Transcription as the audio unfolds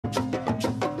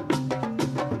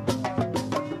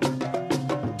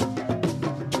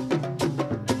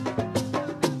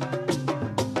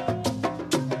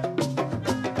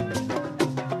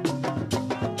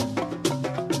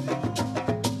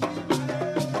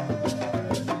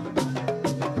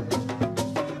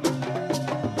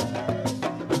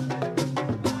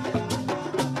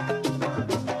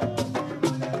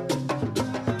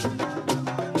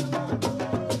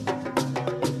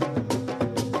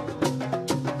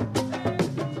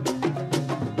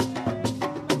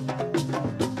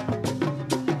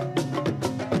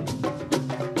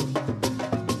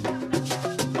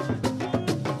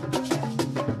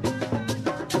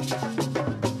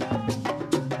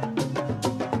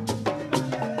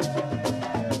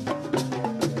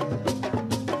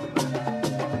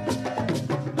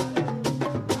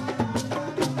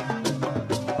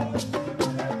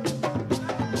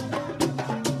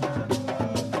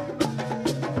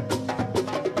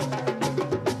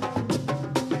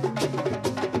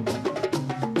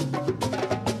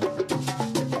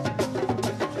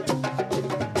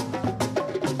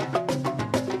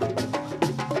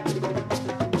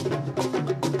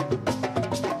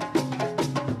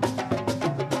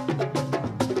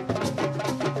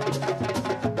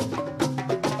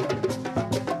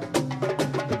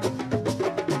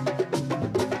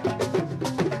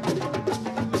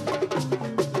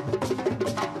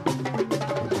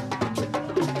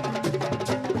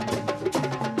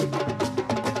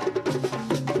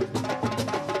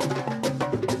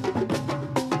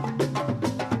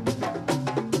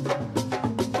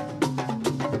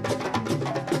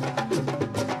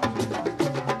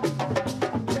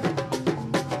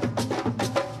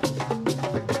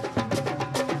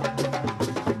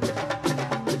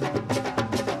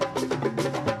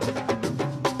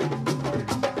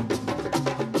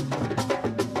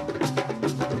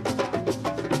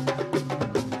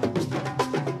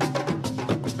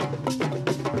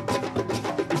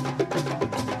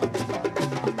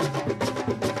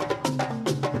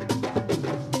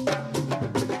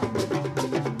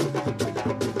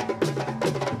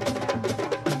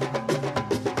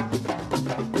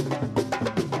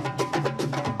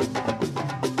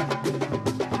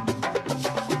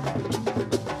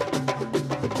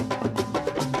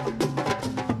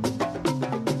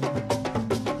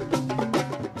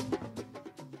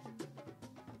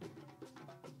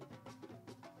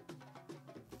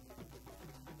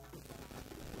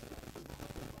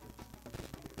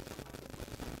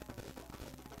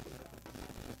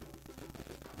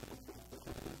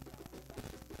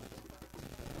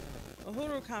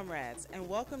Uhuru comrades, and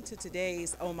welcome to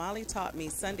today's Omali Taught Me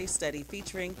Sunday Study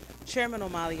featuring Chairman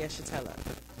Omali Yeshitela.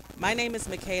 My name is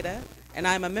Makeda, and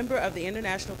I am a member of the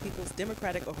International People's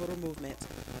Democratic Uhuru Movement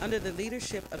under the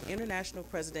leadership of International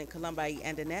President Columbai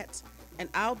Andanette, and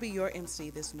I'll be your MC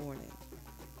this morning.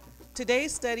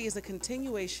 Today's study is a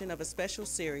continuation of a special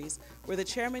series where the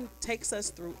chairman takes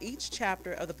us through each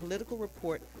chapter of the political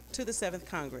report to the 7th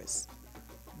Congress.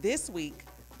 This week,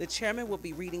 the chairman will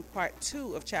be reading part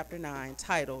 2 of chapter 9,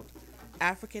 titled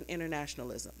African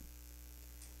Internationalism.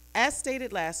 As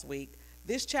stated last week,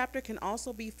 this chapter can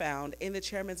also be found in the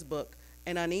chairman's book,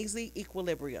 An Uneasy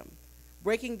Equilibrium,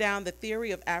 breaking down the theory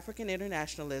of African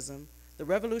internationalism, the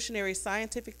revolutionary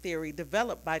scientific theory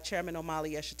developed by Chairman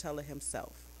Omali Yeshitela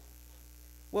himself.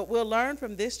 What we'll learn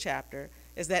from this chapter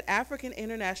is that African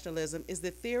internationalism is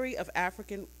the theory of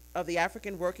the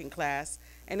African working class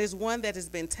and is one that has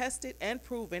been tested and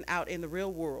proven out in the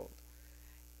real world.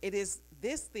 It is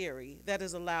this theory that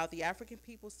has allowed the African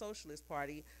People's Socialist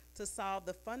Party to solve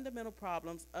the fundamental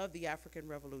problems of the African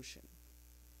Revolution.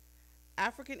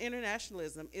 African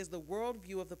internationalism is the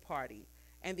worldview of the party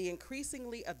and the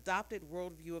increasingly adopted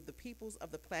worldview of the peoples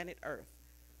of the planet Earth,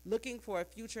 looking for a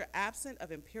future absent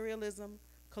of imperialism,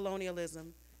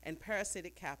 colonialism, and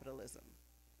parasitic capitalism.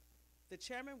 The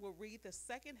chairman will read the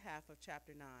second half of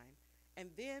chapter 9, and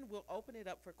then we'll open it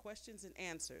up for questions and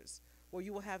answers, where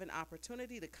you will have an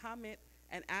opportunity to comment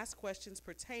and ask questions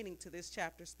pertaining to this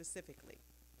chapter specifically.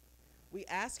 We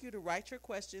ask you to write your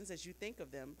questions as you think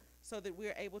of them so that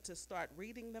we're able to start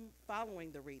reading them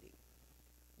following the reading.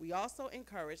 We also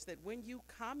encourage that when you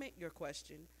comment your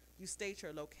question, you state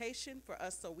your location for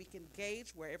us so we can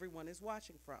gauge where everyone is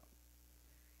watching from.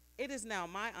 It is now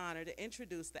my honor to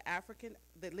introduce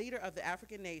the leader of the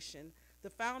African nation, the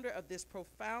founder of this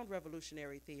profound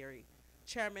revolutionary theory,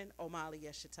 Chairman Omali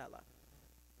Yeshitela.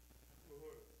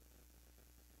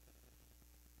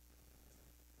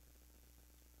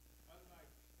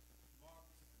 Unlike Marx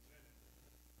and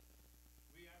Lenin,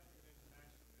 we African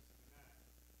internationalists deny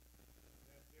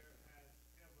that there has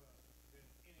ever been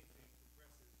anything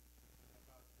progressive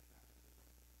about capitalism.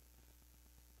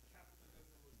 Capitalism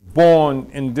was born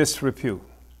in disrepute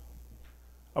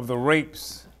of the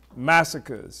rapes,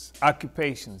 massacres,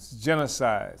 occupations,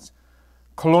 genocides,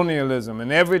 colonialism,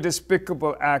 and every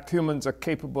despicable act humans are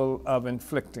capable of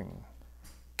inflicting.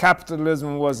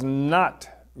 Capitalism was not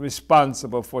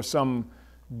responsible for some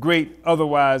great,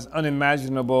 otherwise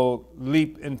unimaginable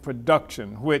leap in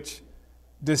production, which,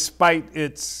 despite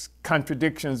its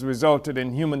contradictions, resulted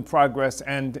in human progress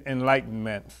and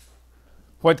enlightenment.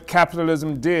 What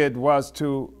capitalism did was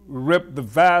to rip the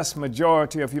vast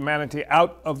majority of humanity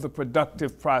out of the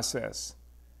productive process.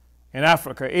 In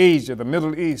Africa, Asia, the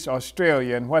Middle East,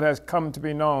 Australia, and what has come to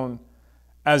be known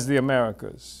as the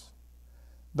Americas.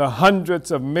 The hundreds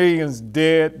of millions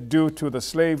dead due to the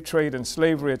slave trade and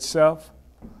slavery itself,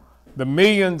 the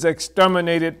millions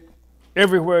exterminated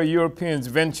everywhere Europeans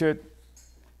ventured,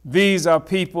 these are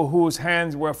people whose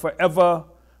hands were forever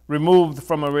removed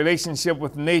from a relationship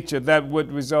with nature that would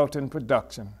result in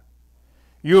production.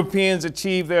 Europeans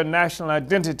achieved their national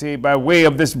identity by way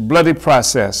of this bloody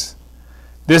process.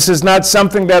 This is not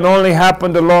something that only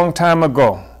happened a long time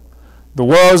ago. The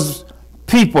world's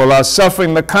people are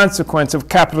suffering the consequence of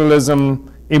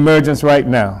capitalism emergence right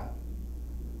now.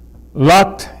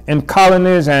 Locked in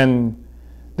colonies and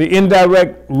the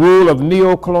indirect rule of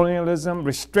neo-colonialism,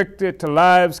 restricted to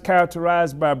lives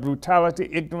characterized by brutality,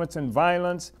 ignorance, and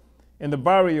violence in the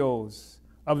barrios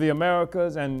of the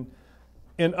Americas and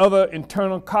in other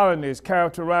internal colonies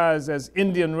characterized as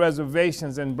Indian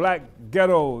reservations and black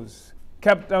ghettos,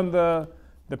 kept under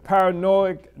the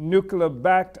paranoid,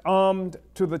 nuclear-backed, armed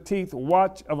to the teeth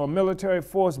watch of a military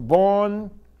force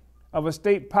born of a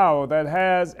state power that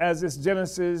has as its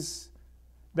genesis,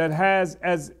 that has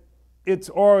as its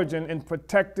origin in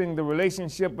protecting the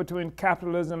relationship between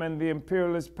capitalism and the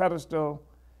imperialist pedestal.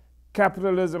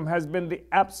 Capitalism has been the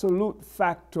absolute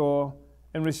factor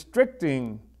in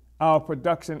restricting our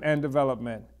production and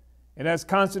development. It has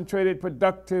concentrated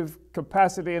productive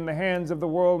capacity in the hands of the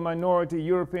world minority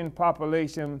European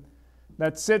population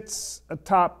that sits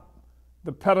atop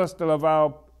the pedestal of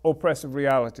our oppressive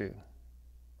reality.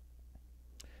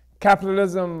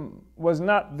 Capitalism was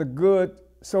not the good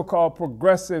so-called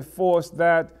progressive force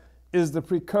that is the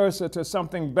precursor to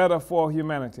something better for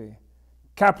humanity.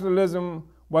 Capitalism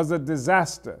was a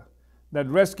disaster that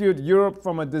rescued Europe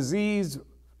from a diseased,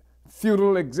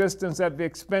 feudal existence at the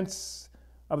expense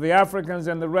of the Africans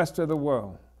and the rest of the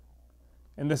world.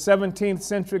 In the 17th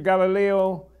century,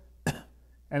 Galileo,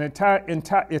 an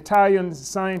Italian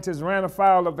scientist, ran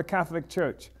afoul of the Catholic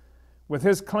Church with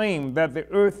his claim that the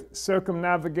earth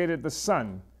circumnavigated the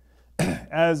sun,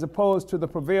 as opposed to the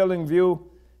prevailing view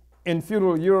in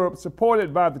feudal Europe,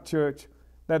 supported by the church,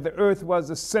 that the earth was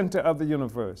the center of the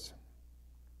universe.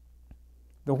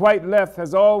 The white left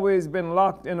has always been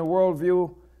locked in a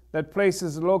worldview that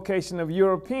places the location of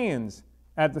Europeans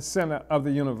at the center of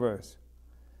the universe.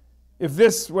 If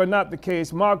this were not the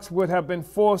case, Marx would have been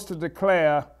forced to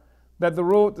declare that the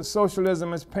road to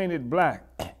socialism is painted black,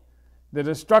 the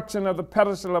destruction of the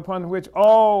pedestal upon which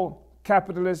all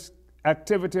capitalist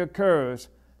activity occurs,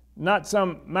 not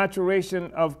some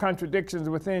maturation of contradictions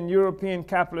within European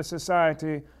capitalist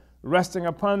society resting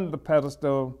upon the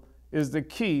pedestal, is the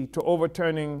key to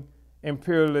overturning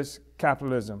imperialist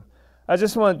capitalism. I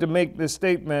just wanted to make this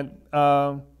statement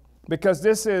because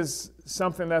this is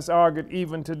something that's argued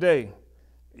even today.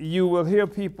 You will hear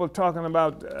people talking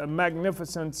about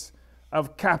magnificence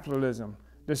of capitalism.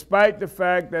 Despite the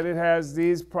fact that it has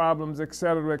these problems, et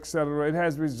cetera, it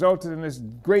has resulted in this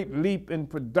great leap in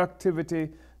productivity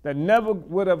that never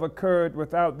would have occurred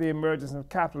without the emergence of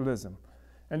capitalism.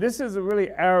 And this is a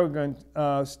really arrogant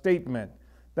statement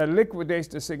that liquidates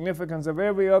the significance of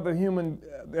every other human,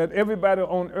 everybody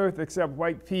on earth except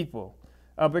white people.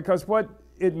 Because what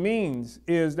it means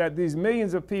is that these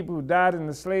millions of people who died in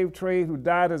the slave trade, who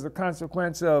died as a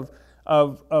consequence of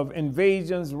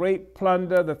invasions, rape,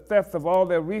 plunder, the theft of all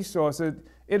their resources,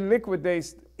 it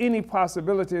liquidates any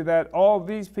possibility that all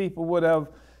these people would have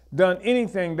done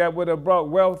anything that would have brought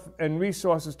wealth and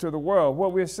resources to the world.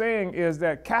 What we're saying is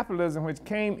that capitalism, which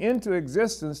came into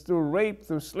existence through rape,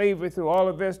 through slavery, through all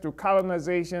of this, through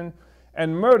colonization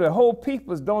and murder, whole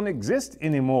peoples don't exist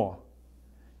anymore.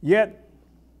 Yet,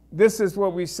 this is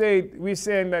what we say. We're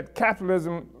saying that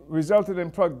capitalism resulted in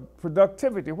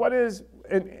productivity. What is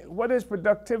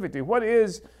productivity? What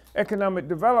is economic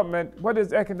development? What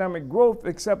is economic growth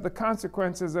except the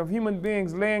consequences of human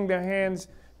beings laying their hands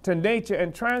to nature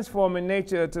and transforming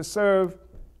nature to serve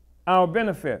our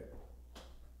benefit?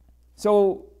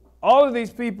 So all of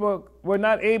these people were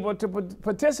not able to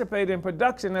participate in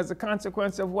production as a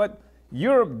consequence of what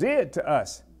Europe did to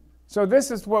us. So this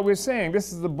is what we're saying.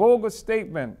 This is a bogus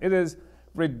statement. It is a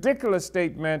ridiculous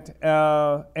statement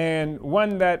and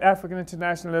one that African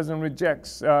internationalism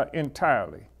rejects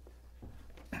entirely.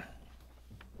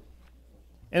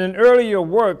 In an earlier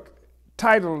work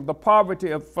titled The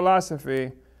Poverty of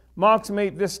Philosophy, Marx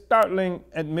made this startling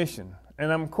admission,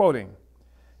 and I'm quoting,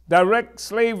 "Direct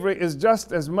slavery is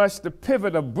just as much the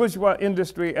pivot of bourgeois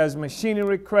industry as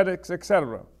machinery, credits,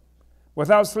 etc.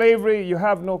 Without slavery, you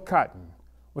have no cotton.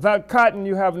 Without cotton,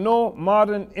 you have no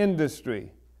modern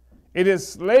industry. It is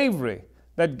slavery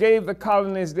that gave the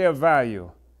colonies their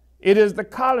value. It is the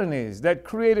colonies that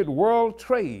created world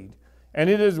trade, and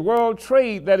it is world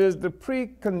trade that is the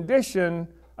precondition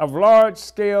of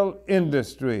large-scale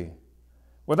industry.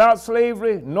 Without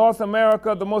slavery, North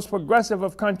America, the most progressive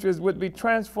of countries, would be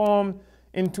transformed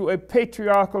into a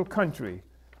patriarchal country.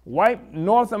 Wipe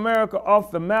North America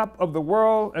off the map of the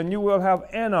world and you will have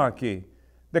anarchy.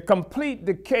 The complete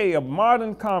decay of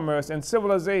modern commerce and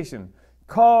civilization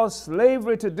cause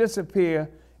slavery to disappear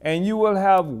and you will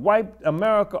have wiped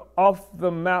America off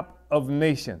the map of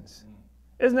nations."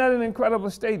 Isn't that an incredible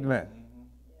statement?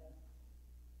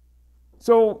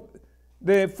 So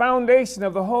the foundation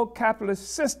of the whole capitalist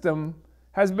system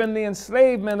has been the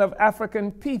enslavement of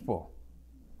African people.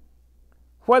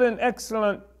 What an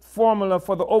excellent formula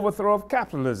for the overthrow of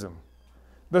capitalism.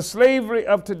 The slavery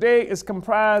of today is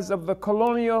comprised of the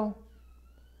colonial,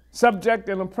 subject,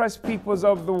 and oppressed peoples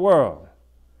of the world.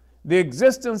 The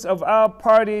existence of our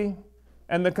party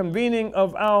and the convening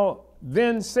of our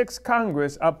then Sixth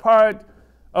Congress are part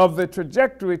of the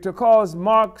trajectory to cause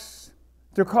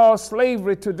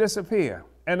slavery to disappear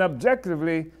and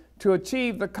objectively to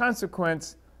achieve the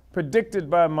consequence predicted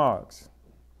by Marx.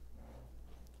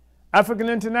 African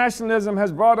internationalism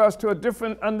has brought us to a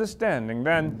different understanding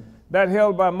than that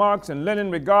held by Marx and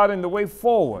Lenin regarding the way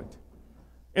forward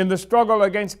in the struggle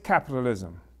against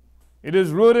capitalism. It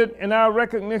is rooted in our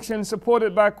recognition,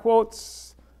 supported by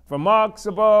quotes from Marx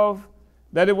above,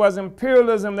 that it was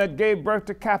imperialism that gave birth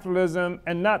to capitalism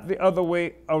and not the other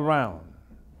way around.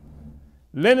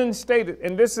 Lenin stated,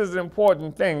 and this is an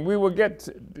important thing, we will get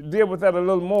to deal with that a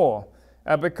little more,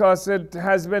 because it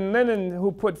has been Lenin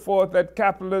who put forth that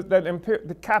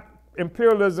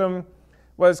imperialism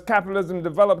was capitalism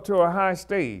developed to a high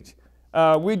stage.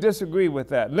 We disagree with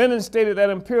that. Lenin stated that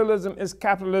imperialism is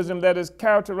capitalism that is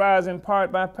characterized in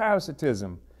part by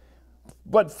parasitism.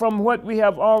 But from what we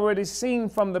have already seen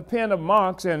from the pen of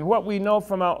Marx and what we know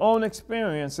from our own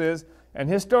experiences and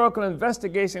historical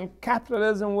investigation,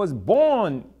 capitalism was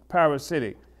born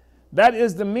parasitic. That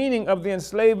is the meaning of the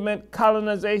enslavement,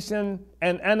 colonization,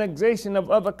 and annexation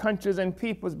of other countries and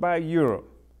peoples by Europe.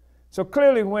 So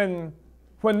clearly when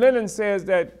Lenin says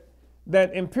that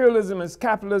imperialism is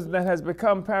capitalism that has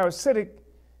become parasitic,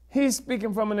 he's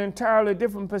speaking from an entirely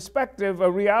different perspective,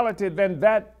 a reality than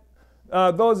that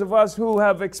those of us who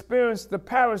have experienced the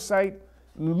parasite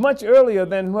much earlier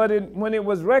than when it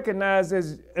was recognized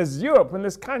as Europe, when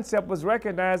this concept was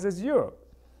recognized as Europe.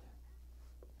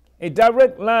 A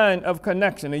direct line of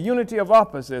connection, a unity of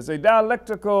opposites, a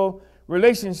dialectical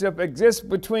relationship exists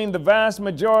between the vast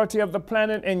majority of the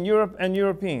planet and Europe and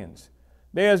Europeans.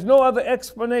 There is no other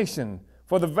explanation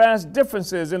for the vast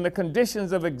differences in the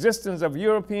conditions of existence of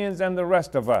Europeans and the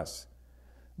rest of us.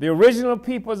 The original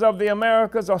peoples of the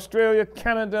Americas, Australia,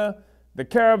 Canada, the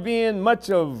Caribbean,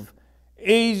 much of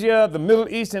Asia, the Middle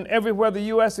East, and everywhere the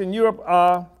U.S. and Europe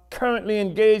are currently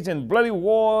engaged in bloody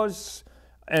wars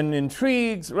and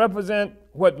intrigues represent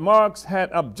what Marx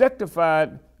had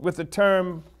objectified with the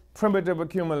term primitive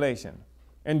accumulation.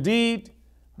 Indeed,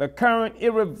 the current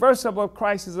irreversible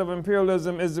crisis of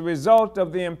imperialism is the result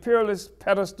of the imperialist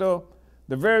pedestal,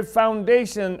 the very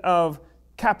foundation of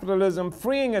capitalism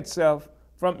freeing itself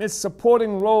from its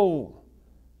supporting role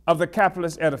of the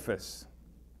capitalist edifice.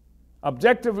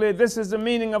 Objectively, this is the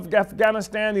meaning of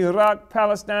Afghanistan, Iraq,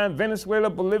 Palestine, Venezuela,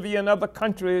 Bolivia, and other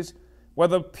countries where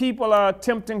the people are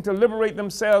attempting to liberate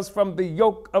themselves from the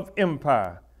yoke of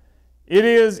empire. It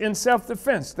is in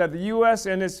self-defense that the U.S.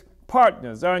 and its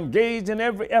partners are engaged in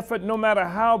every effort, no matter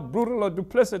how brutal or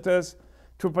duplicitous,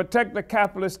 to protect the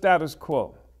capitalist status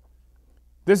quo.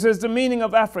 This is the meaning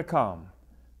of AFRICOM,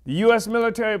 the U.S.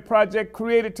 military project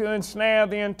created to ensnare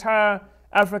the entire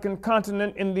African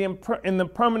continent in the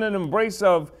permanent embrace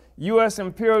of U.S.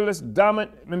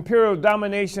 imperial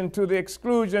domination to the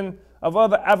exclusion of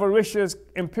other avaricious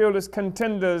imperialist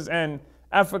contenders and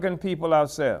African people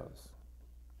ourselves.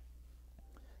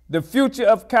 The future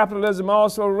of capitalism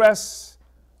also rests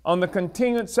on the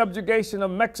continued subjugation of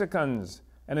Mexicans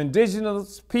and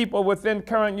indigenous people within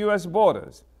current U.S.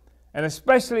 borders, and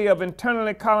especially of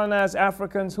internally colonized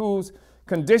Africans whose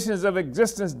conditions of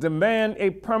existence demand a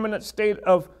permanent state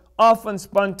of often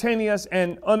spontaneous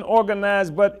and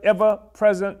unorganized but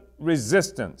ever-present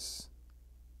resistance.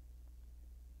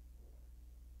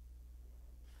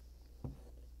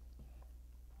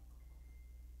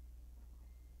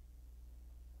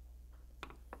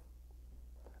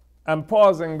 I'm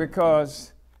pausing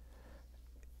because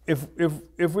if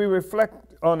we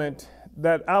reflect on it,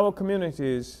 that our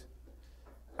communities,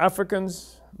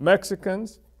 Africans,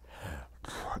 Mexicans,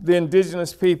 the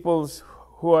indigenous peoples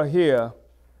who are here,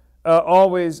 are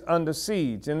always under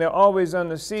siege. And they're always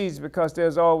under siege because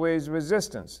there's always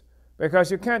resistance.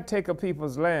 Because you can't take a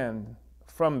people's land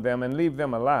from them and leave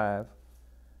them alive.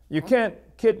 You can't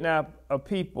kidnap a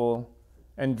people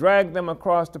and drag them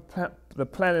across the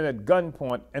planet at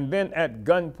gunpoint, and then at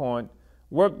gunpoint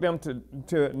work them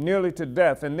to nearly to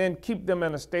death, and then keep them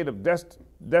in a state of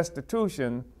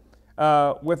destitution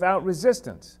without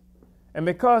resistance. And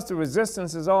because the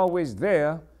resistance is always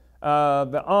there,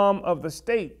 the arm of the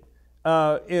state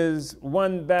is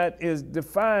one that is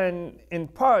defined in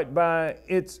part by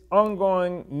its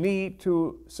ongoing need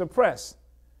to suppress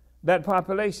that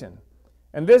population.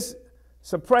 And this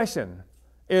suppression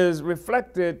is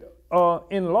reflected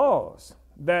in laws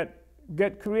that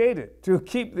get created to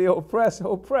keep the oppressed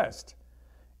oppressed.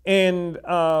 And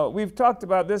we've talked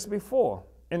about this before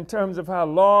in terms of how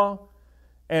law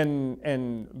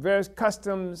and various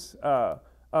customs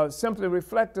simply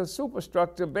reflect a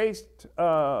superstructure based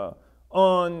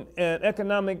on an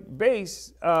economic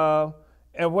base,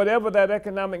 and whatever that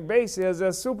economic base is,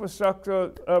 a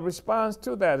superstructure responds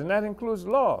to that, and that includes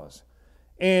laws.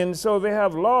 And so they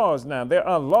have laws now. There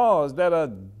are laws that are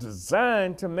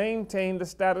designed to maintain the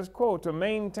status quo, to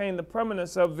maintain the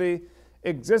permanence of the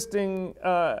existing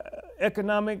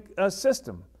economic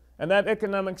system. And that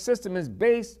economic system is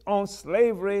based on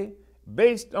slavery,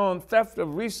 based on theft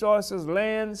of resources,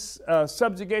 lands,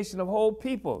 subjugation of whole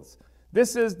peoples.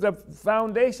 This is the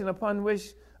foundation upon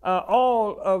which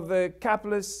all of the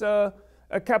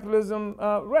capitalism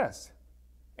rests.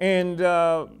 And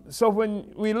so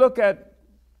when we look at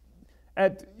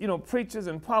preachers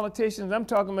and politicians, I'm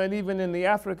talking about even in the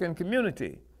African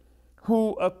community,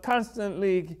 who are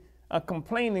constantly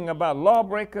complaining about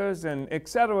lawbreakers and et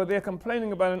cetera. They're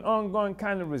complaining about an ongoing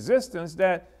kind of resistance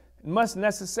that must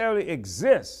necessarily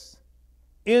exist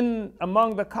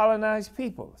among the colonized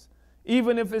peoples,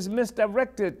 even if it's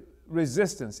misdirected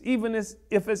resistance, even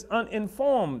if it's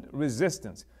uninformed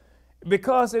resistance.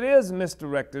 Because it is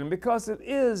misdirected and because it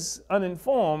is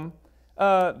uninformed,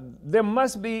 there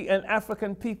must be an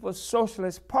African People's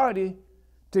Socialist Party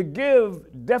to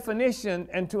give definition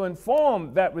and to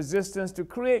inform that resistance, to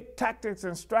create tactics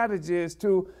and strategies,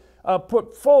 to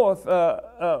put forth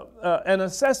an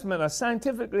assessment, a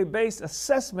scientifically based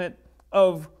assessment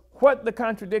of what the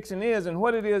contradiction is and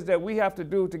what it is that we have to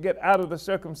do to get out of the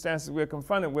circumstances we're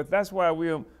confronted with. That's why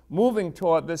we're moving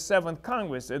toward this 7th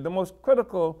Congress, the most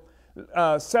critical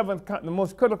the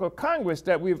most critical Congress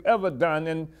that we've ever done,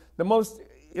 and the most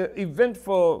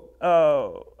eventful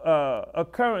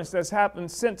occurrence that's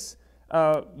happened since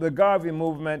the Garvey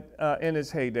movement in its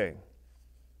heyday.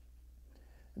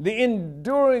 The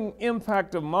enduring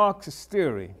impact of Marxist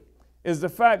theory is the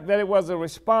fact that it was a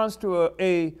response to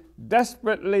a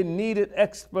desperately needed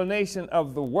explanation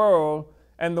of the world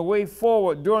and the way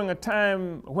forward during a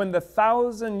time when the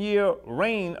 1,000-year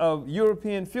reign of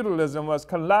European feudalism was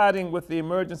colliding with the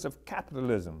emergence of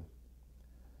capitalism,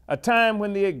 a time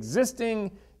when the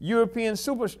existing European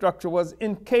superstructure was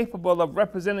incapable of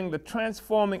representing the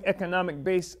transforming economic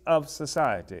base of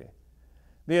society.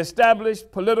 The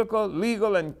established political,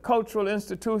 legal, and cultural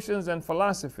institutions and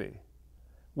philosophy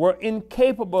were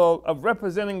incapable of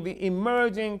representing the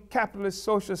emerging capitalist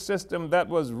social system that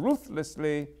was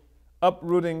ruthlessly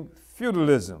uprooting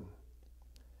feudalism.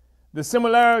 The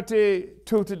similarity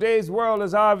to today's world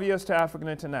is obvious to African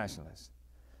internationalists.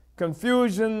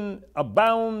 Confusion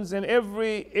abounds in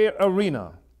every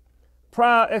arena.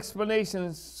 Prior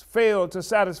explanations fail to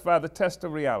satisfy the test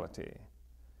of reality.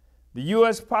 The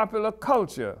U.S. popular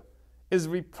culture is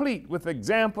replete with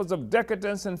examples of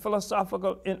decadence and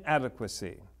philosophical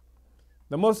inadequacy.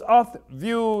 The most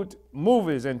oft-viewed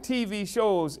movies and TV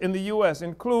shows in the U.S.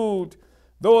 include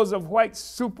those of white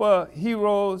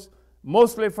superheroes,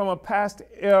 mostly from a past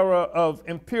era of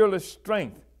imperialist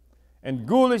strength, and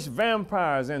ghoulish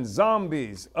vampires and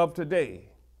zombies of today.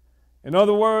 In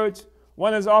other words,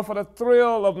 one is offered a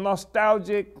thrill of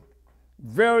nostalgic,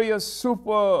 various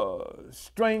super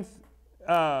strength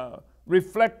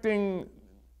reflecting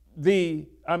the,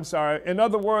 in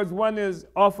other words, one is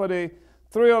offered a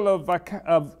thrill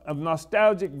of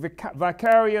nostalgic,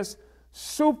 vicarious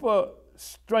super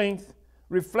strength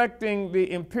reflecting the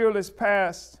imperialist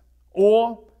past,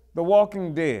 or The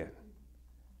Walking Dead,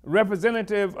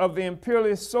 representative of the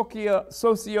imperialist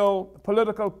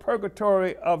socio-political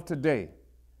purgatory of today.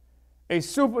 A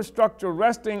superstructure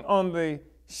resting on the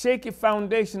shaky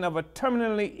foundation of a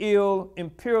terminally ill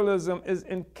imperialism is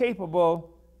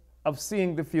incapable of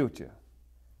seeing the future.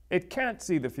 It can't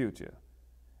see the future.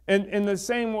 In the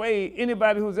same way,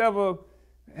 anybody who's ever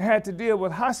had to deal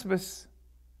with hospice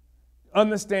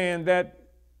understand that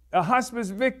a hospice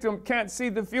victim can't see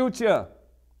the future.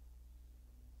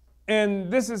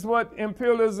 And this is what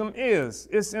imperialism is.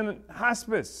 It's in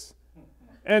hospice.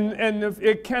 And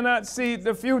it cannot see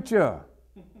the future.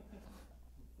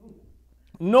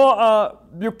 Nor are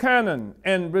Buchanan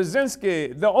and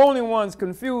Brzezinski the only ones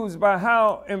confused by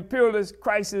how imperialist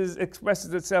crisis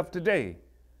expresses itself today.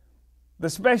 The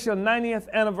special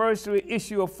 90th anniversary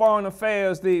issue of Foreign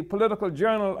Affairs, the political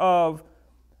journal of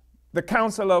the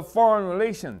Council of Foreign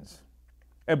Relations,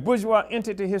 a bourgeois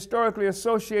entity historically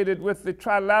associated with the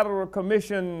Trilateral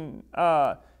Commission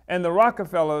and the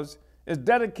Rockefellers, is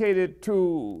dedicated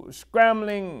to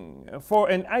scrambling for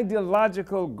an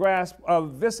ideological grasp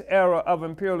of this era of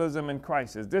imperialism and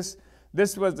crisis.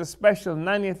 This was the special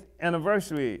 90th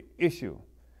anniversary issue.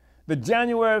 The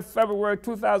January-February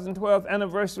 2012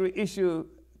 anniversary issue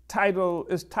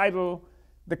is titled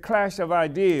The Clash of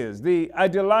Ideas, the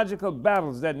ideological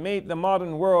battles that made the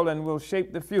modern world and will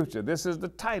shape the future. This is the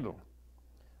title.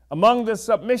 Among the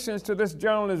submissions to this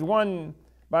journal is one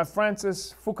by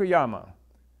Francis Fukuyama.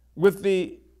 With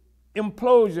the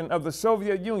implosion of the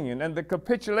Soviet Union and the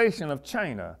capitulation of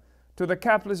China to the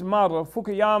capitalist model,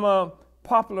 Fukuyama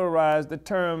popularized the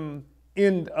term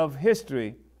end of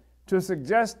history to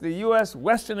suggest the U.S.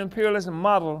 Western imperialism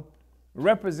model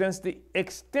represents the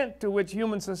extent to which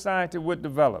human society would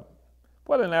develop.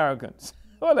 What an arrogance.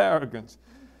 What arrogance.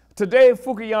 Today,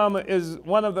 Fukuyama is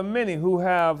one of the many who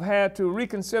have had to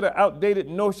reconsider outdated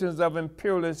notions of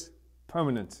imperialist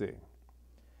permanency.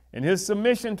 In his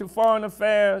submission to Foreign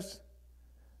Affairs,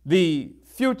 The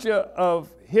Future of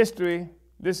History,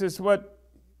 this is what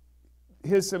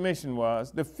his submission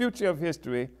was, The Future of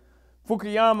History,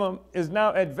 Fukuyama is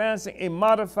now advancing a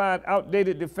modified,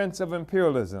 outdated defense of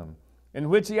imperialism, in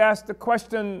which he asked the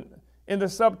question in the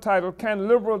subtitle, can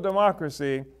liberal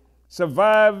democracy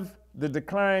survive the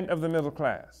decline of the middle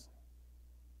class?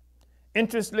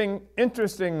 Interestingly,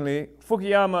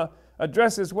 Fukuyama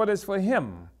addresses what is for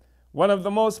him one of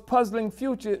the most puzzling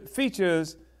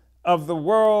features of the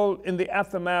world in the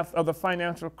aftermath of the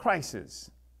financial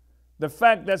crisis. The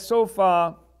fact that so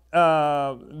far,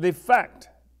 the fact,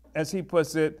 as he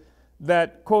puts it,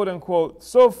 that, quote unquote,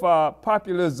 so far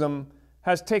populism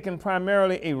has taken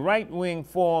primarily a right-wing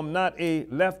form, not a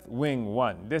left-wing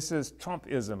one. This is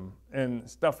Trumpism and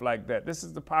stuff like that. This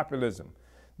is the populism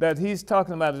that he's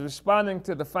talking about, is responding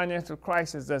to the financial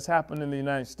crisis that's happened in the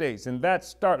United States, and that's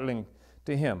startling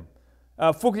to him.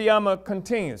 Fukuyama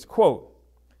continues, quote,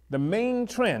 "The main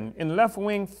trend in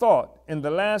left-wing thought in the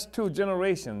last 2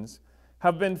 generations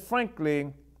have been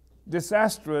frankly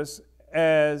disastrous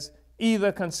as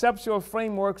either conceptual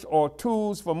frameworks or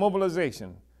tools for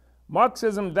mobilization.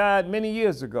 Marxism died many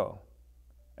years ago,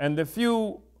 and the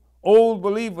few old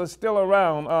believers still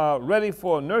around are ready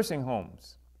for nursing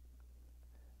homes.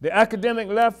 The academic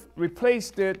left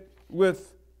replaced it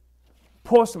with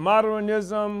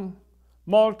postmodernism,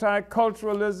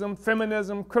 multiculturalism,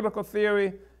 feminism, critical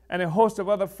theory, and a host of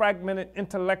other fragmented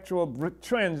intellectual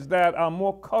trends that are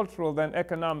more cultural than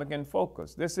economic in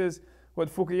focus." This is what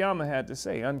Fukuyama had to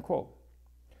say, unquote.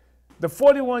 The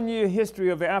 41-year history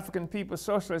of the African People's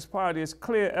Socialist Party is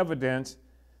clear evidence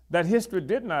that history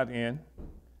did not end.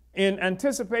 In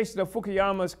anticipation of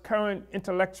Fukuyama's current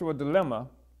intellectual dilemma,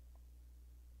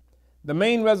 the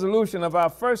main resolution of our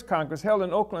first Congress, held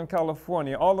in Oakland,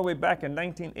 California, all the way back in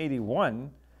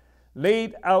 1981,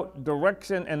 laid out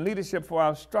direction and leadership for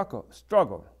our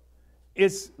struggle.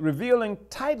 Its revealing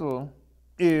title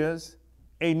is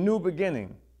A New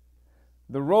Beginning: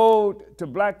 The Road to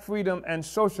Black Freedom and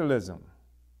Socialism.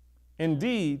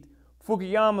 Indeed,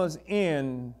 Fukuyama's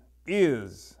end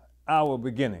is our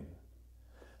beginning.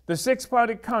 The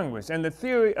Six-Party Congress and the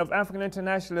Theory of African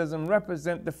Internationalism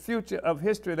represent the future of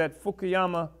history that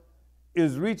Fukuyama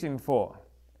is reaching for.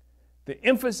 The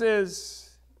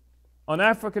emphasis on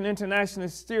African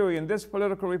internationalist theory in this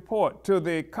political report to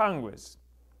the Congress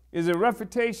is a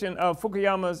refutation of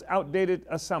Fukuyama's outdated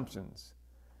assumptions.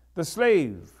 The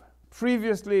slave,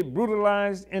 previously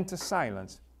brutalized into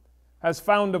silence, has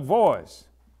found a voice,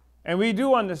 and we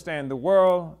do understand the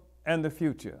world and the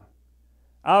future.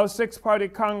 Our Six-Party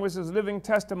Congress is living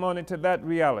testimony to that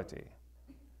reality.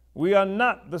 We are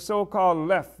not the so-called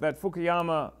left that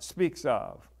Fukuyama speaks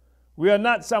of. We are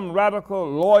not some radical,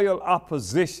 loyal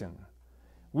opposition.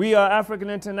 We are African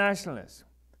internationalists,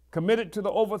 committed to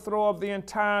the overthrow of the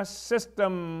entire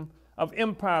system of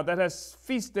empire that has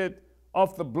feasted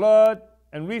off the blood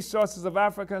and resources of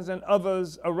Africans and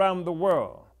others around the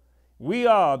world. We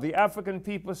are the African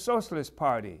People's Socialist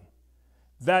Party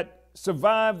that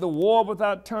survived the war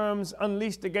without terms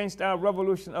unleashed against our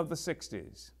revolution of the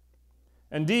 60s.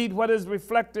 Indeed, what is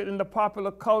reflected in the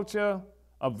popular culture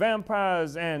of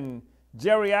vampires and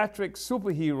geriatric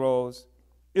superheroes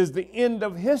is the end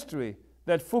of history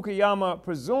that Fukuyama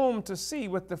presumed to see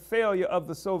with the failure of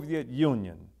the Soviet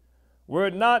Union. Were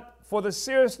it not for the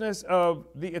seriousness of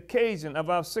the occasion of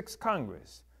our Sixth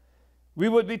Congress, we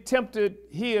would be tempted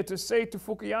here to say to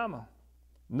Fukuyama,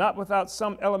 not without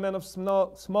some element of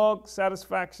smug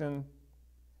satisfaction,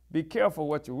 be careful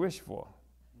what you wish for.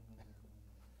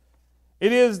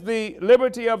 It is the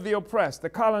liberty of the oppressed, the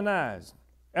colonized,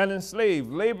 and enslaved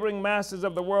laboring masses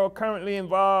of the world currently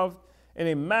involved in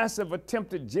a massive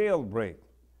attempted jailbreak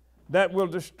that will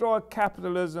destroy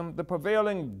capitalism, the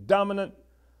prevailing dominant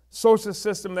social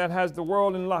system that has the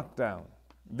world in lockdown.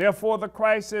 Therefore, the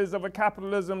crisis of a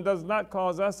capitalism does not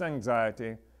cause us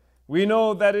anxiety. We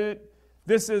know that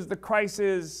this is the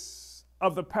crisis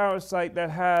of the parasite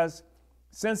that has,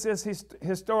 since its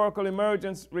historical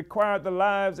emergence, required the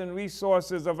lives and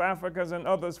resources of Africans and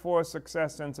others for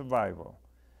success and survival.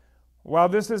 While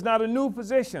this is not a new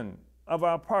position of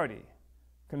our party,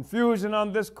 confusion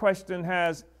on this question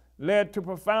has led to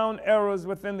profound errors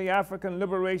within the African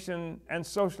liberation and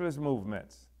socialist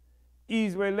movements.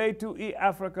 Israeletu e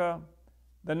Africa,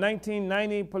 the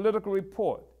 1990 political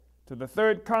report to the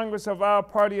Third Congress of our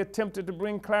party, attempted to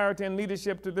bring clarity and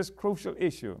leadership to this crucial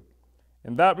issue.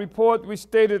 In that report, we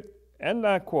stated, and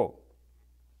I quote,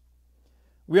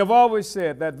 "We have always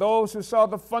said that those who saw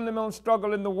the fundamental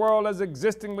struggle in the world as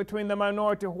existing between the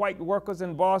minority white workers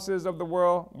and bosses of the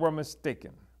world were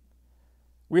mistaken.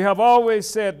 We have always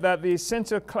said that the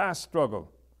essential class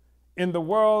struggle in the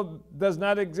world does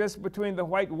not exist between the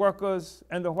white workers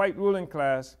and the white ruling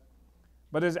class,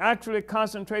 but is actually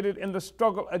concentrated in the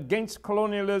struggle against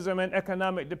colonialism and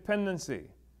economic dependency.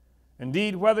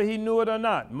 Indeed, whether he knew it or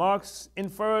not, Marx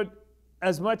inferred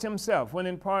as much himself when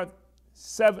in part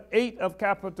 8 of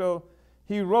Capital,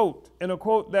 he wrote in a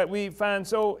quote that we find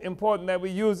so important that we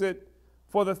use it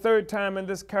for the third time in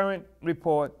this current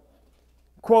report,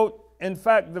 quote, "In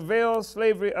fact, the veiled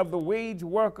slavery of the wage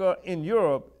worker in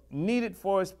Europe needed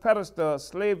for its pedestal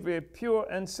slavery pure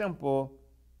and simple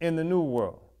in the New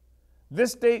World.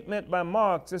 This statement by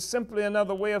Marx is simply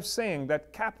another way of saying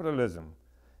that capitalism,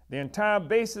 the entire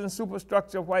basis and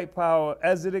superstructure of white power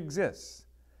as it exists,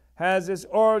 has its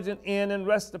origin in and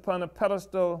rests upon a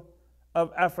pedestal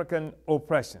of African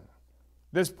oppression.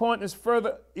 This point is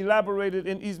further elaborated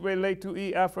in Iswe to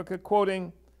E. Africa,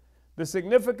 quoting, "The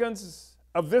significance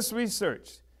of this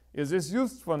research is its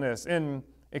usefulness in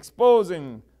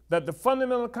exposing that the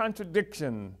fundamental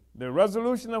contradiction, the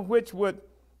resolution of which would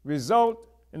result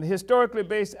in the historically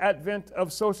based advent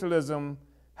of socialism,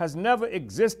 has never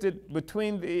existed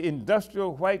between the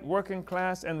industrial white working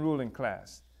class and ruling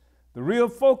class. The real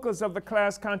focus of the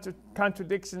class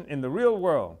contradiction in the real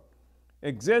world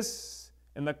exists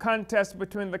in the contest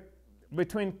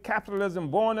between capitalism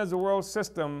born as a world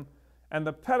system and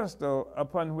the pedestal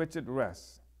upon which it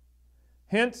rests.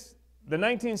 Hence, the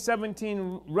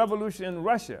 1917 revolution in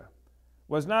Russia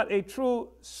was not a true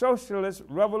socialist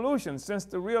revolution, since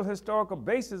the real historical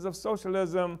basis of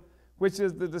socialism, which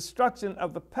is the destruction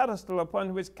of the pedestal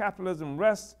upon which capitalism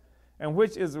rests and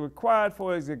which is required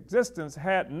for its existence,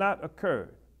 had not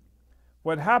occurred.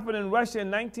 What happened in Russia in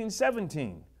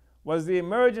 1917 was the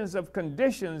emergence of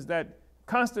conditions that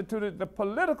constituted the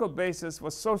political basis for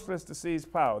socialists to seize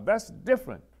power. That's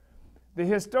different. The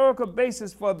historical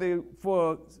basis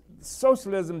for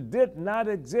socialism did not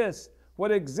exist.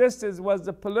 What existed was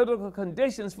the political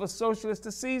conditions for socialists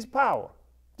to seize power.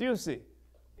 Do you see?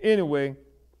 Anyway,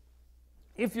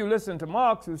 if you listen to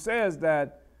Marx, who says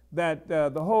that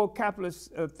the whole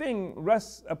capitalist thing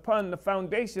rests upon the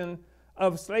foundation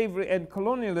of slavery and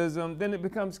colonialism, then it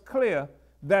becomes clear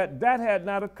that that had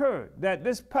not occurred, that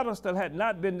this pedestal had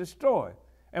not been destroyed.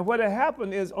 And what had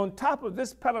happened is, on top of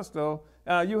this pedestal,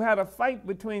 you had a fight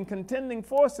between contending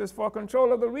forces for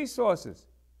control of the resources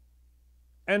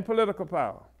and political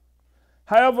power.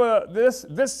 However,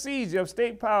 this siege of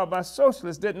state power by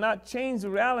socialists did not change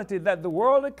the reality that the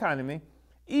world economy,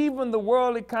 even the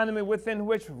world economy within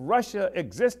which Russia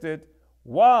existed,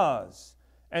 was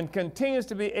and continues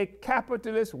to be a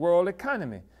capitalist world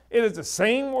economy. It is the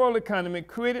same world economy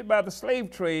created by the slave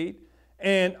trade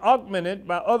and augmented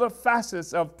by other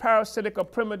facets of parasitic or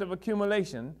primitive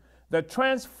accumulation that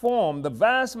transformed the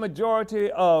vast majority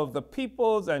of the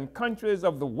peoples and countries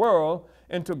of the world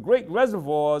into great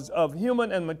reservoirs of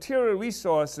human and material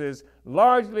resources,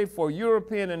 largely for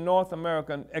European and North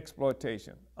American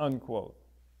exploitation," unquote.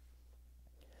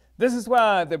 This is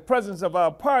why the presence of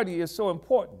our party is so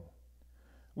important.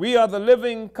 We are the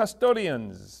living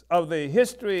custodians of the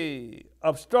history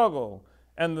of struggle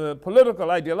and the political,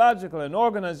 ideological, and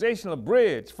organizational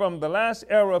bridge from the last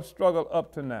era of struggle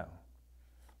up to now.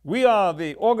 We are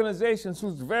the organizations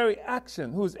whose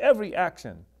every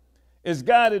action is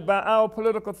guided by our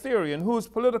political theory, and whose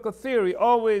political theory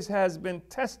always has been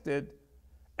tested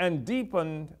and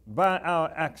deepened by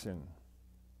our action.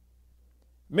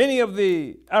 Many of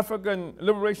the African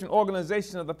liberation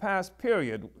organizations of the past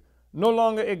period no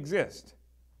longer exist,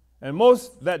 and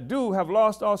most that do have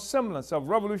lost all semblance of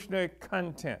revolutionary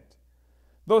content.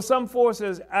 Though some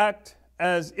forces act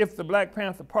as if the Black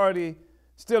Panther Party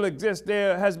still exists,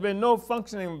 there has been no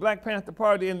functioning Black Panther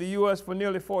Party in the U.S. for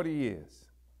nearly 40 years.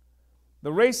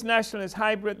 The race nationalist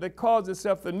hybrid that calls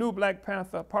itself the New Black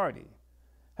Panther Party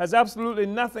has absolutely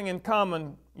nothing in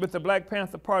common with the Black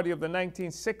Panther Party of the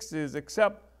 1960s,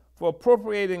 except for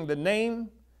appropriating the name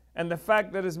and the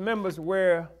fact that its members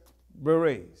wear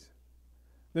berets.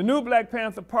 The New Black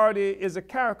Panther Party is a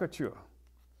caricature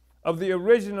of the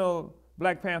original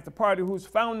Black Panther Party, whose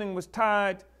founding was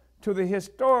tied to the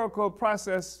historical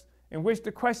process in which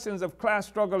the questions of class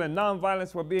struggle and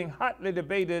nonviolence were being hotly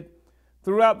debated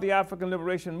throughout the African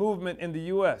liberation movement in the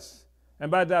U.S.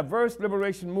 and by diverse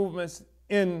liberation movements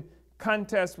in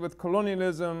contest with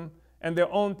colonialism and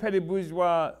their own petty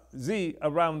bourgeoisie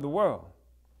around the world.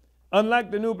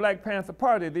 Unlike the New Black Panther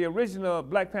Party, the original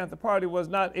Black Panther Party was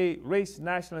not a race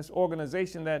nationalist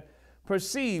organization that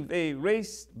perceived a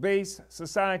race-based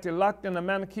society locked in a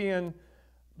Manichaean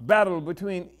battle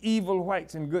between evil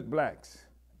whites and good blacks.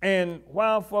 And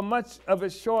while for much of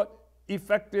its short,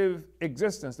 effective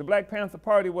existence, the Black Panther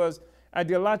Party was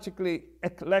ideologically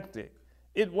eclectic,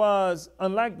 it was,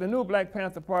 unlike the New Black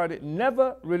Panther Party,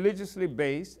 never religiously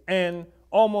based and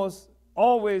almost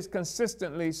always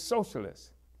consistently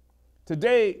socialist.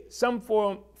 Today, some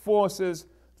forces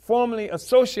formerly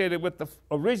associated with the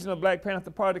original Black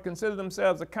Panther Party consider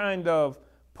themselves a kind of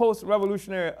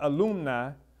post-revolutionary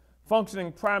alumni,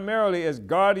 functioning primarily as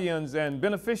guardians and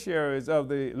beneficiaries of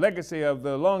the legacy of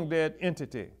the long-dead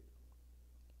entity.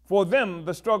 For them,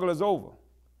 the struggle is over.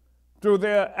 Through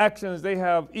their actions, they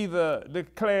have either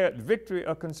declared victory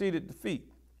or conceded defeat.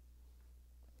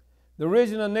 The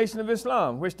original Nation of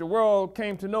Islam, which the world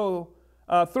came to know,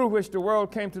 through which the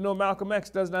world came to know Malcolm X,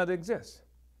 does not exist.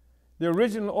 The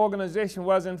original organization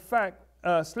was, in fact,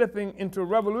 slipping into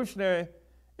revolutionary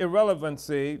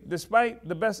irrelevancy, despite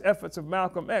the best efforts of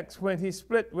Malcolm X when he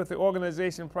split with the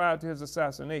organization prior to his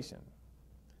assassination.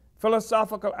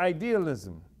 Philosophical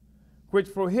idealism,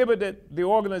 which prohibited the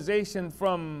organization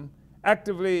from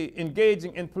actively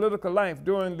engaging in political life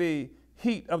during the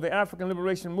heat of the African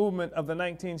liberation movement of the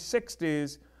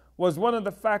 1960s, was one of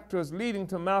the factors leading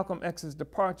to Malcolm X's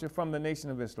departure from the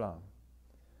Nation of Islam.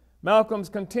 Malcolm's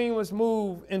continuous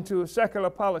move into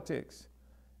secular politics,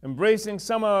 embracing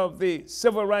some of the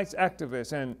civil rights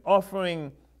activists and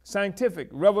offering scientific,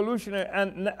 revolutionary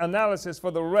analysis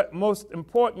for the most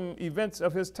important events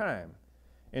of his time,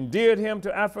 endeared him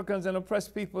to Africans and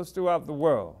oppressed peoples throughout the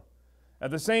world. At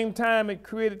the same time, it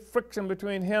created friction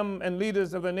between him and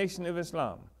leaders of the Nation of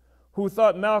Islam, who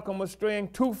thought Malcolm was straying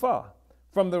too far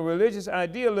from the religious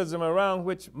idealism around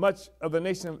which much of the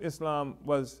Nation of Islam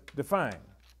was defined.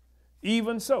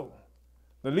 Even so,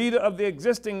 the leader of the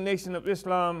existing Nation of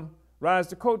Islam rides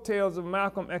the coattails of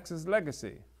Malcolm X's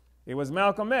legacy. It was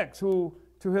Malcolm X who,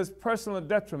 to his personal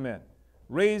detriment,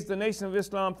 raised the Nation of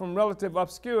Islam from relative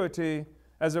obscurity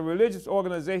as a religious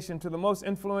organization to the most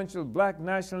influential black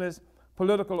nationalist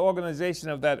political organization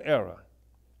of that era.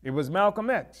 It was Malcolm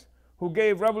X who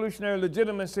gave revolutionary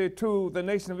legitimacy to the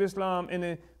Nation of Islam in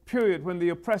a period when the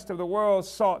oppressed of the world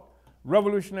sought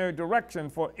revolutionary direction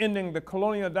for ending the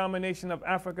colonial domination of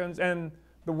Africans and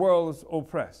the world's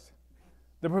oppressed.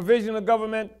 The Provisional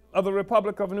Government of the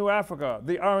Republic of New Africa,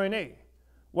 the RNA,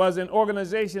 was an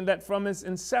organization that from its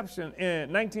inception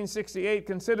in 1968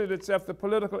 considered itself the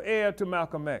political heir to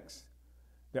Malcolm X.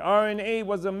 The RNA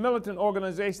was a militant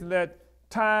organization that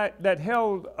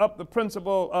held up the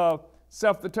principle of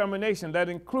self-determination, that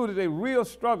included a real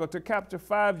struggle to capture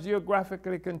 5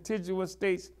 geographically contiguous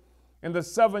states in the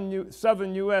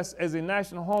southern U.S. as a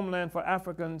national homeland for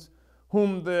Africans,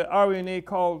 whom the RNA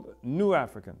called New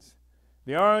Africans.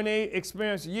 The RNA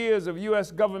experienced years of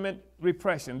U.S. government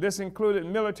repression. This included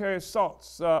military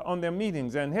assaults on their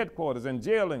meetings and headquarters and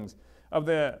jailings of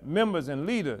their members and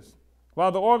leaders.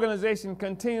 While the organization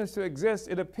continues to exist,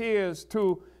 it appears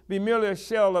to be merely a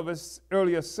shell of its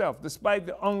earlier self, despite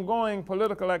the ongoing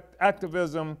political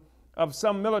activism of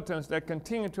some militants that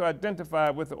continue to identify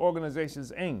with the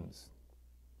organization's aims.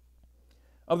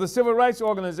 Of the civil rights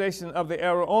organization of the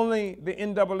era, only the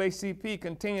NAACP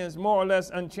continues more or less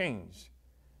unchanged.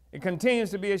 It continues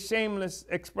to be a shameless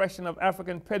expression of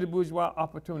African petty bourgeois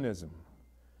opportunism.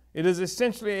 It is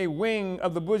essentially a wing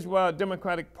of the bourgeois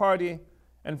Democratic Party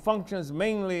and functions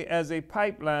mainly as a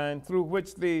pipeline through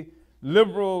which the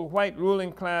liberal white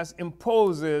ruling class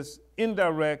imposes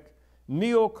indirect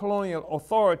neo-colonial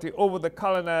authority over the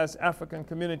colonized African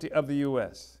community of the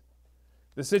U.S.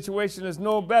 The situation is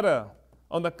no better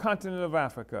on the continent of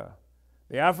Africa.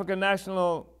 The African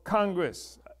National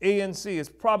Congress, ANC, is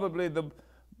probably the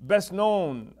best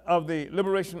known of the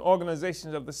liberation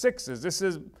organizations of the 60s. This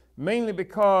is mainly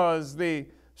because the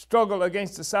struggle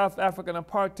against the South African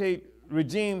apartheid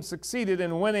regime succeeded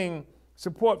in winning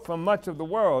support from much of the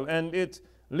world, and its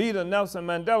leader, Nelson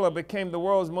Mandela, became the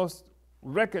world's most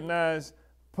recognized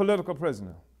political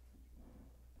prisoner.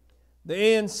 The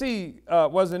ANC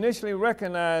was initially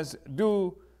recognized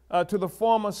due to the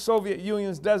former Soviet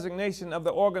Union's designation of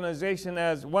the organization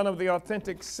as one of the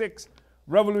authentic 6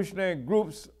 revolutionary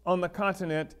groups on the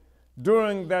continent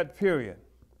during that period.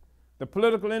 The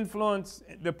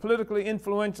politically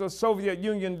influential Soviet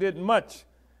Union did much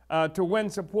to win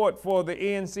support for the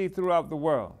ANC throughout the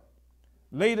world.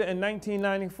 Later in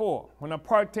 1994, when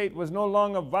apartheid was no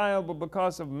longer viable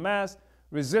because of mass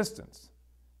resistance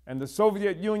and the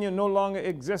Soviet Union no longer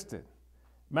existed,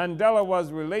 Mandela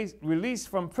was released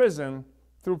from prison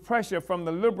through pressure from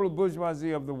the liberal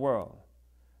bourgeoisie of the world.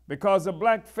 Because a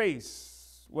black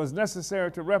face was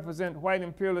necessary to represent white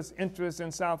imperialist interests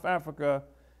in South Africa,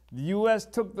 the U.S.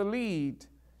 took the lead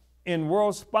in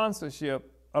world sponsorship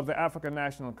of the African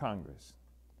National Congress.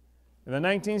 In the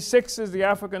 1960s, the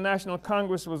African National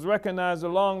Congress was recognized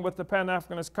along with the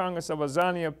Pan-Africanist Congress of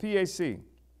Azania, PAC,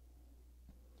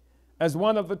 as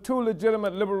one of the 2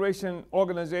 legitimate liberation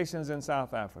organizations in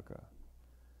South Africa.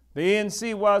 The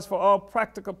ANC was, for all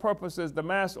practical purposes, the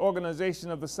mass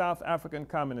organization of the South African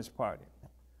Communist Party,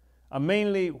 a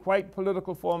mainly white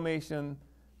political formation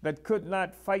that could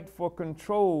not fight for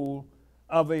control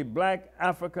of a black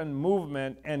African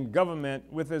movement and government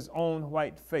with its own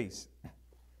white face.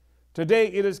 Today,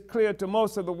 it is clear to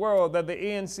most of the world that the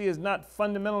ANC is not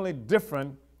fundamentally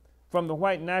different from the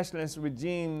white nationalist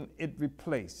regime it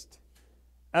replaced.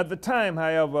 At the time,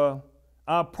 however,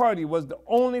 our party was the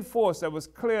only force that was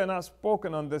clear and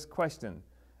outspoken on this question,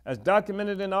 as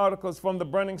documented in articles from the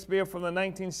Burning Spear from the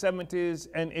 1970s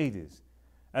and 80s.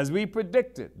 As we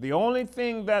predicted, the only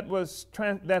thing that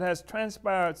has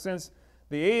transpired since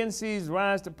the ANC's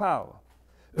rise to power,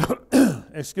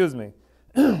 excuse me,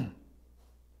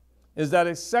 is that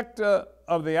a sector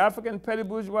of the African petty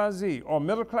bourgeoisie or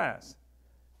middle class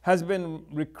has been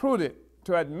recruited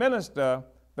to administer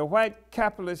the white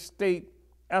capitalist state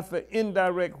after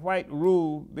indirect white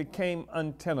rule became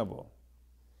untenable.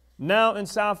 Now in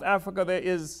South Africa there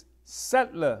is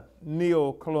settler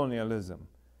neocolonialism.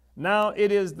 Now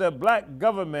it is the black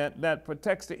government that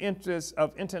protects the interests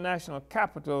of international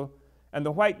capital and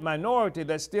the white minority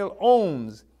that still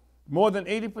owns more than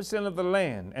 80% of the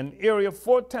land, an area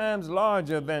 4 times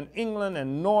larger than England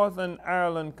and Northern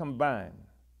Ireland combined.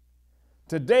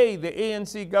 Today, the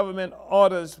ANC government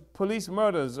orders police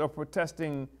murders of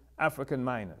protesting African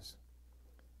miners.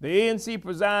 The ANC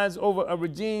presides over a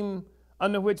regime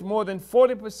under which more than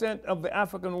 40% of the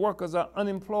African workers are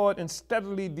unemployed in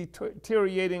steadily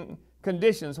deteriorating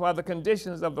conditions, while the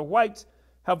conditions of the whites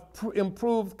have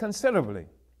improved considerably.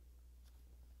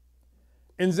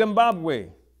 In Zimbabwe,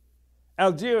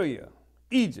 Algeria,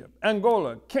 Egypt,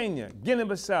 Angola, Kenya,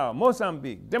 Guinea-Bissau,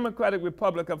 Mozambique, Democratic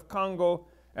Republic of Congo,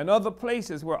 and other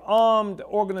places where armed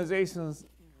organizations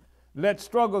led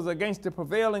struggles against the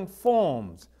prevailing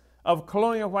forms of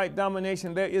colonial white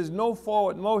domination, there is no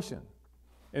forward motion.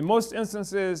 In most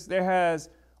instances, there has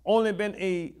only been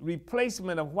a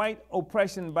replacement of white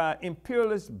oppression by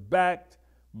imperialist-backed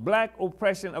black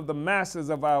oppression of the masses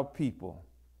of our people.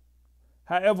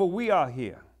 However, we are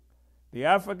here, the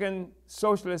African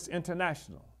Socialist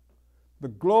International, the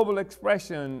global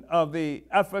expression of the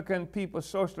African People's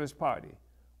Socialist Party.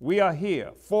 We are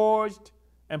here, forged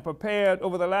and prepared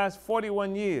over the last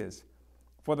 41 years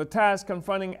for the task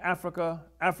confronting Africa,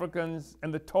 Africans,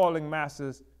 and the toiling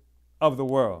masses of the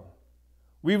world.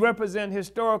 We represent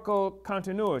historical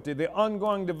continuity, the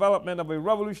ongoing development of a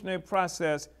revolutionary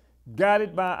process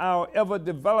guided by our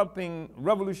ever-developing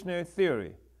revolutionary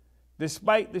theory,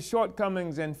 despite the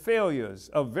shortcomings and failures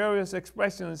of various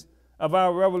expressions of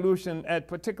our revolution at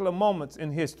particular moments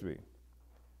in history.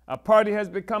 Our party has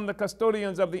become the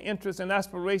custodians of the interests and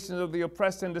aspirations of the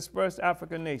oppressed and dispersed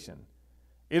African nation.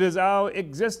 It is our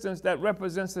existence that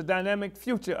represents the dynamic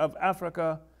future of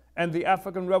Africa and the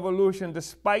African Revolution,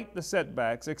 despite the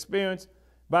setbacks experienced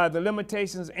by the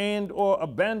limitations and/or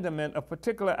abandonment of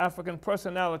particular African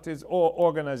personalities or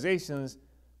organizations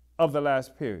of the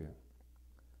last period.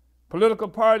 Political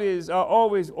parties are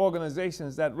always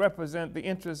organizations that represent the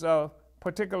interests of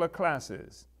particular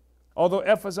classes, although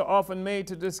efforts are often made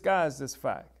to disguise this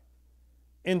fact.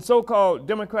 In so-called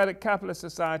democratic capitalist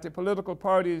society, political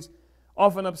parties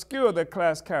often obscure their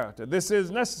class character. This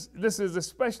is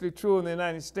especially true in the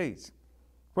United States,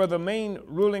 where the main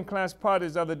ruling class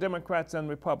parties are the Democrats and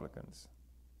Republicans.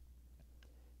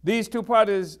 These two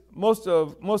parties most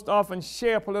often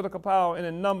share political power in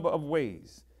a number of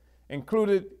ways,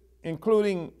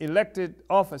 including elected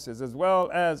offices, as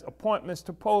well as appointments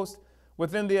to posts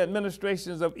within the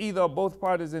administrations of either or both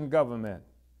parties in government.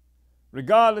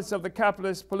 Regardless of the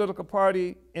capitalist political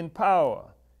party in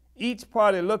power, each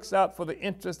party looks out for the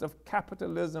interest of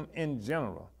capitalism in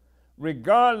general.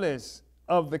 Regardless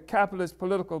of the capitalist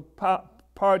political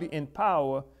party in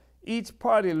power, each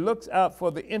party looks out for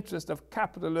the interest of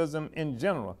capitalism in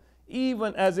general,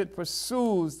 even as it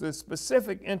pursues the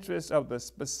specific interests of the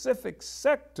specific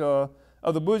sector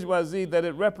of the bourgeoisie that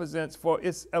it represents for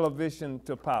its elevation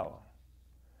to power.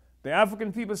 The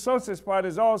African People's Socialist Party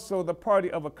is also the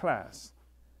party of a class,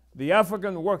 the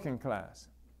African working class.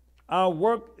 Our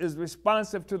work is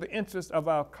responsive to the interests of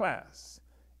our class,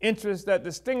 interest that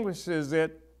distinguishes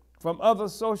it from other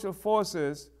social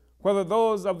forces, whether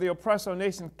those of the oppressor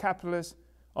nation capitalist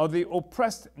or the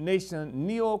oppressed nation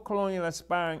neo-colonial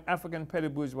aspiring African petty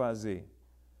bourgeoisie.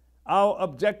 Our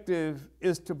objective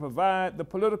is to provide the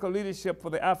political leadership for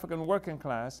the African working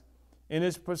class in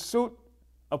its pursuit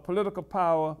of political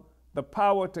power, the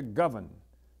power to govern,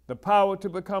 the power to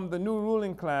become the new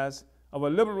ruling class of a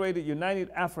liberated, united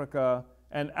Africa,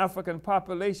 an African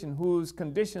population whose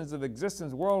conditions of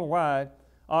existence worldwide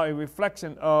are a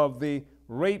reflection of the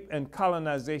rape and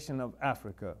colonization of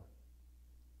Africa.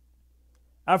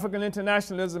 African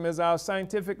internationalism is our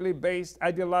scientifically based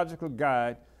ideological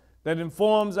guide that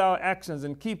informs our actions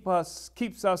and keeps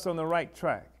us on the right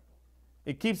track.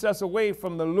 It keeps us away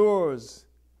from the lures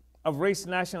of race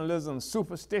nationalism,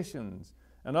 superstitions,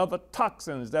 and other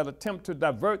toxins that attempt to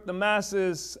divert the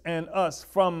masses and us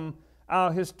from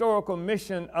our historical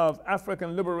mission of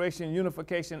African liberation,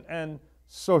 unification, and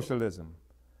socialism.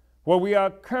 What we are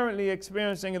currently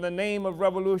experiencing in the name of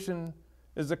revolution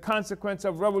is the consequence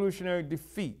of revolutionary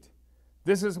defeat.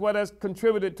 This is what has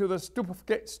contributed to the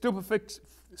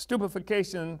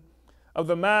stupefaction of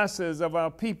the masses of our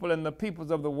people and the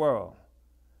peoples of the world.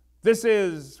 This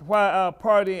is why our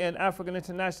party and African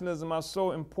internationalism are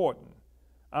so important.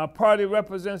 Our party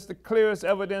represents the clearest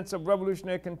evidence of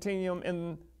revolutionary continuum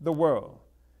in the world.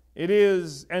 It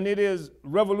is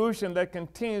revolution that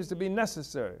continues to be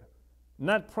necessary,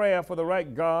 not prayer for the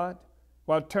right God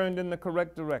while turned in the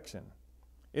correct direction.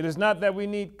 It is not that we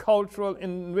need cultural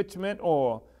enrichment,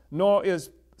 nor is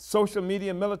social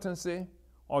media militancy,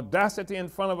 audacity in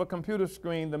front of a computer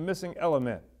screen the missing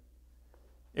element.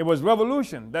 It was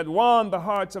revolution that won the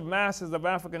hearts of masses of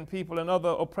African people and other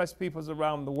oppressed peoples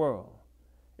around the world.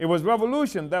 It was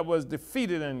revolution that was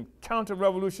defeated and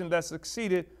counter-revolution that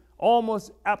succeeded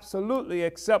almost absolutely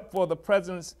except for the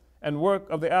presence and work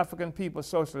of the African People's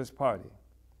Socialist Party.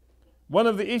 One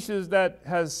of the issues that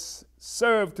has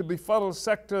served to befuddle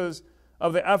sectors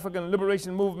of the African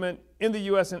liberation movement in the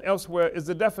U.S. and elsewhere is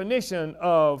the definition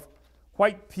of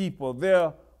white people,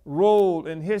 their role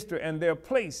in history, and their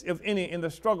place, if any, in the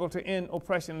struggle to end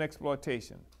oppression and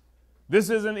exploitation.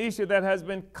 This is an issue that has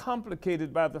been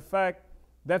complicated by the fact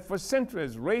that for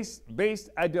centuries, race-based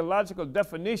ideological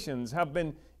definitions have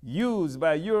been used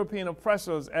by European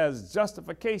oppressors as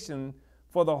justification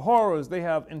for the horrors they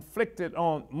have inflicted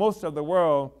on most of the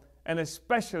world, and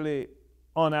especially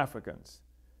on Africans.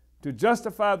 To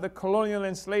justify the colonial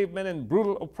enslavement and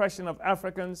brutal oppression of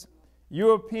Africans,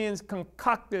 Europeans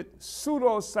concocted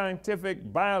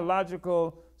pseudo-scientific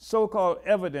biological so-called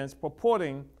evidence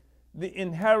purporting the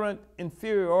inherent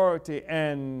inferiority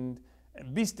and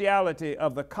bestiality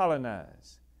of the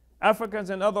colonized. Africans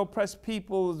and other oppressed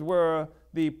peoples were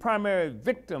the primary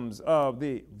victims of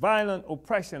the violent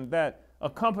oppression that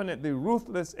accompanied the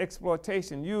ruthless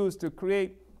exploitation used to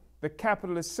create the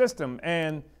capitalist system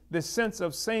and the sense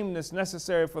of sameness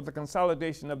necessary for the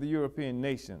consolidation of the European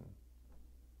nation.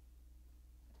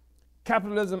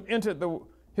 Capitalism entered the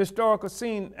historical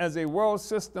scene as a world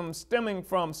system stemming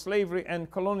from slavery and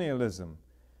colonialism,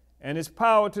 and its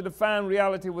power to define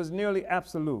reality was nearly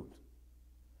absolute.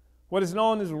 What is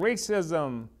known as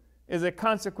racism is a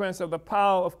consequence of the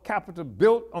power of capital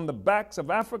built on the backs of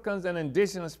Africans and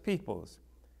indigenous peoples.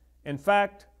 In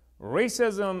fact,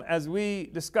 racism, as we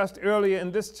discussed earlier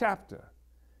in this chapter,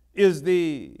 is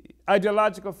the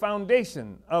ideological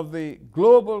foundation of the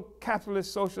global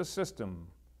capitalist social system.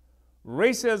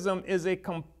 Racism is a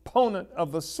component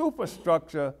of the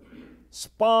superstructure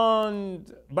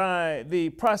spawned by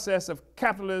the process of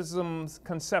capitalism's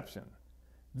conception.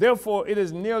 Therefore, it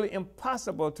is nearly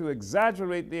impossible to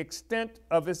exaggerate the extent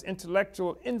of its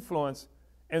intellectual influence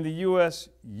in the U.S.,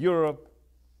 Europe,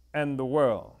 and the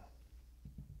world.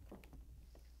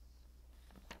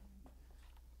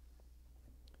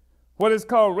 What is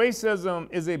called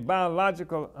racism is a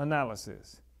biological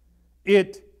analysis.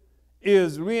 It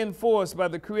is reinforced by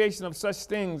the creation of such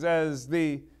things as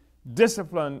the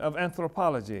discipline of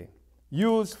anthropology,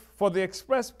 used for the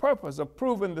express purpose of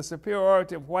proving the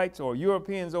superiority of whites or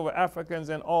Europeans over Africans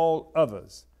and all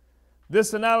others.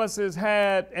 This analysis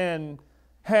had an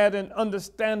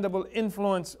understandable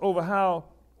influence over how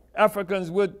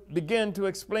Africans would begin to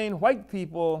explain white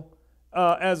people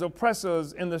as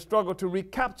oppressors in the struggle to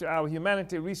recapture our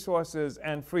humanity, resources,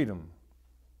 and freedom.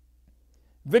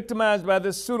 Victimized by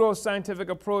this pseudo-scientific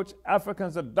approach,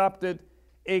 Africans adopted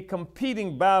a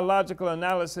competing biological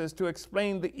analysis to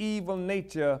explain the evil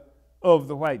nature of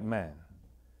the white man.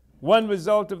 One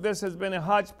result of this has been a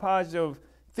hodgepodge of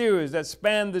theories that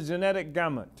span the genetic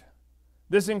gamut.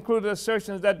 This included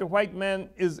assertions that the white man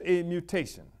is a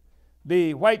mutation.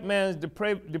 The white man's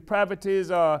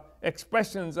depravities are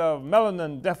expressions of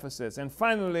melanin deficits. And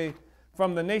finally,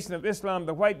 from the Nation of Islam,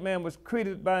 the white man was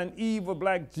created by an evil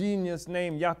black genius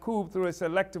named Yaqub through a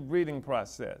selective breeding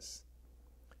process.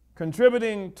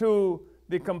 Contributing to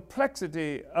the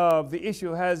complexity of the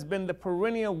issue has been the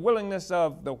perennial willingness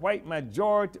of the white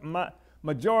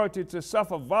majority to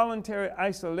suffer voluntary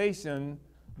isolation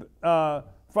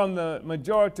from the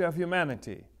majority of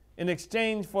humanity in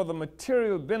exchange for the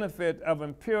material benefit of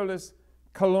imperialist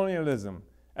colonialism,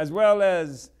 as well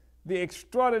as the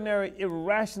extraordinary,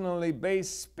 irrationally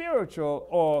based spiritual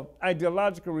or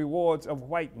ideological rewards of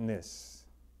whiteness.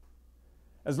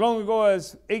 As long ago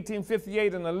as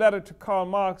 1858, in a letter to Karl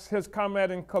Marx, his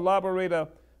comrade and collaborator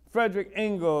Frederick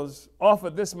Engels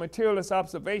offered this materialist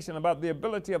observation about the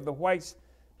ability of the whites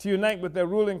to unite with their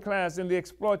ruling class in the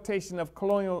exploitation of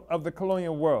the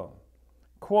colonial world.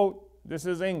 Quote, this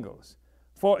is Engels,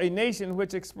 For a nation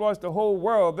which exploits the whole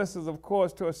world, this is, of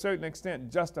course, to a certain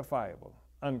extent justifiable,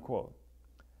 unquote.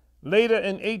 Later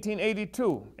in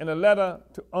 1882, in a letter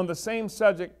on the same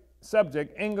subject,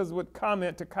 Engels would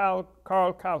comment to Karl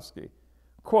Kautsky,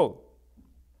 quote,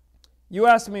 "You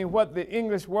ask me what the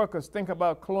English workers think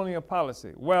about colonial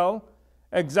policy. Well,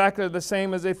 exactly the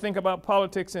same as they think about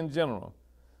politics in general.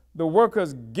 The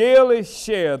workers gaily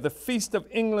share the feast of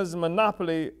England's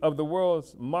monopoly of the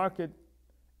world's market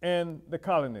and the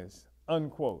colonies,"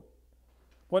 unquote.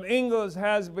 What Engels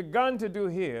has begun to do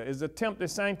here is attempt a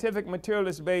scientific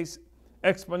materialist-based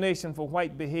explanation for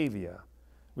white behavior.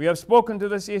 We have spoken to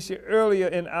this issue earlier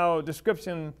in our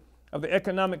description of the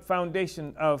economic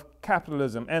foundation of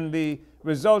capitalism and the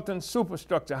resultant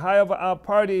superstructure. However, our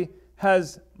party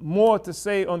has more to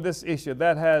say on this issue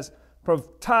that has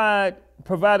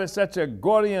provided such a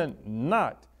Gordian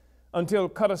knot until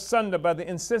cut asunder by the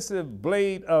incisive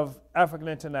blade of African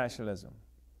internationalism.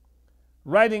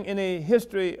 Writing in A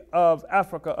History of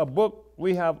Africa, a book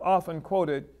we have often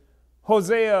quoted,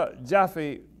 Hosea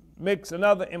Jaffe makes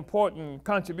another important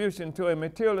contribution to a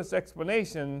materialist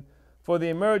explanation for the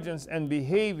emergence and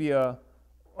behavior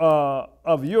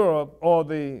of Europe, or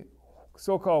the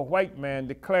so-called white man,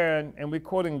 declaring, and we're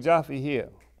quoting Jaffe here,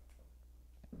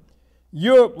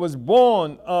 "Europe was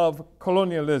born of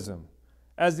colonialism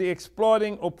as the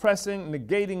exploiting, oppressing,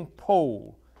 negating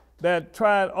pole that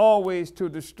tried always to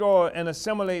destroy and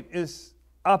assimilate its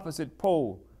opposite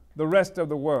pole, the rest of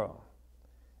the world.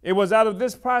 It was out of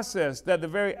this process that the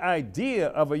very idea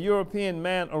of a European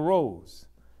man arose,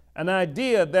 an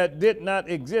idea that did not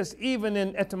exist even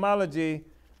in etymology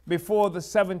before the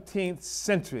 17th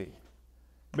century.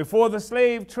 Before the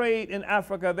slave trade in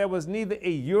Africa, there was neither a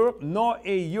Europe nor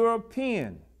a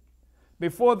European.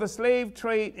 Before the slave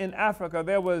trade in Africa,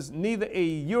 there was neither a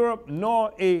Europe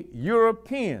nor a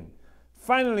European.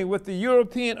 Finally, with the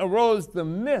European arose the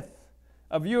myth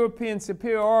of European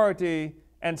superiority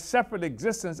and separate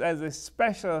existence as a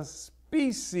special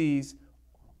species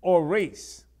or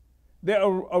race. There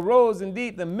arose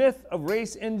indeed the myth of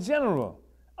race in general,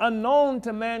 unknown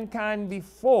to mankind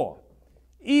before.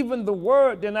 Even the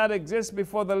word did not exist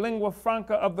before the lingua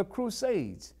franca of the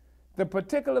Crusades. The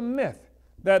particular myth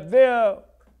that there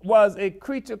was a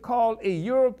creature called a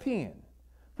European,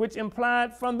 which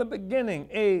implied from the beginning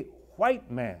a white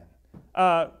man.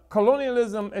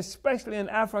 Colonialism, especially in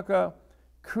Africa,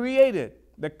 created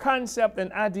the concept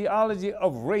and ideology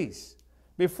of race.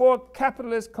 Before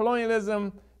capitalist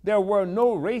colonialism, there were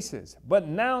no races, but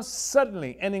now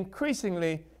suddenly and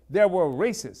increasingly there were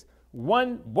races.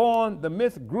 One born, the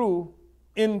myth grew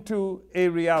into a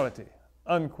reality,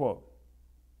 unquote.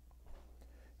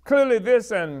 Clearly,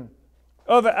 this and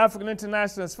other African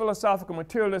internationalist philosophical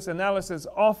materialist analysis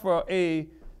offer a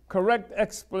correct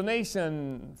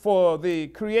explanation for the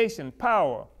creation,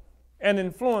 power, and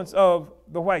influence of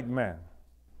the white man.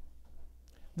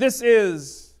 This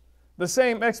is the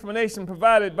same explanation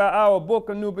provided by our book,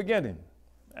 A New Beginning.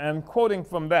 I'm quoting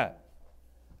from that.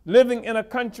 Living in a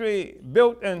country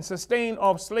built and sustained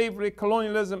off slavery,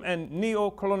 colonialism, and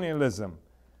neo-colonialism,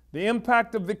 the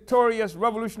impact of victorious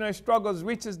revolutionary struggles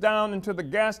reaches down into the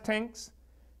gas tanks,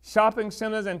 shopping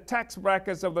centers, and tax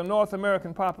brackets of the North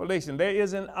American population. There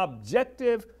is an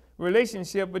objective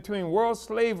relationship between world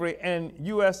slavery and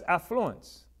U.S.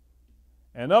 affluence.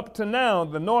 And up to now,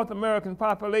 the North American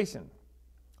population,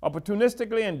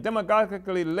 opportunistically and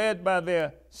demagogically led by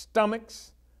their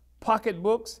stomachs,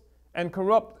 pocketbooks, and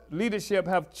corrupt leadership,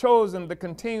 have chosen the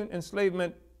continued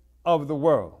enslavement of the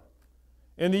world.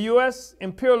 In the U.S.,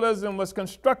 imperialism was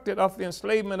constructed off the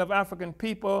enslavement of African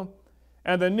people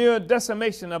and the near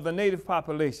decimation of the native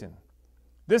population.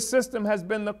 This system has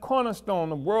been the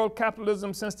cornerstone of world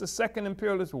capitalism since the Second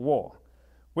Imperialist War,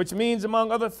 which means,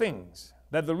 among other things,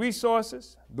 that the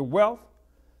resources, the wealth,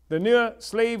 the near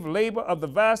slave labor of the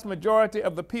vast majority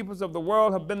of the peoples of the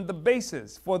world have been the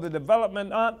basis for the development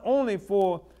not only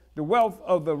for the wealth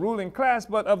of the ruling class,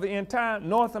 but of the entire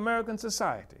North American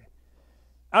society.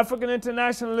 African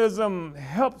internationalism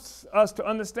helps us to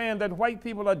understand that white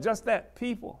people are just that,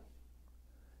 people.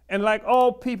 And like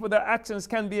all people, their actions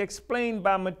can be explained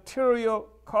by material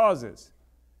causes.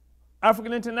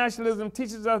 African internationalism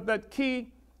teaches us that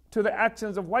key to the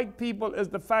actions of white people is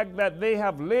the fact that they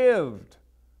have lived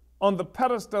on the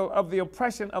pedestal of the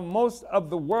oppression of most of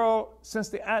the world since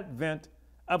the advent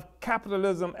of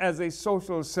capitalism as a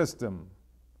social system.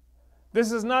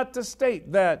 This is not to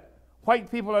state that white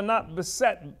people are not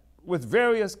beset with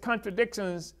various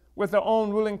contradictions with their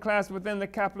own ruling class within the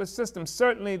capitalist system.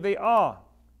 Certainly they are.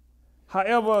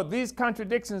 However, these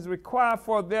contradictions require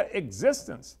for their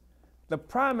existence the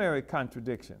primary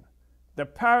contradiction, the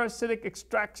parasitic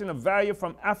extraction of value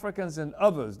from Africans and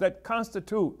others that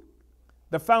constitute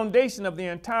the foundation of the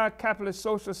entire capitalist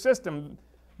social system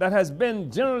that has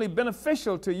been generally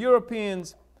beneficial to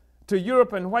Europeans, to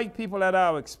Europe and white people at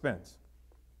our expense.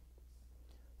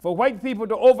 For white people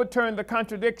to overturn the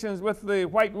contradictions with the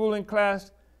white ruling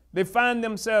class they find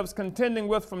themselves contending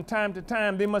with from time to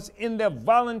time, they must end their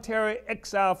voluntary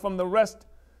exile from the rest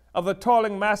of the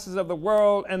toiling masses of the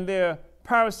world and their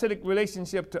parasitic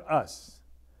relationship to us.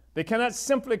 They cannot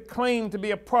simply claim to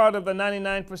be a part of the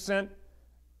 99%,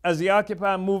 as the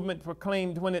Occupy movement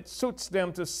proclaimed when it suits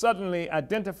them to suddenly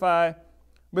identify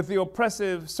with the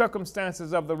oppressive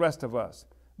circumstances of the rest of us.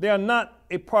 They are not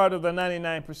a part of the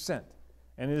 99%,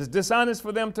 and it is dishonest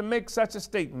for them to make such a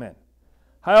statement.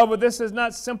 However, this is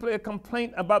not simply a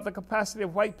complaint about the capacity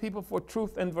of white people for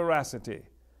truth and veracity.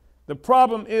 The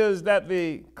problem is that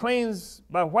the claims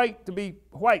by whites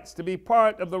to be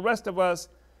part of the rest of us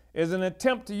is an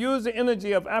attempt to use the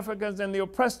energy of Africans and the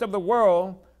oppressed of the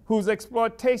world, whose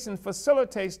exploitation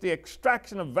facilitates the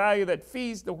extraction of value that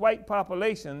feeds the white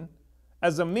population,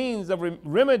 as a means of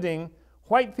remedying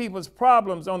white people's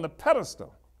problems on the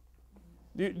pedestal.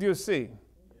 Do you see?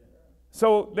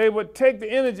 So they would take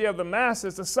the energy of the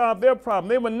masses to solve their problem.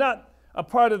 They were not a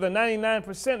part of the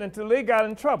 99% until they got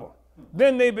in trouble.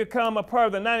 Then they become a part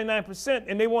of the 99%,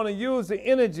 and they want to use the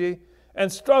energy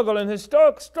and struggle and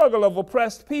historic struggle of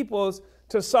oppressed peoples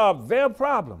to solve their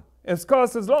problem. It's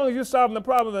because as long as you're solving the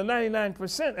problem of the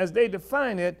 99% as they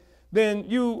define it, then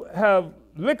you have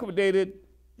liquidated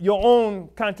your own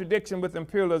contradiction with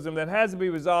imperialism that has to be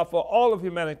resolved for all of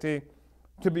humanity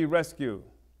to be rescued.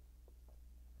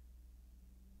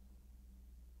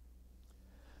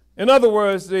 In other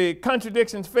words, the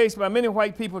contradictions faced by many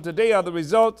white people today are the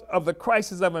result of the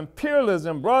crisis of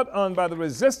imperialism brought on by the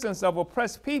resistance of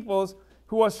oppressed peoples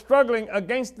who are struggling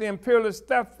against the imperialist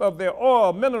theft of their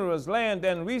oil, minerals, land,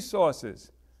 and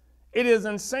resources. It is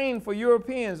insane for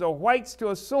Europeans or whites to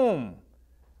assume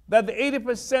that the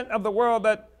 80% of the world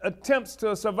that attempts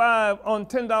to survive on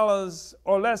 $10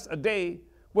 or less a day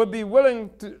would be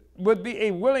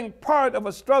a willing part of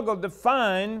a struggle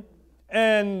defined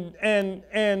and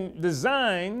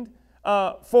designed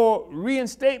for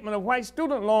reinstatement of white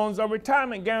student loans or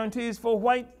retirement guarantees for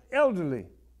white elderly.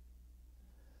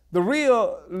 The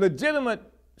real legitimate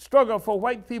struggle for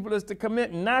white people is to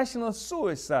commit national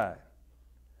suicide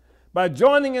by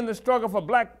joining in the struggle for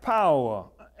black power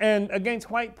and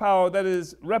against white power that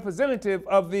is representative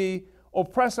of the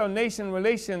oppressor-nation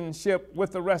relationship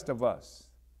with the rest of us.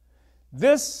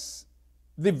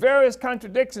 The various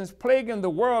contradictions plaguing the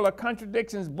world are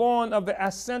contradictions born of the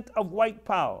ascent of white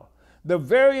power. The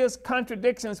various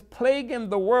contradictions plaguing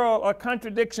the world are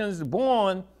contradictions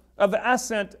born of the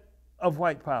ascent of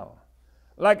white power.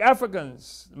 Like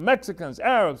Africans, Mexicans,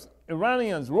 Arabs,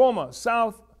 Iranians, Roma,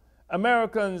 South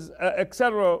Americans,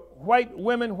 etc., white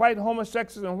women, white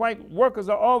homosexuals, and white workers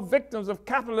are all victims of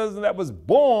capitalism that was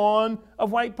born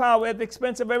of white power at the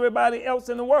expense of everybody else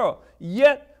in the world.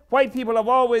 Yet, white people have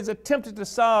always attempted to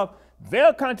solve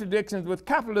their contradictions with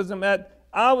capitalism at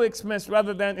our expense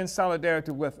rather than in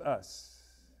solidarity with us.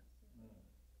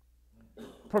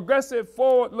 Progressive,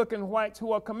 forward-looking whites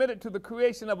who are committed to the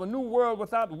creation of a new world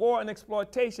without war and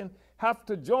exploitation have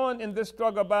to join in this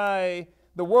struggle by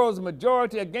the world's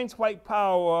majority against white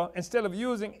power instead of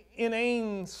using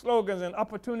inane slogans and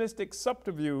opportunistic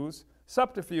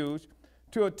subterfuge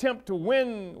to attempt to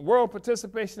win world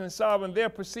participation in solving their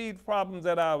perceived problems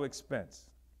at our expense.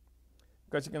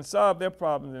 Because you can solve their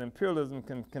problems and imperialism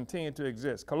can continue to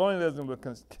exist. Colonialism will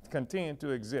continue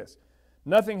to exist.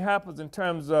 Nothing happens in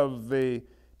terms of the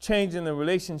change in the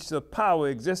relationship of power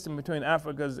existing between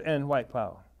Africans and white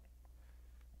power.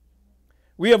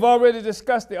 We have already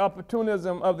discussed the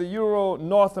opportunism of the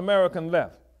Euro-North American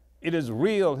left. It is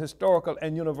real, historical,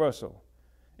 and universal.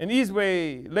 In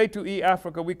Iswe Letu E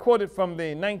Africa, we quoted from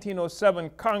the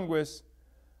 1907 Congress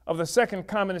of the Second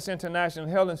Communist International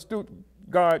held in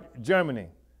Stuttgart, Germany,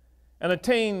 and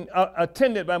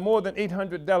attended by more than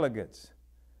 800 delegates.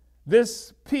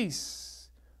 This piece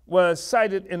was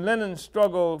cited in Lenin's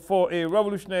Struggle for a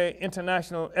Revolutionary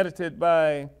International, edited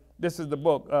by, this is the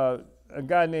book, a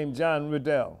guy named John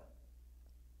Riddell.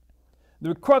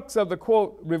 The crux of the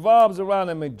quote revolves around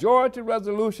a majority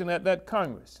resolution at that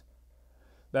Congress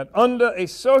that under a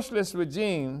socialist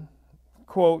regime,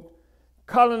 quote,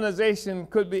 colonization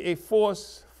could be a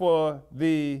force for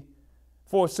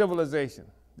civilization.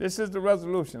 This is the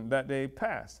resolution that they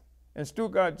passed in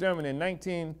Stuttgart, Germany in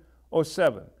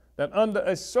 1907, that under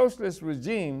a socialist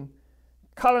regime,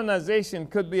 colonization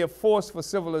could be a force for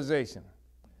civilization.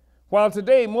 While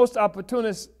today most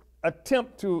opportunists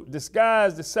attempt to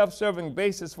disguise the self-serving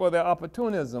basis for their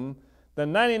opportunism, the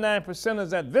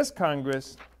 99%ers at this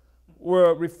Congress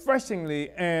were refreshingly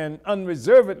and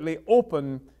unreservedly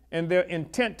open in their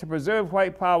intent to preserve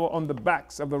white power on the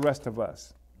backs of the rest of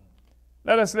us.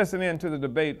 Let us listen in to the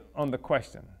debate on the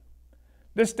question.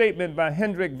 This statement by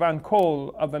Hendrik van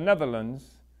Kool of the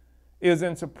Netherlands is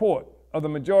in support of the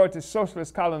majority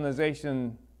socialist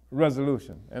colonization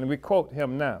resolution, and we quote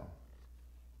him now.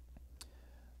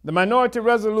 The minority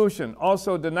resolution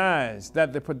also denies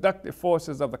that the productive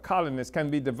forces of the colonies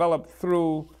can be developed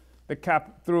through the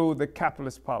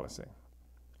capitalist policy.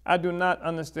 I do not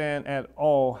understand at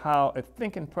all how a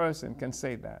thinking person can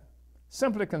say that.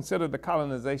 Simply consider the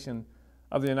colonization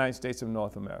of the United States of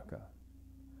North America.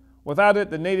 Without it,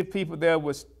 the native people there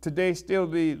would today still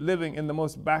be living in the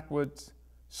most backwards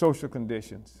social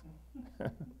conditions.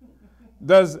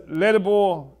 Does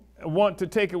Ledebour want to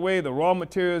take away the raw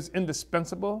materials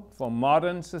indispensable for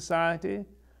modern society,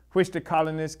 which the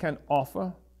colonies can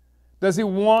offer? Does he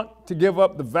want to give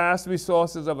up the vast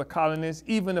resources of the colonies,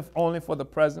 even if only for the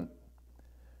present?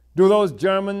 Do those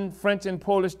German, French, and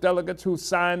Polish delegates who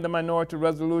signed the minority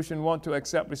resolution want to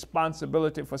accept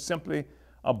responsibility for simply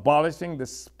abolishing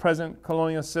this present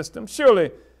colonial system? Surely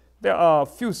there are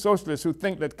few socialists who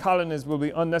think that colonies will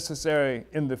be unnecessary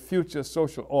in the future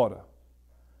social order.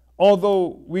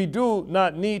 Although we do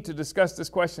not need to discuss this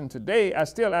question today, I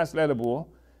still ask Ledebour,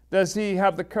 does he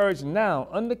have the courage now,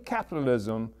 under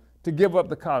capitalism, to give up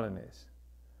the colonies?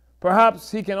 Perhaps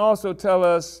he can also tell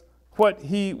us what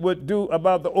he would do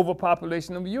about the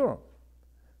overpopulation of Europe.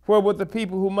 Where would the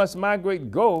people who must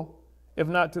migrate go if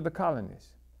not to the colonies?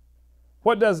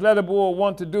 What does Ledebour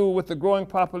want to do with the growing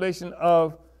population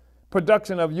of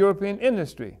production of European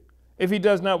industry if he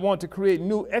does not want to create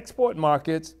new export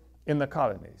markets in the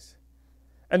colonies?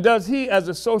 And does he, as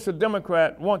a social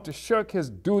democrat, want to shirk his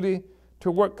duty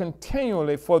to work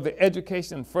continually for the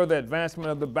education and further advancement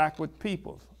of the backward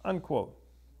peoples? Unquote.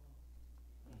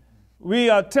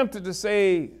 We are tempted to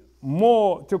say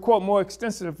more, to quote more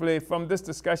extensively from this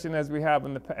discussion as we have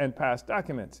in past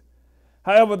documents.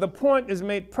 However, the point is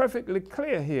made perfectly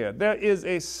clear here. There is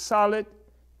a solid,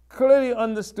 clearly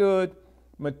understood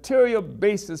material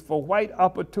basis for white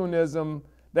opportunism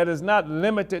that is not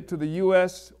limited to the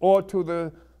U.S. or to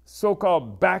the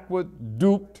so-called backward,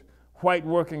 duped white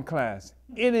working class.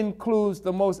 It includes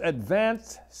the most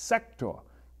advanced sector,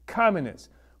 communists,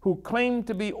 who claim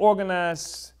to be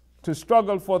organized to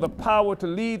struggle for the power to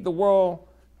lead the world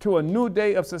to a new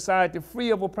day of society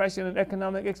free of oppression and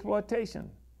economic exploitation.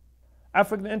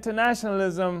 African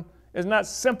internationalism is not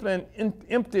simply an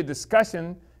empty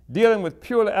discussion dealing with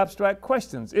purely abstract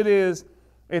questions. It is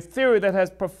a theory that has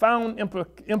profound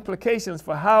implications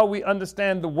for how we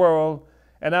understand the world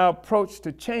and our approach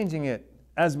to changing it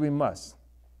as we must.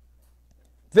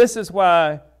 This is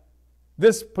why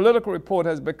this political report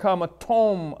has become a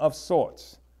tome of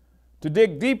sorts, to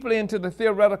dig deeply into the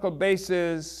theoretical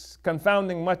basis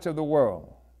confounding much of the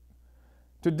world,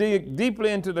 to dig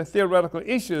deeply into the theoretical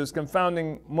issues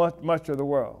confounding much of the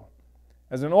world.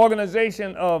 As an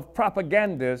organization of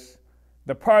propagandists,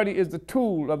 the party is the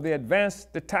tool of the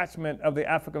advanced detachment of the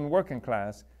African working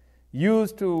class,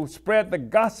 used to spread the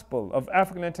gospel of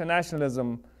African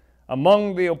internationalism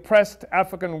among the oppressed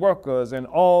African workers and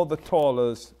all the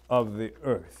toilers of the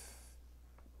earth.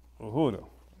 Uhuru.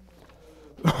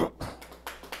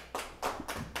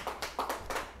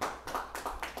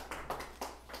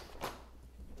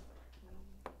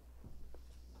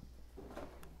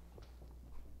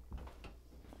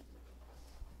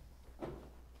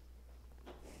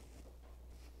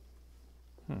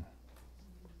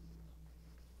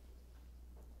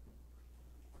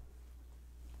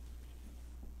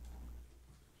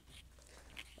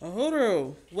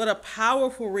 Uhuru, what a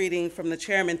powerful reading from the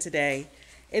chairman today.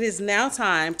 It is now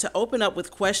time to open up with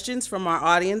questions from our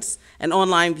audience and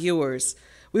online viewers.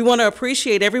 We want to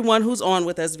appreciate everyone who's on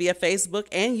with us via Facebook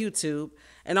and YouTube,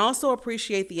 and also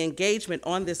appreciate the engagement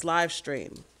on this live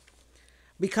stream.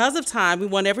 Because of time, we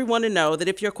want everyone to know that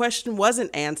if your question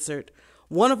wasn't answered,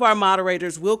 one of our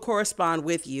moderators will correspond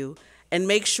with you and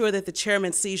make sure that the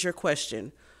chairman sees your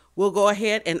question. We'll go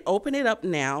ahead and open it up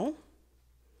now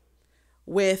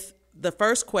with the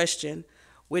first question,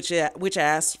 which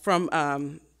asks from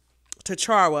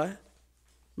Tacharwa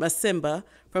Masimba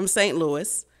from St.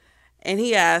 Louis. And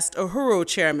he asked, Uhuru,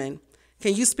 Chairman,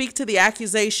 can you speak to the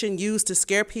accusation used to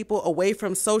scare people away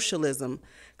from socialism,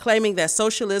 claiming that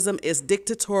socialism is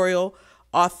dictatorial,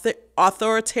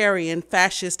 authoritarian,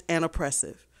 fascist, and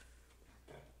oppressive?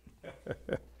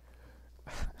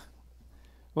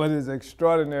 What is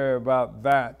extraordinary about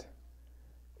that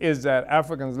is that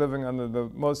Africans living under the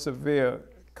most severe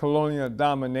colonial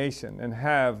domination and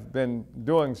have been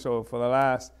doing so for the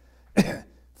last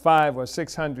 500 or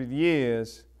 600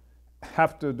 years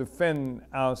have to defend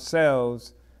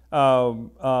ourselves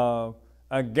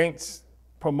against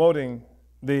promoting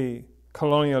the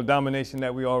colonial domination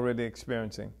that we're already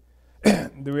experiencing.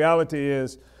 The reality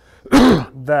is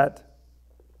that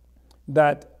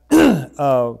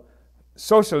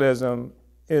socialism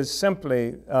is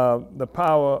simply the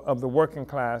power of the working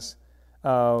class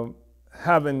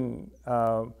having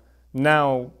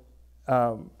now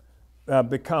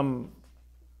become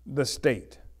the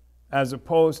state, as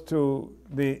opposed to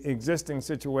the existing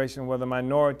situation where the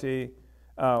minority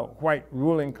white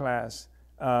ruling class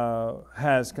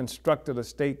has constructed a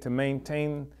state to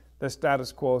maintain the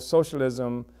status quo.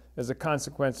 Socialism is a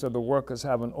consequence of the workers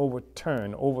having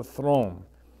overthrown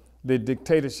the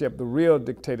dictatorship, the real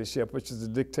dictatorship, which is the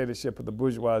dictatorship of the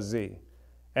bourgeoisie.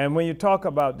 And when you talk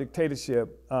about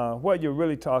dictatorship, what you're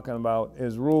really talking about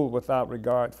is rule without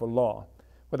regard for law.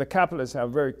 What the capitalists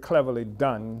have very cleverly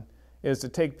done is to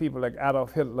take people like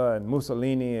Adolf Hitler and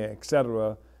Mussolini,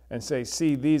 etc., and say,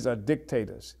 see, these are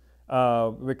dictators.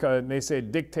 Because they say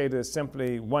dictator is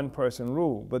simply one person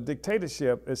rule, but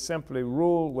dictatorship is simply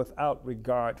rule without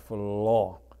regard for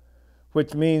law,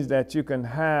 which means that you can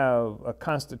have a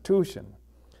constitution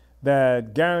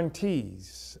that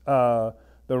guarantees the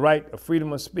right of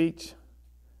freedom of speech,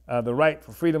 the right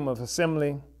for freedom of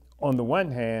assembly on the one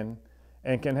hand,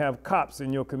 and can have cops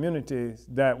in your community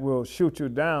that will shoot you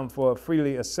down for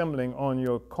freely assembling on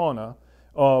your corner,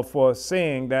 or for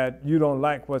saying that you don't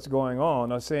like what's going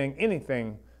on, or saying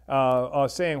anything, or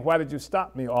saying, why did you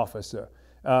stop me, officer?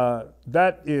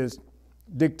 That is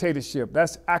dictatorship.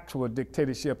 That's actual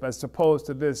dictatorship, as opposed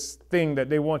to this thing that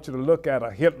they want you to look at,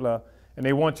 a Hitler, and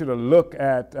they want you to look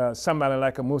at somebody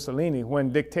like a Mussolini, when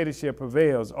dictatorship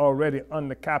prevails already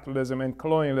under capitalism and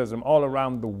colonialism all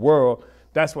around the world.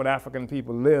 That's what African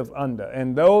people live under.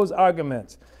 And those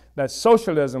arguments that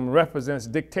socialism represents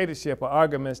dictatorship are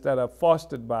arguments that are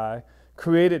fostered by,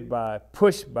 created by,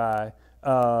 pushed by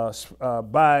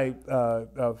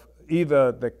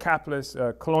either the capitalists,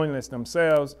 colonialists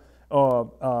themselves, or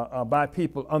by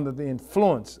people under the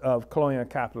influence of colonial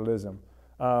capitalism.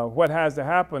 What has to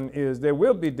happen is there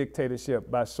will be dictatorship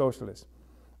by socialists,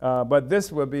 but this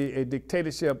will be a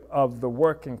dictatorship of the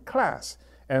working class.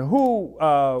 And who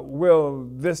will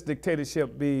this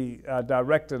dictatorship be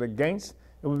directed against?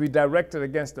 It will be directed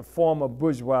against the former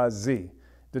bourgeoisie.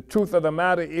 The truth of the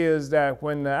matter is that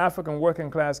when the African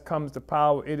working class comes to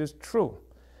power, it is true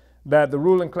that the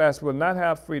ruling class will not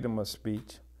have freedom of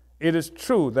speech. It is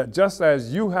true that just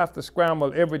as you have to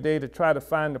scramble every day to try to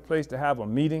find a place to have a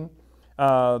meeting,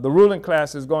 the ruling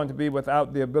class is going to be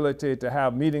without the ability to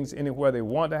have meetings anywhere they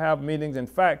want to have meetings. In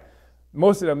fact,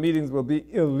 most of the meetings will be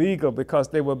illegal because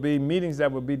they will be meetings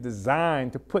that will be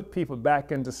designed to put people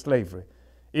back into slavery.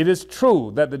 It is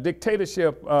true that the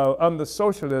dictatorship under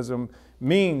socialism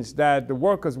means that the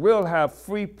workers will have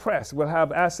free press, will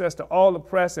have access to all the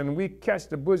press, and we catch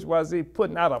the bourgeoisie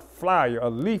putting out a flyer, a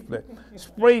leaflet,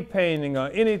 spray painting, or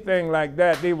anything like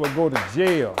that, they will go to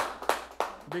jail.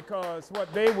 Because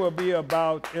what they will be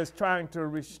about is trying to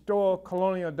restore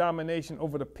colonial domination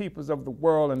over the peoples of the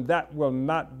world, and that will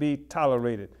not be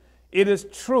tolerated. It is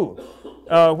true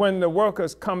when the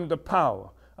workers come to power,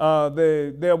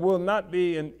 there will not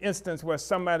be an instance where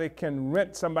somebody can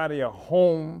rent somebody a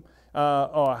home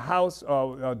or a house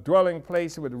or a dwelling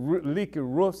place with leaky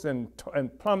roofs and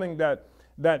plumbing that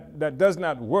does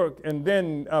not work, and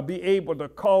then be able to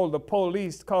call the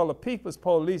police, call the people's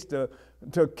police to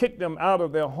kick them out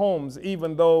of their homes,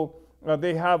 even though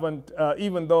they haven't,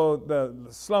 even though the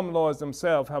slumlords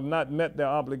themselves have not met their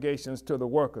obligations to the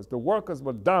workers. The workers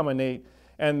will dominate,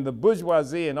 and the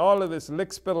bourgeoisie and all of this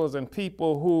lickspittles and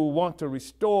people who want to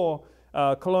restore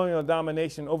colonial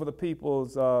domination over the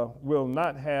peoples will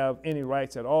not have any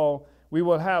rights at all. We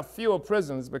will have fewer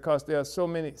prisons because there are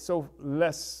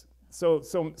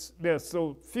there are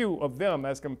so few of them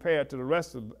as compared to the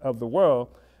rest of the world.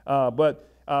 But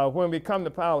when we come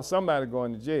to power, somebody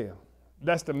going to jail.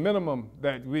 That's the minimum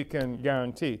that we can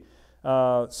guarantee.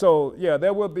 So yeah,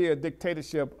 there will be a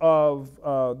dictatorship of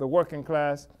the working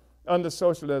class under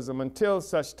socialism until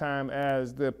such time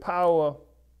as the power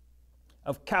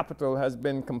of capital has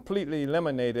been completely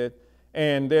eliminated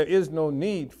and there is no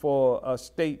need for a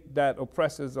state that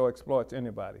oppresses or exploits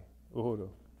anybody. Uhuru.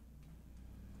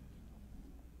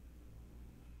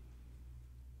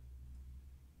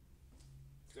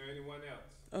 Is there anyone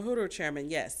else? Uhuru, Chairman,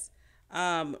 yes.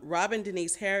 Robin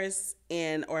Denise Harris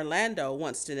in Orlando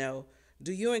wants to know,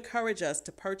 do you encourage us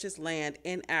to purchase land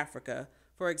in Africa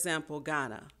for example,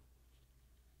 Ghana?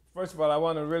 First of all, I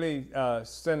want to really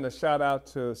send a shout out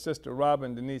to Sister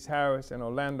Robin Denise Harris in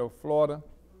Orlando, Florida.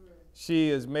 She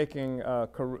is making,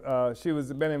 she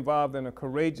has been involved in a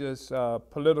courageous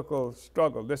political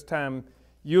struggle, this time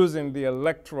using the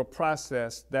electoral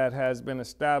process that has been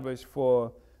established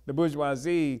for the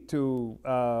bourgeoisie to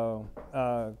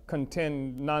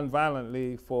contend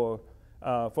nonviolently for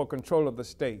control of the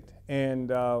state.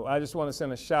 And I just want to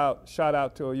send a shout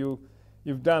out to you.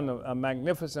 You've done a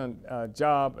magnificent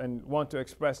job and want to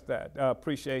express that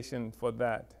appreciation for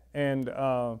that. And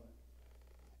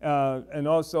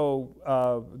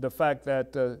also the fact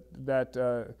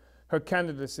that her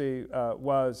candidacy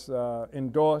was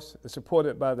endorsed,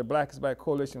 supported by the Black is Black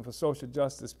Coalition for Social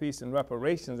Justice, Peace, and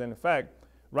Reparations. And in fact,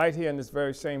 right here in this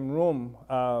very same room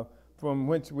from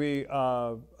which we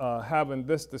are having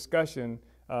this discussion,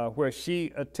 where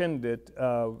she attended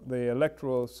the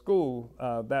electoral school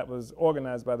that was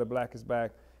organized by the Black is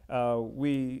Black,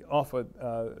 we offered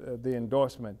the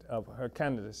endorsement of her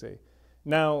candidacy.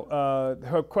 Now,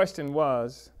 her question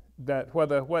was that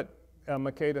whether what,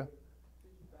 Makeda?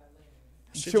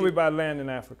 Should we buy land in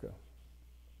Africa?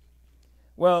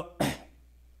 Well,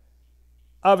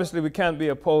 obviously we can't be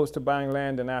opposed to buying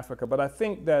land in Africa, but I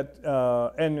think that,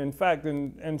 and in fact,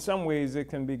 in some ways it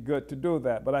can be good to do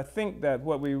that, but I think that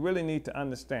what we really need to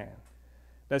understand,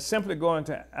 that simply going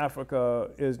to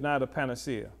Africa is not a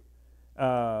panacea.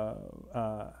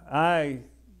 I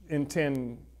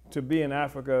intend to be in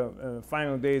Africa in the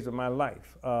final days of my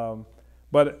life.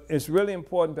 But it's really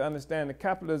important to understand that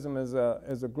capitalism is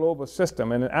a global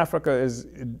system, and Africa is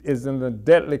in the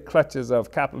deadly clutches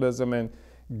of capitalism. And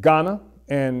Ghana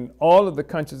and all of the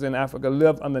countries in Africa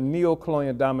live under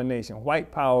neo-colonial domination.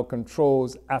 White power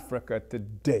controls Africa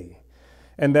today,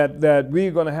 and that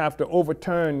we're going to have to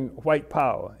overturn white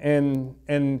power. And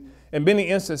in many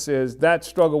instances, that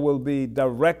struggle will be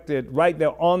directed right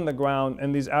there on the ground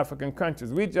in these African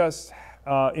countries. We just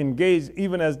engaged,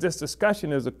 even as this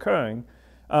discussion is occurring,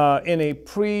 in a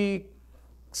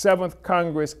pre-7th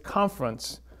Congress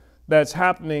conference that's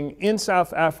happening in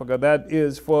South Africa, that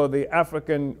is for the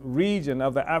African region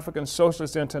of the African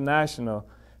Socialist International,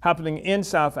 happening in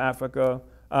South Africa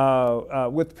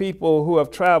with people who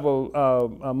have traveled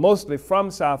mostly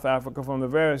from South Africa, from the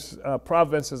various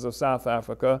provinces of South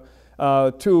Africa,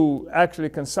 to actually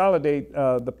consolidate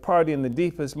the party in the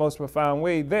deepest, most profound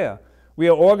way there. We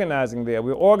are organizing there.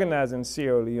 We're organizing in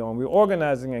Sierra Leone. We're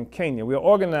organizing in Kenya. We're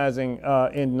organizing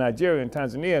in Nigeria and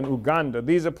Tanzania and Uganda.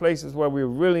 These are places where we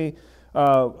really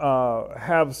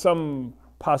have some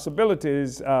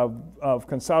possibilities of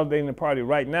consolidating the party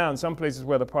right now, and some places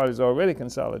where the party is already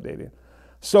consolidated.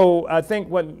 So I think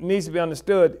what needs to be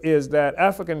understood is that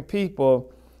African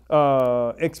people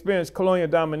experience colonial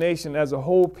domination as a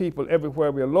whole people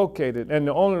everywhere we are located. And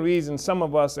the only reason some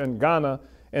of us in Ghana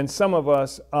and some of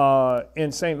us in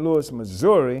St. Louis,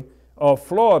 Missouri, or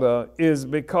Florida is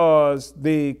because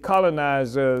the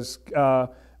colonizers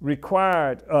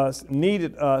required us,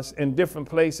 needed us in different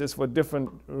places for different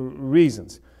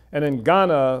reasons. And in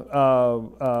Ghana,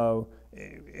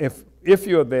 if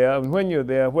you're there and when you're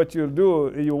there, what you'll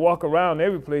do, you walk around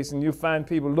every place and you find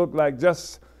people look like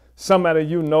just somebody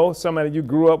you know, somebody you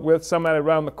grew up with, somebody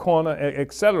around the corner,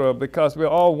 etc., because we're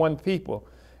all one people.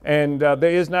 And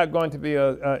there is not going to be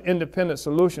an independent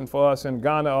solution for us in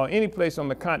Ghana or any place on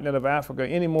the continent of Africa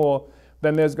any more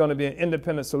than there's going to be an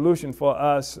independent solution for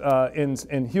us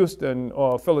in Houston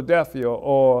or Philadelphia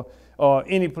or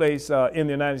any place in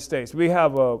the United States. We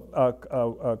have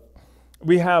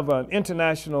an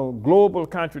international global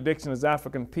contradiction as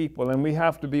African people, and we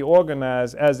have to be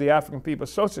organized as the African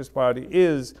People's Socialist Party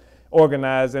is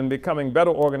organized and becoming better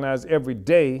organized every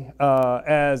day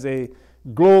as a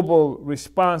global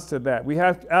response to that. We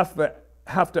have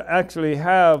to actually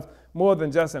have more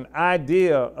than just an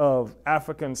idea of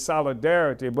African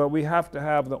solidarity, but we have to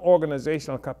have the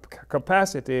organizational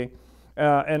capacity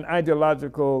and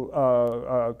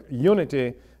ideological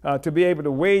unity to be able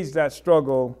to wage that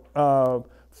struggle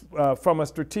from a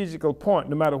strategical point,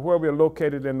 no matter where we're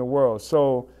located in the world.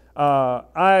 So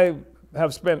I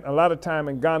have spent a lot of time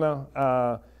in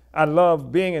Ghana. I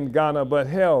love being in Ghana, but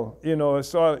hell, you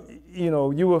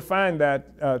will find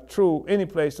that true any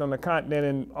place on the continent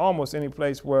and almost any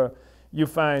place where you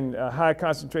find high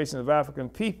concentrations of African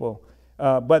people.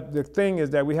 But the thing is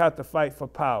that we have to fight for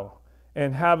power.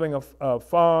 And having a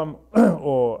farm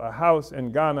or a house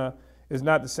in Ghana is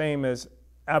not the same as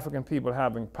African people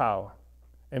having power.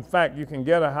 In fact, you can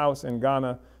get a house in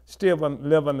Ghana, still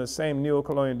live under the same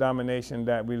neo-colonial domination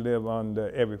that we live under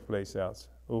every place else.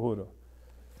 Uhuru.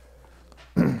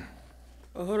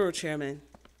 Uhuru, Chairman.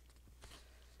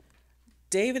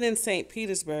 David in St.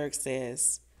 Petersburg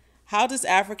says, how does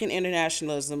African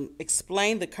internationalism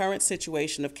explain the current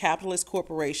situation of capitalist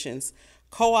corporations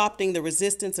co-opting the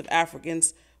resistance of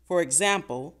Africans, for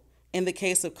example, in the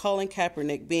case of Colin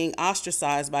Kaepernick being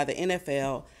ostracized by the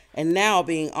NFL and now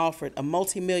being offered a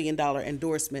multi-million-dollar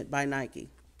endorsement by Nike?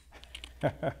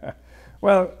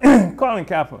 Well, Colin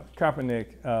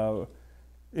Kaepernick,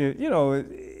 you know,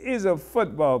 is a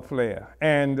football player,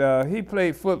 and he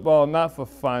played football not for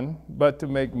fun, but to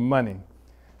make money.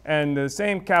 And the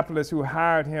same capitalists who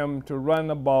hired him to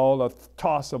run a ball or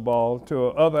toss a ball to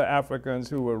other Africans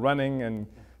who were running and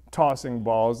tossing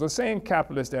balls, the same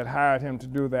capitalists that hired him to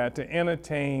do that, to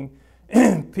entertain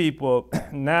people,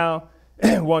 now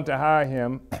want to hire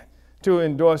him to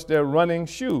endorse their running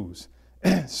shoes.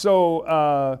 So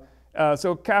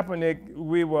Kaepernick,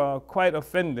 we were quite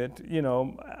offended, you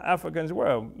know, Africans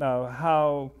were,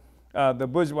 how the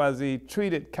bourgeoisie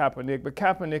treated Kaepernick, but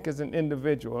Kaepernick is an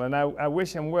individual, and I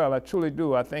wish him well, I truly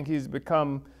do. I think he's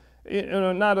become, you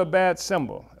know, not a bad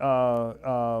symbol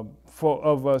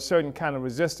of a certain kind of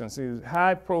resistance. He's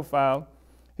high profile.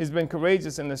 He's been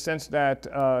courageous in the sense that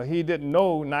he didn't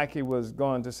know Nike was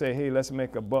going to say, hey, let's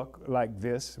make a buck like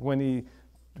this, when he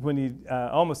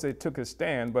almost say took his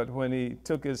stand, but when he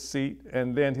took his seat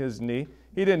and then his knee,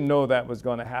 he didn't know that was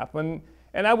going to happen.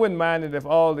 And I wouldn't mind it if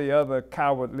all the other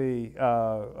cowardly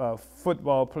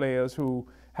football players who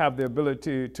have the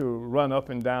ability to run up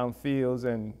and down fields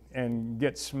and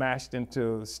get smashed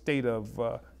into a state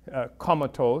of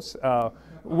comatose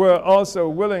were also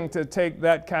willing to take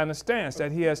that kind of stance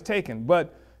that he has taken.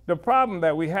 But the problem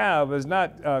that we have is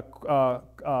not,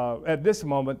 at this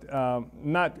moment,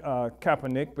 not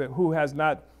Kaepernick, but who has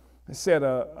not said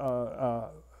a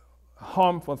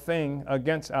harmful thing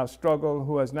against our struggle,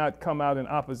 who has not come out in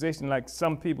opposition like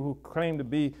some people who claim to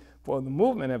be for the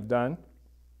movement have done.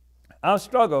 Our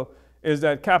struggle is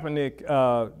that Kaepernick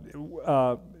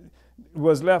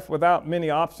was left without many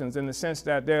options, in the sense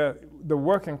that the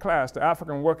working class, the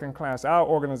African working class, our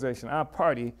organization, our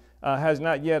party, has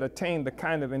not yet attained the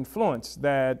kind of influence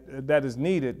that is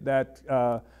needed,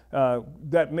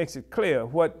 that makes it clear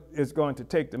what it's going to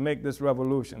take to make this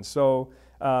revolution. So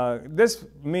this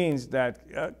means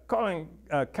that Colin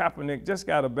Kaepernick just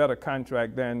got a better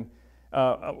contract than,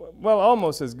 well,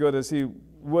 almost as good as he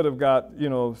would have got, you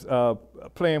know,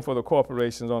 playing for the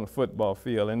corporations on the football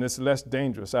field, and it's less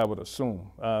dangerous, I would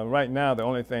assume. Right now, the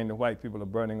only thing the white people are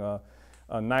burning are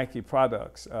Nike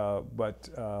products,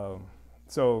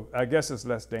 so I guess it's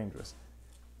less dangerous.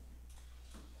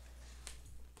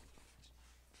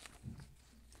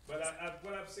 But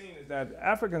what I've seen is that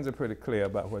Africans are pretty clear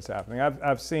about what's happening.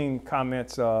 I've seen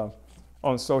comments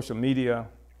on social media,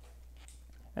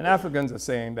 and Africans are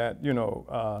saying that, you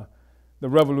know, the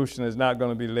revolution is not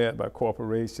going to be led by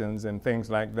corporations and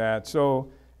things like that. So,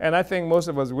 and I think most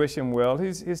of us wish him well.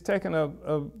 He's taken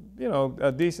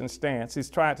a decent stance. He's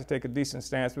tried to take a decent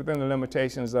stance within the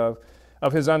limitations of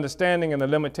his understanding and the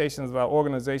limitations of our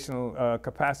organizational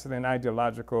capacity and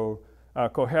ideological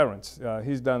coherence.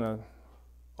 He's done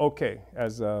okay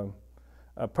as a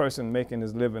person making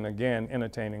his living again,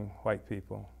 entertaining white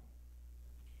people.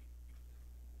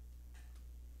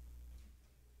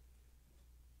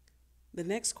 The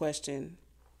next question,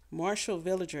 Marshall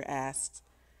Villager asks,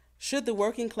 should the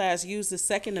working class use the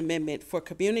Second Amendment for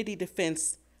community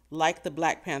defense like the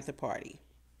Black Panther Party?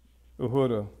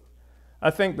 Uhuru,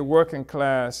 I think the working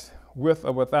class, with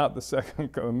or without the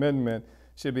Second Amendment,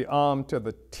 should be armed to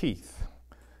the teeth.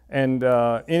 And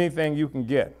anything you can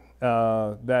get,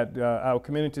 that our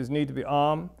communities need to be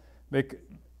armed.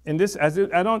 In this, I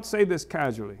don't say this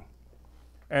casually,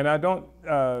 and I don't,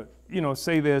 you know,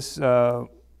 say this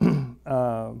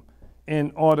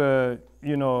in order,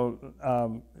 you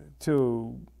know,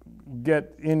 to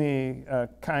get any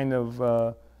kind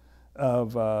of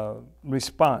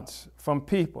response from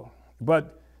people.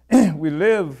 But we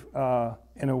live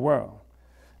in a world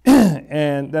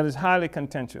and that is highly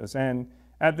contentious. And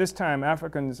at this time,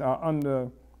 Africans are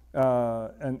under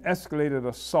an escalated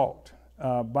assault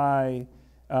by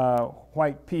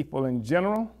white people in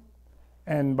general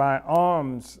and by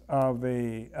arms of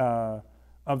the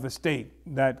state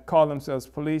that call themselves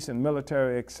police and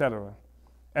military, etc.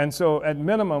 And so at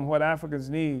minimum, what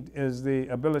Africans need is the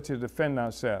ability to defend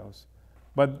ourselves.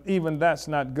 But even that's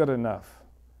not good enough,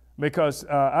 because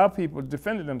our people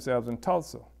defended themselves in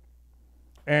Tulsa.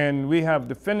 And we have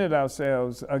defended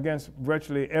ourselves against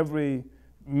virtually every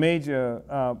major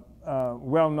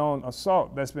well-known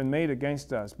assault that's been made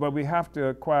against us. But we have to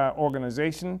acquire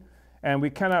organization, and we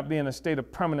cannot be in a state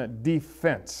of permanent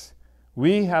defense.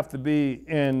 We have to be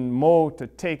in mode to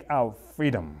take our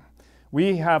freedom.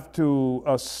 We have to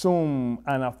assume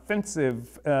an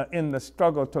offensive in the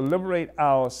struggle to liberate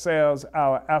ourselves,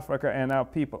 our Africa, and our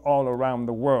people all around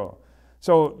the world.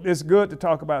 So it's good to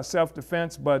talk about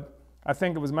self-defense, but I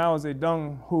think it was Mao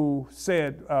Zedong who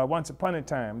said once upon a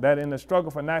time that in the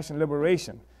struggle for national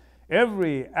liberation,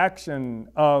 every action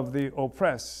of the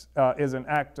oppressed is an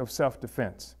act of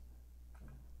self-defense.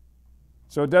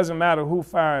 So it doesn't matter who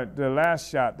fired the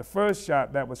last shot. The first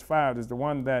shot that was fired is the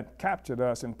one that captured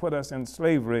us and put us in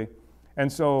slavery. And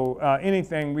so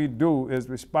anything we do is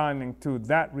responding to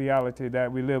that reality that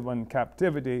we live in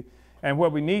captivity. And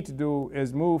what we need to do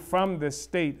is move from this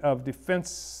state of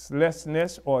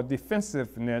defenselessness or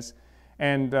defensiveness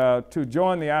and to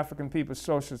join the African People's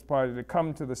Socialist Party, to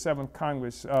come to the 7th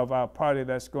Congress of our party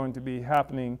that's going to be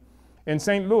happening in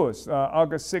St. Louis,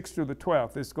 August 6th through the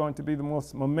 12th. It's going to be the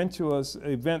most momentous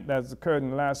event that's occurred in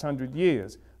the last 100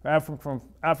 years.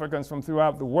 Africans from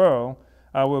throughout the world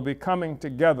will be coming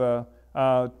together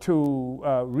to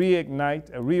reignite,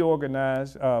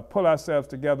 reorganize, pull ourselves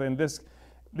together in this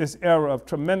era of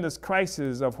tremendous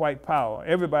crisis of white power.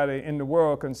 Everybody in the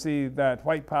world can see that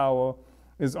white power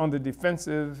is on the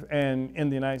defensive, and in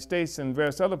the United States and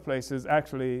various other places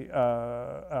actually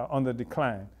on the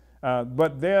decline.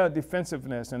 But their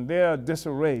defensiveness and their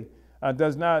disarray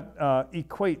does not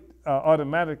equate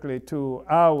automatically to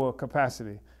our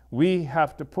capacity. We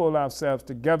have to pull ourselves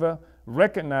together,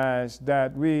 recognize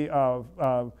that we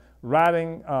are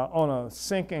riding on a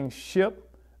sinking ship,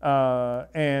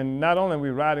 and not only are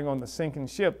we riding on the sinking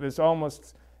ship, it's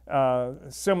almost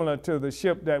similar to the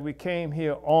ship that we came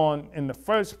here on in the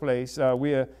first place.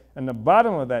 We are in the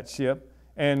bottom of that ship,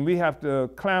 and we have to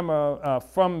clamber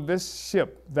from this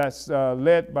ship that's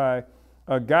led by,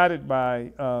 guided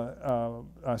by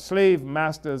slave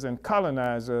masters and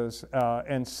colonizers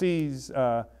and seize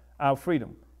our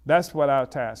freedom. That's what our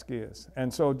task is.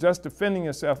 And so just defending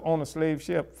yourself on a slave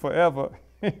ship forever,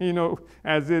 you know,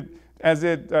 as it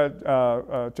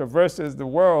traverses the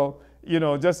world, you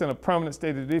know, just in a permanent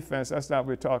state of defense, that's not what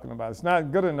we're talking about. It's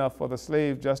not good enough for the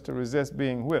slave just to resist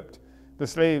being whipped. The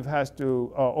slave has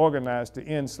to organize to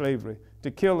end slavery, to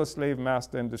kill the slave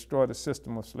master and destroy the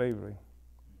system of slavery.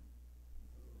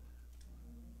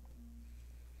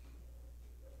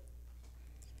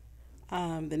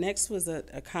 The next was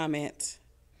a comment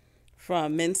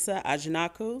from Mensa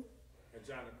Ajanaku.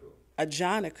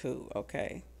 Ajanaku,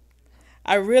 okay.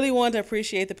 I really want to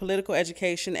appreciate the political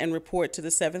education and report to the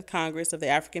 7th Congress of the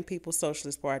African People's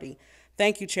Socialist Party.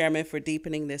 Thank you, Chairman, for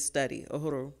deepening this study.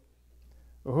 Uhuru.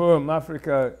 Uhuru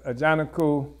Mafrika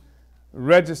Ajanaku,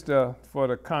 register for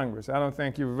the Congress. I don't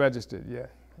think you've registered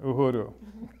yet. Uhuru.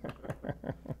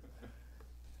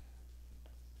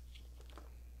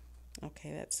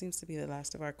 Okay, that seems to be the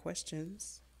last of our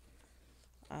questions.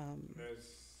 There's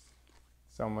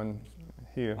someone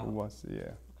here who wants to,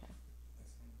 yeah.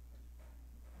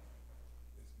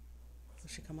 Will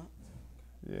she come up?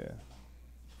 Yeah.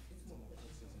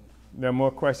 There are more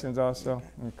questions also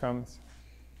and comments?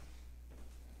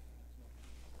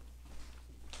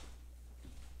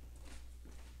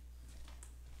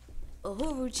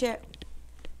 Uhuru,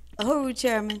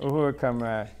 Chairman. Uhuru,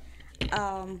 comrade.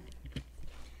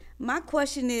 My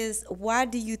question is, why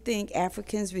do you think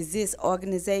Africans resist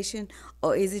organization,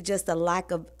 or is it just a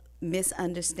lack of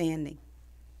misunderstanding?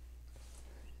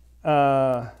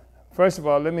 First of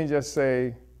all, let me just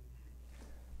say,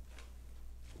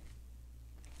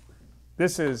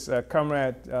 this is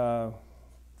Comrade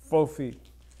Fofi,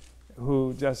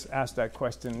 who just asked that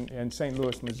question in St.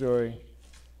 Louis, Missouri.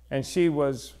 And she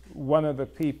was one of the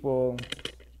people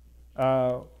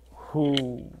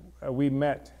who we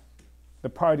met, the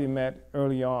party met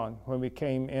early on when we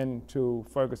came into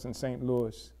Ferguson, St.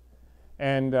 Louis.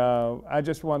 And I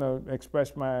just want to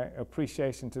express my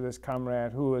appreciation to this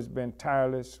comrade who has been a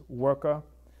tireless worker,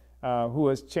 who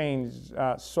has changed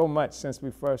so much since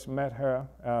we first met her,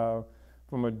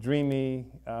 from a dreamy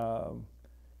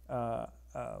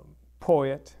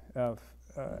poet,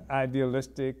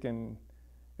 idealistic and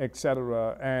et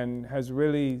cetera, and has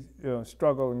really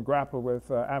struggled and grappled with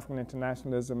African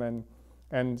internationalism.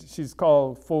 And she's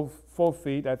called 4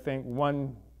 feet, I think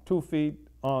 2 feet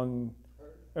on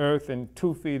earth and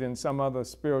 2 feet in some other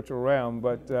spiritual realm.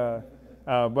 But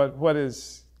what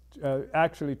is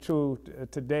actually true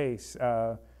today,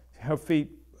 her feet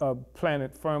are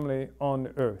planted firmly on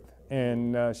the earth.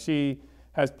 And she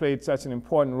has played such an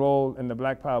important role in the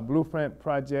Black Power Blueprint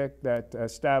project that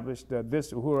established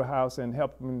this Uhuru House and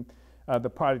helped the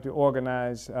party to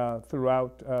organize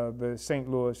throughout the St.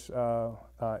 Louis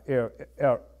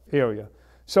area.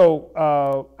 So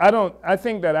I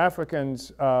think that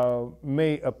Africans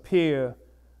may appear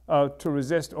to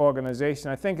resist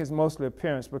organization, I think it's mostly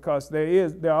appearance, because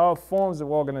there are forms of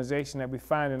organization that we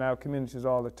find in our communities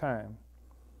all the time.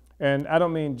 And I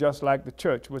don't mean just like the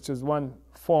church, which is one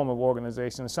form of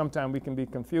organization. Sometimes we can be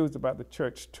confused about the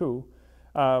church too,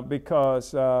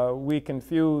 because we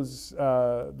confuse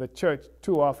the church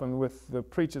too often with the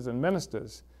preachers and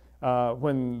ministers,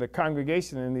 when the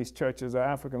congregation in these churches are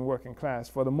African working class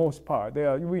for the most part.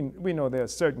 We know there are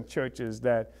certain churches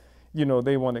that, you know,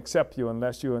 they won't accept you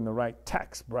unless you're in the right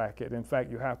tax bracket. In fact,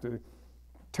 you have to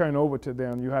turn over to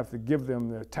them, you have to give them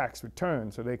their tax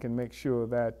return so they can make sure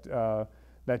that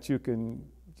that you can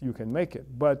make it.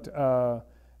 But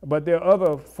there are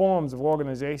other forms of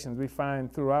organizations we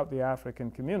find throughout the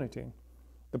African community.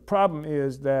 The problem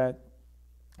is that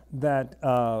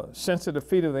since the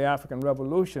defeat of the African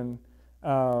Revolution,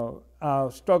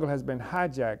 our struggle has been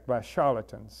hijacked by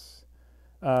charlatans,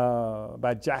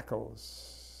 by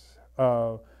jackals,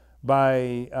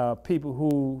 by people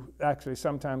who actually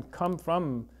sometimes come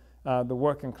from the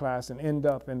working class and end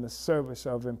up in the service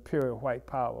of imperial white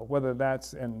power, whether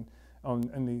that's in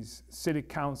these city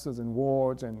councils and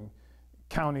wards and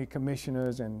county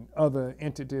commissioners and other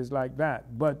entities like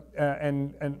that. But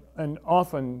and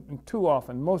often, and too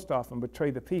often, most often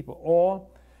betray the people, or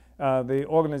the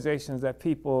organizations that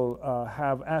people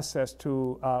have access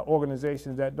to,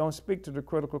 organizations that don't speak to the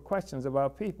critical questions of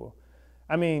our people.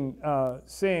 I mean,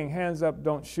 saying hands up,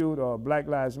 don't shoot, or Black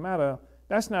Lives Matter,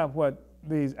 that's not what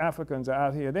these Africans are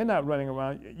out here. They're not running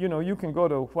around. You know, you can go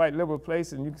to a white liberal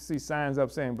place and you can see signs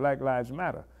up saying Black Lives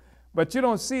Matter. But you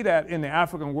don't see that in the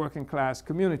African working class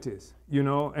communities, you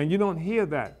know, and you don't hear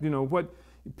that. You know, what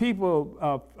people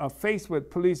are faced with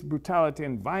police brutality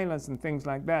and violence and things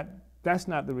like that, that's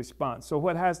not the response. So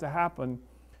what has to happen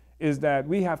is that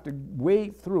we have to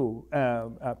wade through,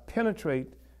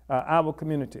 penetrate our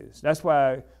communities. That's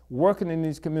why working in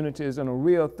these communities is a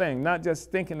real thing, not just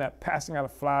thinking that passing out a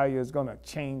flyer is going to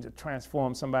change or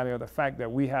transform somebody, or the fact that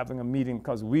we're having a meeting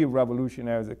because we're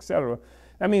revolutionaries, etc.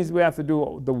 That means we have to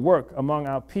do the work among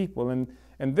our people. And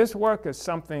this work is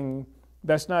something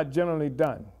that's not generally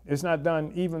done. It's not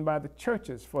done even by the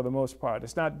churches for the most part.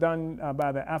 It's not done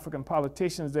by the African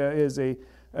politicians. There is a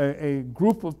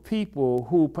group of people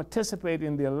who participate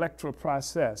in the electoral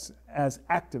process as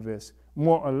activists,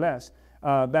 more or less.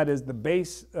 That is the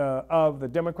base of the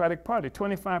Democratic Party.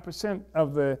 25%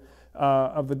 of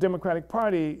the Democratic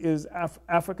Party is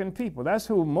African people. That's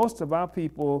who most of our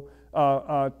people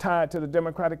are tied to the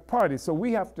Democratic Party. So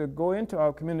we have to go into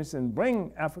our communities and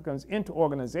bring Africans into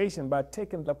organization by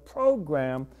taking the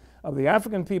program of the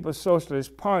African People's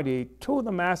Socialist Party to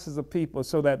the masses of people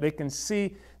so that they can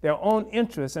see their own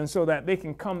interests and so that they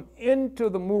can come into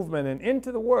the movement and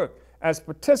into the work as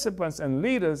participants and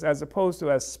leaders, as opposed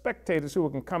to as spectators who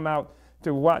can come out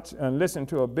to watch and listen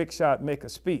to a big shot make a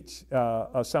speech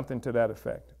or something to that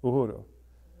effect. Uhuru.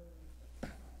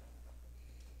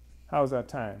 How's our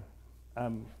time? I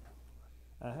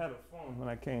had a phone when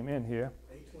I came in here.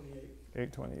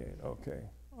 8:28. 8:28, okay.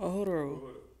 Uhuru.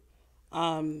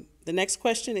 The next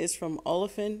question is from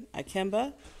Olafin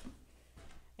Akemba.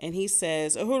 And he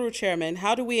says, Uhuru Chairman,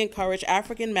 how do we encourage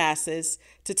African masses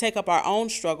to take up our own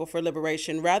struggle for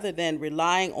liberation rather than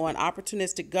relying on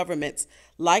opportunistic governments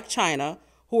like China,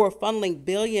 who are funneling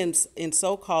billions in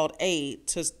so-called aid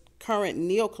to current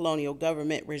neocolonial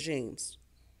government regimes?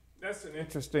 That's an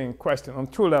interesting question on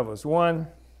two levels. One,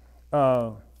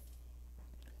 a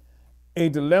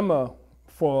dilemma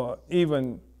for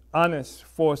even honest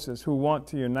forces who want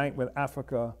to unite with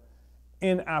Africa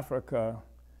in Africa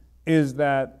is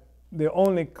that the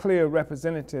only clear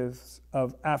representatives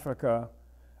of Africa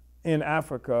in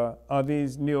Africa are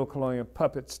these neocolonial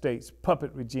puppet states,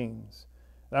 puppet regimes.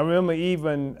 I remember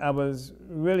I was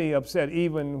really upset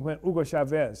even when Hugo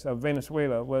Chavez of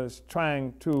Venezuela was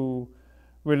trying to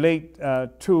relate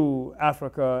to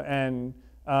Africa and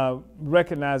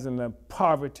recognizing the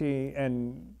poverty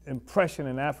and oppression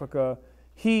in Africa.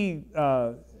 He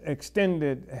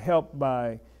extended help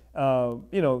by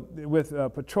with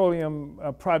petroleum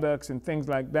products and things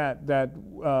like that.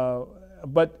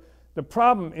 But the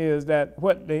problem is that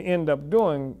what they end up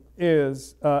doing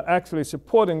is actually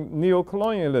supporting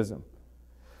neocolonialism,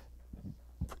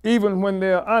 even when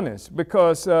they're honest,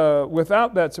 because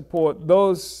without that support,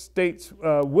 those states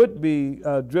would be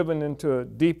driven into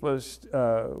deepest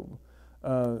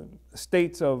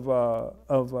states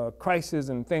of crisis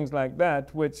and things like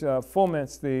that, which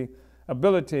foments the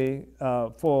ability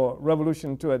for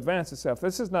revolution to advance itself.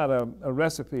 This is not a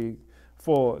recipe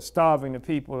for starving the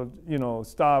people,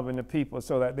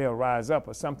 so that they'll rise up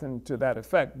or something to that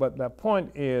effect. But the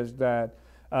point is that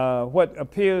what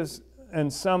appears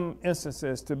in some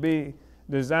instances to be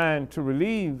designed to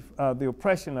relieve the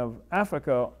oppression of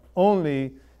Africa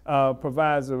only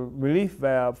provides a relief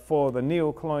valve for the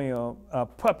neo-colonial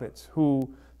puppets who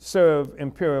serve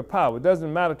imperial power. It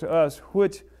doesn't matter to us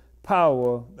which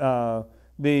power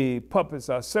the puppets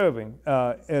are serving,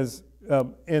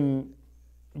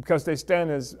 because they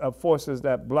stand as forces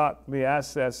that block the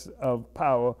access of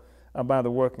power by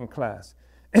the working class.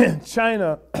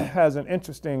 China has an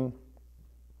interesting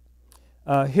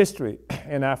history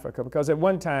in Africa, because at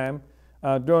one time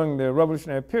during the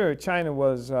revolutionary period, China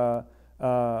was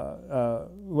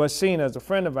seen as a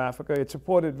friend of Africa. It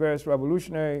supported various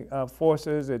revolutionary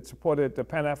forces. It supported the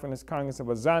Pan-Africanist Congress of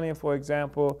Azania, for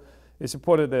example. It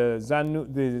supported the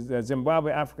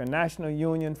Zimbabwe African National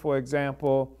Union, for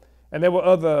example. And there were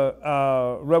other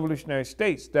revolutionary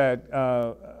states that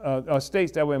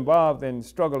were involved in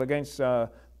struggle against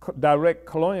direct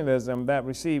colonialism that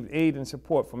received aid and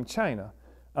support from China.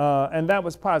 And that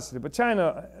was positive. But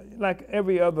China, like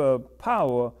every other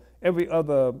power, every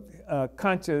other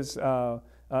conscious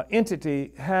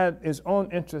entity, had its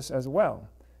own interests as well.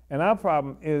 And our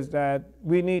problem is that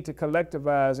we need to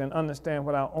collectivize and understand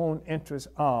what our own interests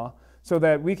are, so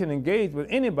that we can engage with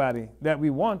anybody that we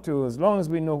want to, as long as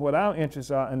we know what our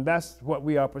interests are, and that's what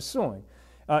we are pursuing.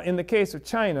 In the case of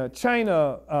China,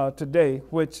 today,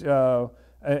 which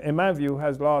in my view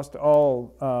has lost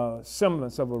all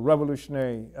semblance of a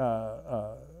revolutionary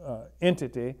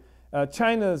entity,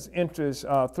 China's interests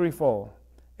are threefold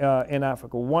in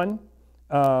Africa. One,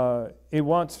 it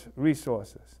wants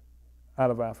resources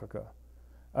out of Africa.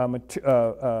 And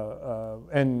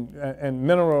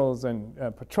minerals and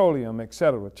petroleum,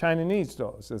 etc. China needs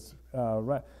those.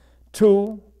 Right.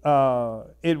 Two,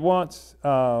 it wants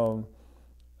a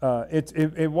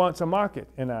market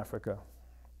in Africa,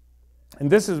 and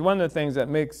this is one of the things that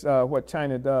makes what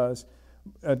China does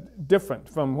different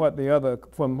from what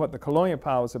the colonial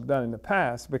powers have done in the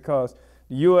past. Because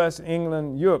the U.S.,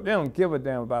 England, Europe, they don't give a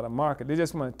damn about a market. They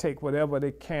just want to take whatever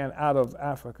they can out of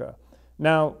Africa.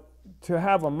 Now, to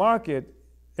have a market,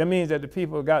 it means that the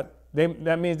people that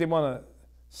means they want to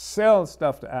sell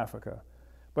stuff to Africa.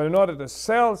 But in order to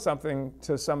sell something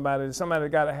to somebody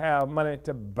got to have money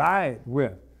to buy it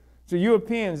with. So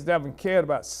Europeans haven't cared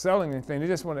about selling anything. They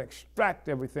just want to extract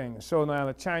everything. So now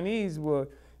the Chinese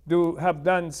have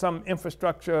done some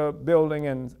infrastructure building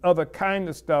and other kind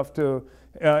of stuff to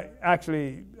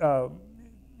actually,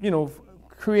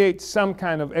 create some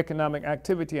kind of economic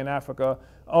activity in Africa,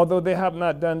 although they have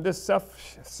not done this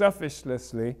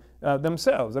selfishly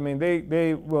themselves. I mean,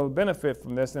 they will benefit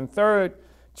from this. And third,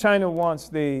 China wants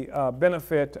the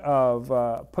benefit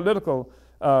of political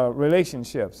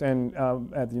relationships. And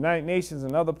at the United Nations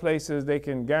and other places, they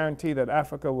can guarantee that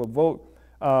Africa will vote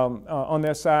on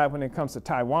their side when it comes to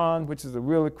Taiwan, which is a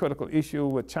really critical issue,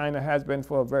 which China has been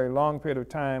for a very long period of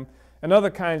time, and other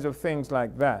kinds of things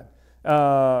like that.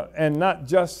 And not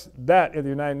just that in the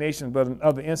United Nations, but in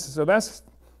other instances. So that's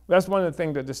one of the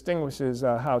things that distinguishes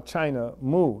how China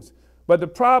moves. But the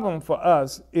problem for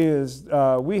us is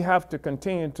we have to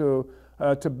continue to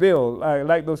build,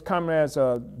 like those comrades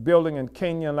are building in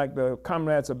Kenya, like the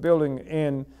comrades are building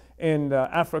in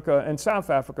Africa and South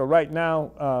Africa right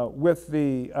now with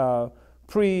the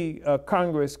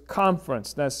pre-Congress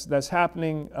conference that's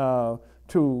happening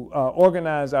to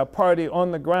organize our party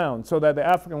on the ground, so that the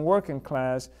African working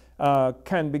class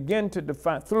can begin to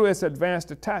define, through its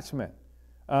advanced attachment,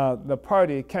 the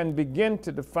party can begin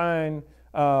to define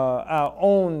our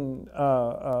own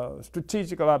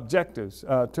strategical objectives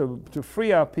to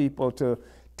free our people, to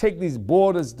take these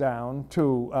borders down,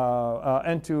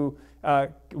 and to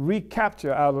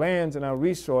recapture our lands and our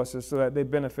resources so that they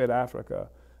benefit Africa.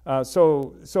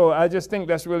 So I just think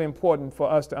that's really important for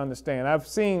us to understand. I've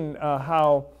seen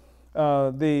how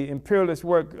the imperialists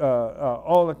work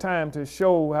all the time to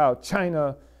show how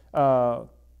China,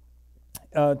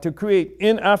 to create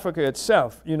in Africa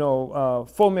itself,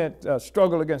 foment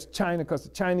struggle against China, because the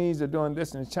Chinese are doing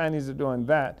this and the Chinese are doing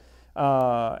that.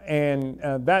 And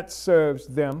that serves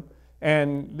them.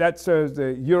 And that serves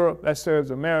Europe, that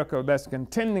serves America, that's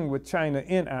contending with China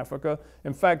in Africa.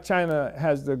 In fact, China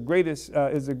has the greatest,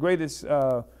 is the greatest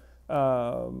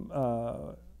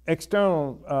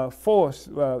external force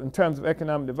in terms of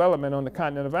economic development on the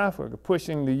continent of Africa,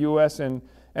 pushing the U.S. and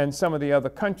some of the other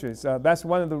countries. That's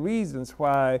one of the reasons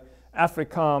why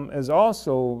AFRICOM has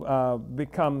also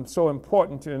become so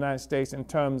important to the United States in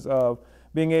terms of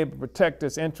being able to protect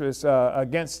its interests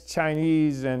against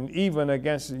Chinese and even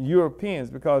against Europeans,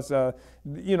 because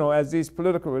you know, as these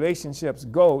political relationships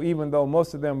go, even though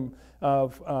most of them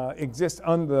exist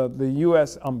under the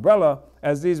U.S. umbrella,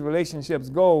 as these relationships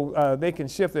go, they can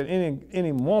shift at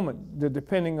any moment,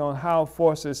 depending on how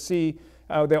forces see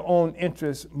their own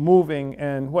interests moving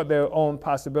and what their own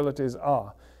possibilities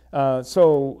are.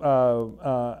 The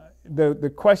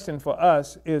question for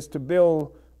us is to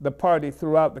build the party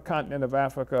throughout the continent of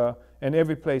Africa and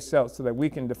every place else, so that we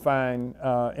can define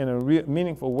in a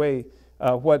meaningful way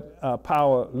what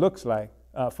power looks like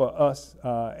for us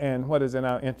and what is in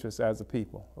our interest as a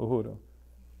people. Uhuru.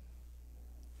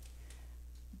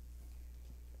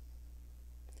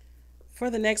 For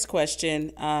the next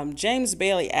question, James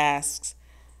Bailey asks,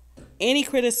 any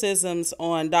criticisms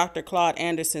on Dr. Claude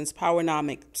Anderson's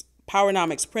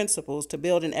powernomics principles to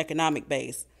build an economic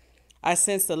base? I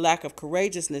sense the lack of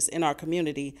courageousness in our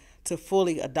community to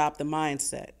fully adopt the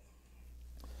mindset.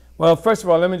 Well, first of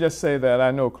all, let me just say that I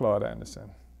know Claude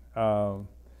Anderson.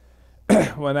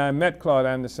 When I met Claude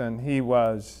Anderson, he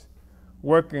was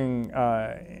working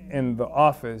in the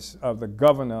office of the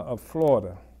governor of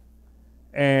Florida.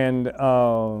 And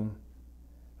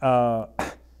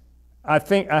I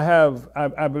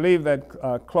believe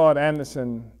that Claude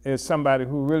Anderson is somebody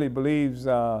who really believes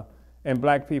in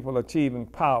black people achieving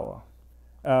power.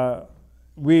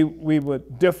 We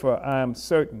would differ, I am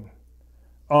certain,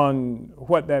 on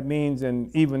what that means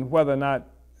and even whether or not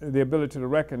the ability to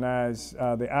recognize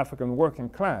the African working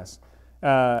class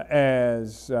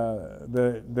as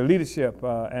the leadership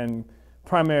and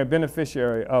primary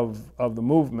beneficiary of the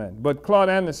movement. But Claude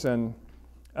Anderson,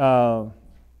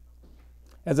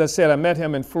 as I said, I met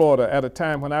him in Florida at a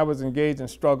time when I was engaged in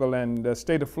struggle, and the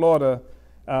state of Florida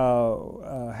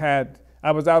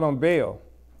I was out on bail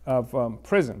of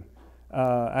prison.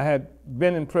 I had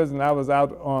been in prison. I was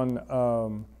out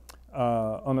on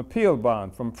appeal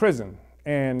bond from prison.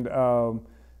 And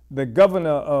the governor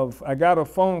of, I got a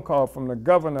phone call from the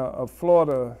governor of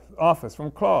Florida office, from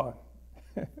Claude.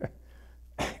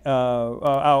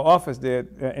 Our office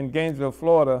did in Gainesville,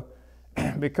 Florida,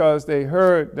 because they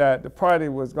heard that the party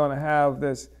was going to have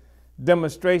this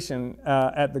demonstration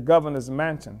at the governor's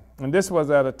mansion. And this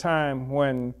was at a time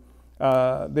when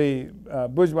the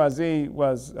bourgeoisie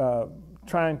was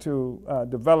trying to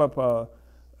develop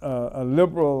a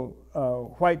liberal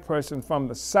white person from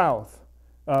the South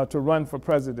to run for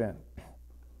president.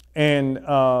 And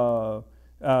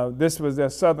this was their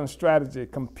Southern strategy,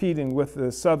 competing with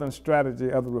the Southern strategy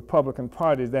of the Republican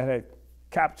Party that had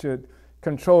captured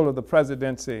control of the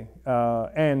presidency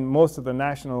and most of the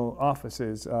national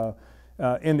offices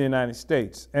in the United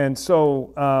States. And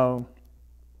so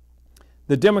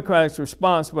the Democratic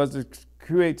response was to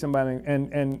create somebody,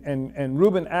 and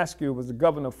Reuben Askew was the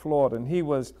governor of Florida, and he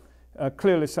was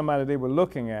clearly somebody they were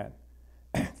looking at.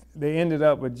 They ended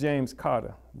up with James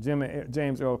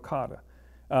Earl Carter,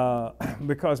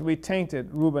 because we tainted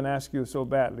Reuben Askew so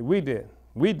badly. We did.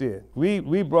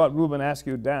 We brought Reuben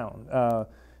Askew down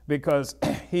because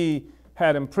he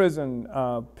had imprisoned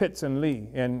Pitts and Lee,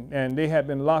 and they had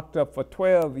been locked up for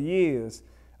 12 years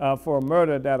for a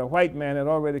murder that a white man had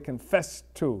already confessed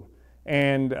to.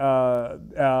 And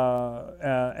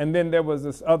then there was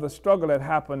this other struggle that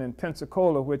happened in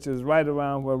Pensacola, which is right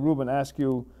around where Reuben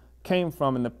Askew came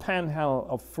from, in the panhandle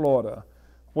of Florida,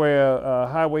 where a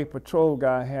highway patrol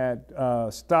guy had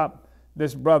stopped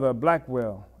this brother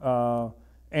Blackwell,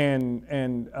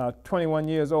 and 21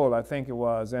 years old, I think it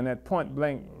was, and at point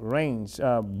blank range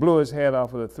blew his head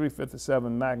off with a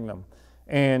 .357 Magnum.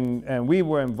 And we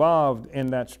were involved in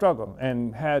that struggle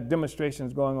and had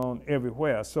demonstrations going on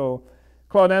everywhere. So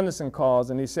Claude Anderson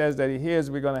calls and he says that he hears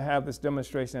we're going to have this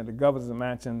demonstration at the governor's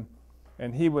mansion,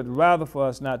 and he would rather for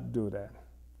us not to do that.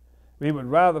 He would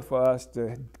rather for us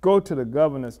to go to the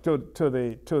governor's, to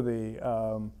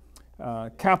the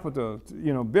Capitol,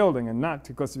 building, and not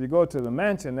to, because if you go to the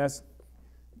mansion, that's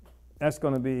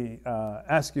going to be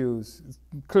Askew's,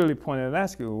 clearly pointed at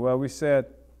Askew. Well, we said,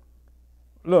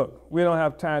 look, we don't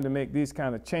have time to make these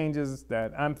kind of changes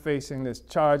that I'm facing. There's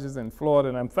charges in Florida,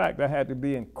 and in fact, I had to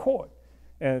be in court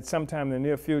and sometime in the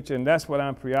near future, and that's what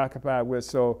I'm preoccupied with.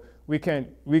 So we can't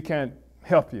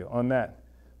help you on that.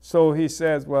 So he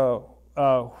says, well,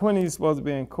 when are you supposed to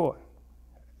be in court?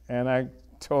 And I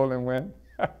told him when.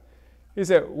 He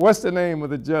said, what's the name of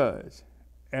the judge?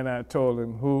 And I told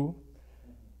him who.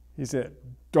 He said,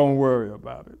 don't worry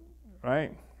about it,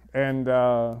 right? And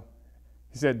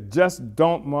he said, just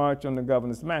don't march on the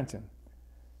governor's mansion.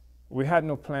 We had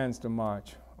no plans to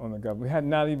march on the government. We had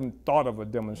not even thought of a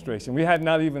demonstration. We had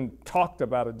not even talked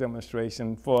about a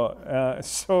demonstration for,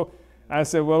 so I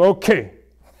said, well, okay.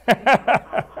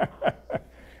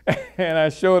 And I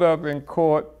showed up in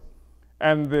court,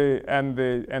 and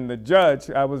the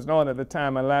judge, I was known at the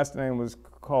time, my last name was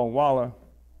called Waller,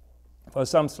 for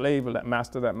some slave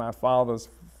master that my father's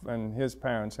and his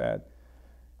parents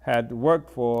had worked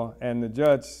for, and the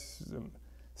judge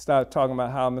started talking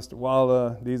about how, Mr.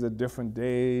 Waller, these are different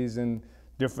days and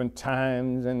different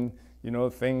times, and you know,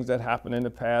 things that happened in the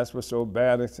past were so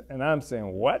bad. And I'm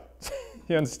saying, what?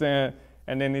 You understand?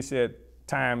 And then he said,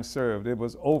 time served, it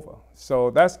was over.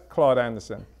 So that's Claude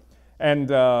Anderson. And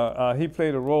he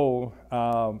played a role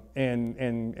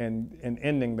in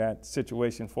ending that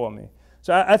situation for me.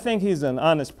 So I think he's an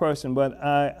honest person, but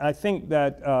I think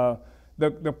that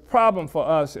the problem for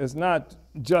us is not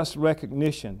just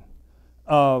recognition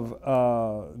of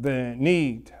the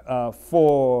need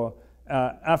for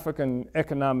African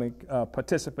economic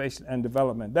participation and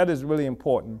development. That is really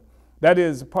important. That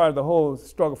is part of the whole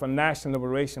struggle for national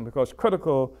liberation, because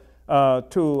critical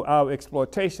to our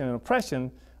exploitation and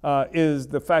oppression is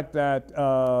the fact that,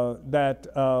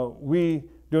 we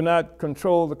do not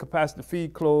control the capacity to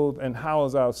feed, clothe, and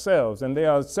house ourselves. And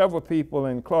there are several people,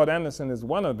 and Claude Anderson is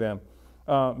one of them,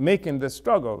 making this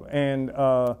struggle. And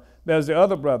there's the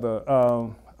other brother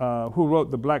who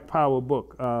wrote the Black Power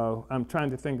book. I'm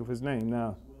trying to think of his name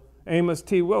now. Amos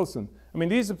T. Wilson. I mean,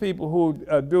 these are people who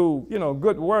do, you know,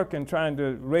 good work in trying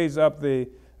to raise up the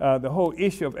whole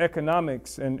issue of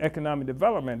economics and economic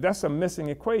development. That's a missing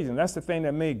equation. That's the thing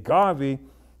that made Garvey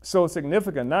so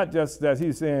significant, not just that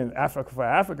he's saying Africa for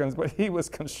Africans, but he was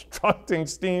constructing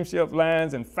steamship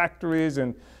lines and factories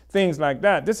and things like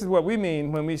that. This is what we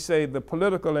mean when we say the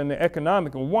political and the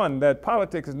economic. One, that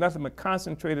politics is nothing but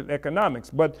concentrated economics,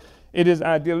 but it is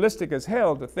idealistic as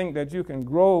hell to think that you can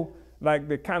grow like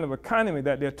the kind of economy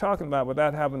that they're talking about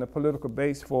without having a political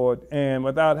base for it and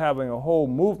without having a whole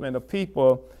movement of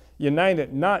people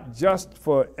united, not just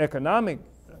for economic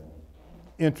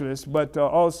interests, but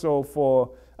also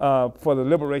for the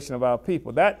liberation of our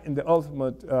people. That, in the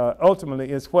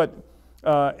ultimately, is what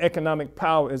economic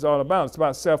power is all about. It's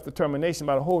about self-determination,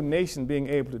 about a whole nation being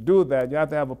able to do that. You have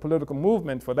to have a political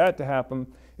movement for that to happen.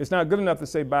 It's not good enough to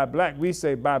say buy black. We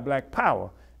say buy black power.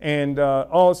 And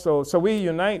also, so we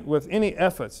unite with any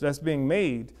efforts that's being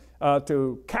made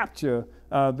to capture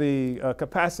the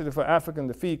capacity for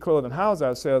Africans to feed, clothe, and house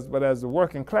ourselves. But as the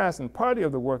working class and party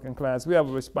of the working class, we have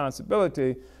a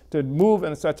responsibility to move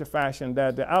in such a fashion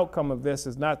that the outcome of this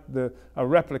is not a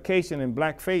replication in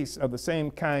blackface of the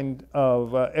same kind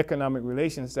of economic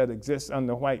relations that exist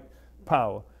under white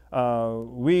power.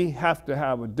 We have to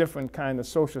have a different kind of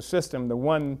social system, the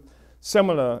one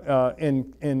similar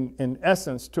in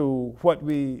essence to what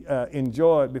we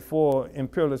enjoyed before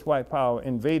imperialist white power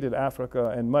invaded Africa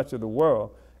and much of the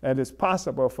world. And it's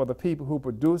possible for the people who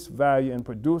produce value and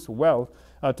produce wealth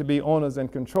to be owners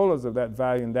and controllers of that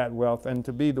value and that wealth, and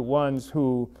to be the ones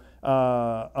who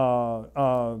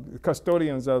are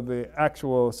custodians of the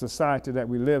actual society that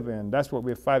we live in. That's what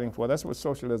we're fighting for. That's what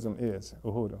socialism is,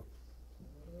 Uhuru.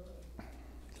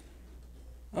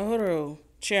 Uhuru,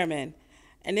 Chairman.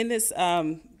 And in this,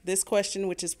 this question,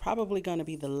 which is probably going to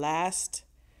be the last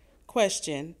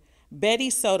question,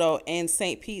 Betty Soto in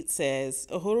St. Pete says,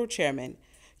 Uhuru, Chairman,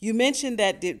 you mentioned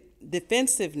that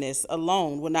defensiveness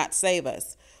alone will not save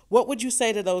us. What would you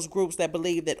say to those groups that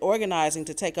believe that organizing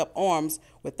to take up arms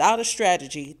without a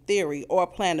strategy, theory, or a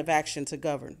plan of action to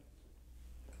govern?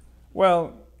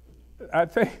 Well, I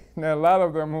think there are a lot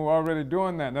of them who are already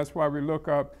doing that. That's why we look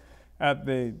up at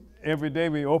every day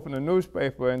we open a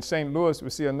newspaper in St. Louis,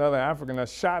 we see another African that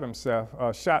shot himself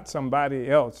or shot somebody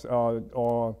else,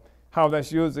 or how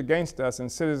that's used against us in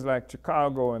cities like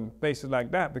Chicago and places like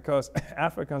that, because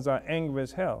Africans are angry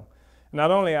as hell.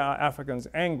 Not only are Africans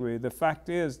angry, the fact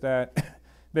is that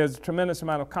there's a tremendous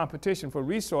amount of competition for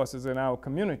resources in our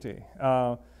community.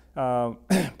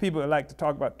 People like to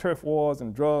talk about turf wars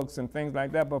and drugs and things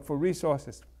like that, but for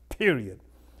resources, period.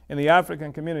 In the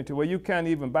African community, where you can't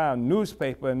even buy a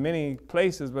newspaper in many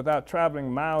places without traveling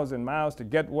miles and miles to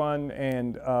get one,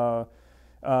 and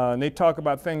they talk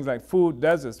about things like food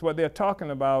deserts. What they're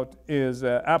talking about is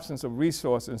absence of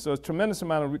resources. And so it's a tremendous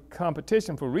amount of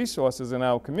competition for resources in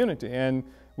our community. And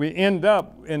we end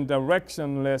up in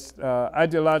directionless,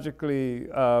 ideologically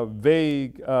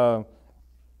vague,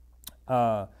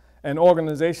 and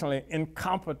organizationally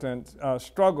incompetent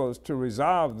struggles to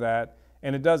resolve that,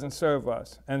 and it doesn't serve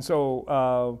us. And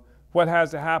so what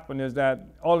has to happen is that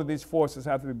all of these forces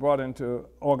have to be brought into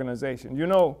organization. You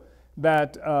know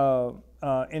that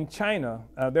in China,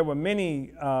 there were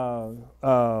many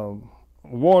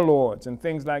warlords and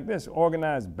things like this,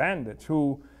 organized bandits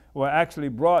who were actually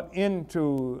brought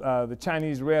into the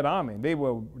Chinese Red Army. They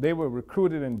were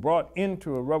recruited and brought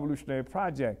into a revolutionary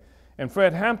project. And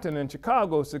Fred Hampton in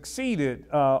Chicago succeeded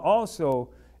also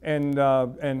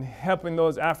in helping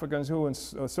those Africans who were in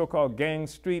so-called gang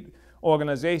street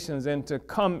organizations and to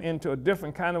come into a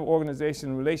different kind of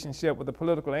organization relationship with the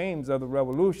political aims of the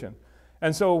revolution.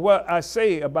 And so what I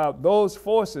say about those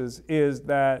forces is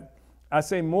that I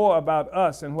say more about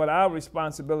us and what our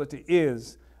responsibility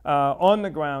is on the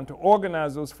ground to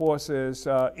organize those forces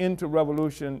into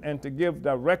revolution and to give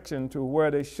direction to where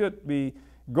they should be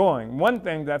going. One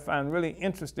thing that I find really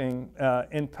interesting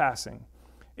in passing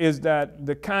is that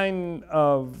the kind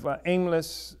of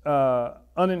aimless,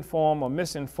 uninformed or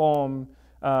misinformed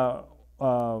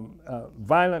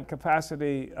violent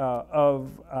capacity of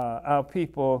our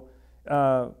people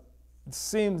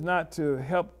seems not to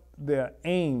help their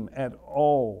aim at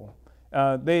all.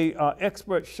 They are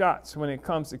expert shots when it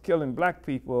comes to killing black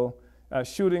people,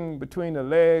 shooting between the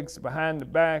legs, behind the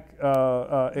back,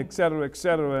 et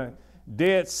cetera,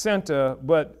 dead center,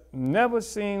 but never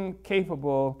seem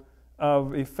capable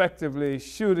of effectively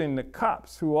shooting the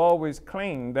cops who always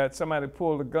claim that somebody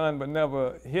pulled a gun but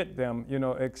never hit them, you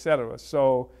know, et cetera.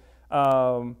 So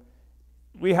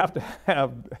we have to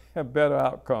have better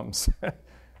outcomes.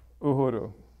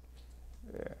 Uhuru.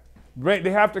 Yeah.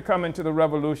 They have to come into the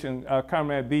revolution,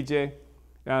 Comrade BJ.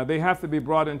 They have to be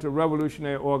brought into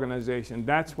revolutionary organization.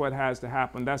 That's what has to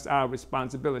happen. That's our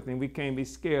responsibility, and we can't be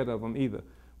scared of them either.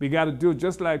 We got to do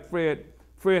just like Fred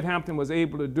Hampton was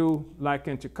able to do, like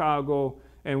in Chicago,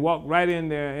 and walk right in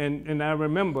there. And I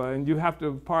remember, and you have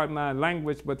to pardon my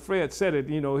language, but Fred said it,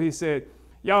 you know, he said,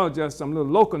 y'all just some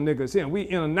little local niggas here, and we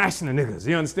international niggas,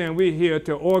 you understand? We're here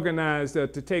to organize, to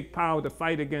take power, to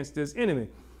fight against this enemy.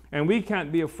 And we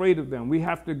can't be afraid of them. We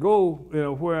have to go, you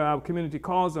know, where our community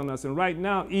calls on us. And right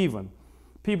now, even,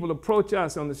 people approach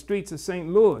us on the streets of St.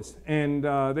 Louis, and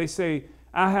they say,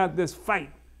 I have this fight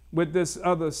with this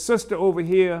other sister over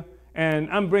here,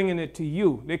 and I'm bringing it to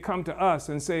you. They come to us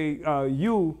and say,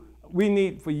 we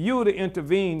need for you to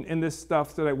intervene in this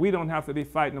stuff so that we don't have to be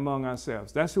fighting among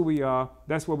ourselves. That's who we are.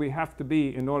 That's where we have to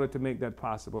be in order to make that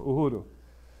possible. Uhuru.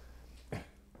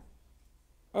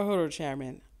 Uhuru,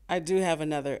 Chairman. I do have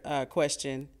another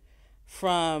question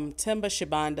from Timba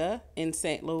Shibanda in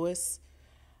St. Louis.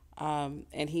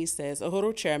 And he says,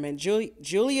 Uhuru, Chairman,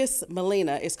 Julius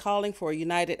Malema is calling for a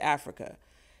united Africa.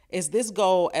 Is this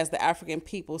goal as the African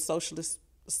People's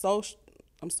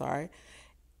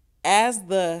as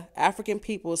the African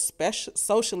People's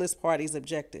Socialist Party's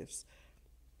objectives?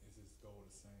 Is this goal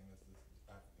the same as the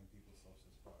African People's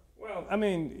Socialist Party? Well, I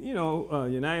mean, you know,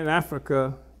 United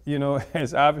Africa, you know,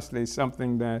 is obviously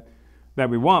something that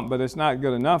we want, but it's not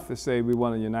good enough to say we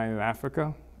want a united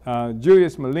Africa.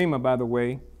 Julius Malema, by the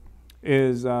way,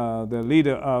 is the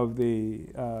leader of the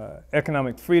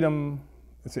economic freedom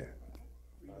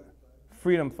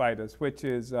fighters, which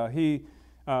is, he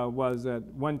was at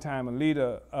one time a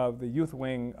leader of the youth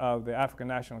wing of the African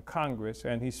National Congress,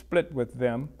 and he split with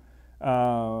them,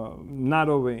 not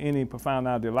over any profound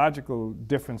ideological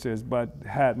differences, but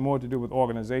had more to do with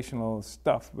organizational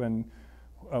stuff, and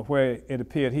where it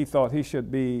appeared he thought he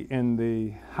should be in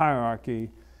the hierarchy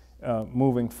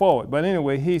moving forward. But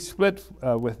anyway, he split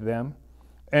with them,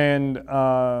 and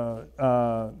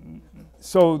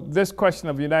so this question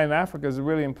of united Africa is a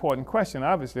really important question,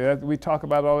 obviously. We talk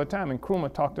about it all the time, and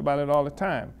Nkrumah talked about it all the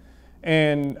time.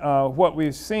 And what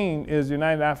we've seen is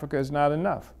united Africa is not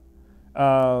enough.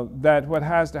 That what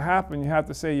has to happen, you have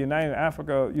to say united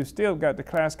Africa, you still got the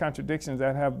class contradictions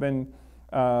that have been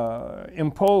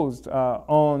imposed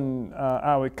on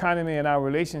our economy and our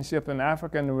relationship in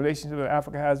Africa and the relationship that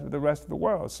Africa has with the rest of the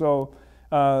world. So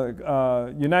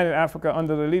united Africa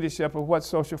under the leadership of what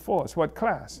social force, what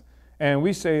class? And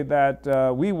we say that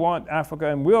we want Africa,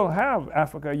 and we'll have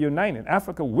Africa united.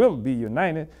 Africa will be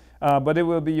united, but it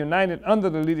will be united under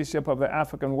the leadership of the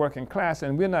African working class.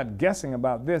 And we're not guessing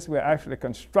about this. We're actually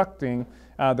constructing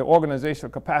the organizational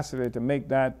capacity to make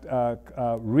that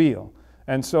real.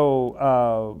 And so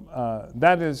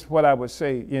that is what I would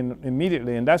say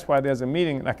immediately. And that's why there's a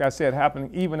meeting, like I said,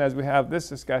 happening even as we have this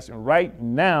discussion right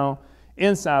now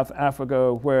in South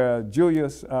Africa, where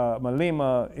Julius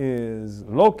Malema is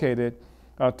located,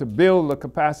 to build the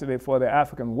capacity for the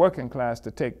African working class to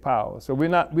take power. So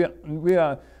we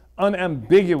are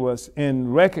unambiguous in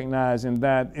recognizing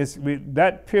that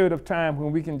that period of time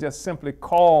when we can just simply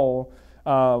call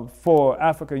for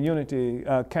African unity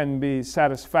can be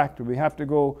satisfactory. We have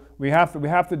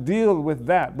to deal with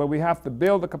that, but we have to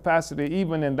build the capacity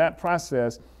even in that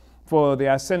process for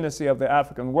the ascendancy of the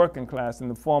African working class in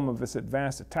the form of its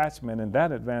advanced attachment, and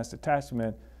that advanced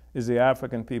attachment is the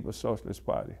African People's Socialist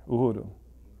Party, Uhuru.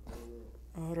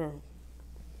 Uhuru.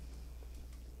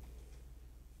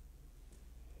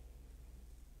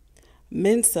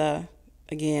 Mensa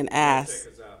again asks.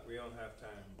 Check us out. We don't have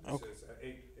time. Okay.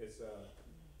 It's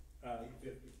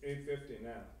 8:50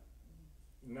 now.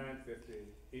 9:50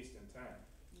 Eastern time.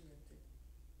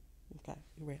 Okay,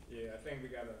 you ready? Yeah, I think we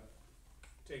gotta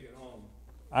take it home.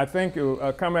 I thank you,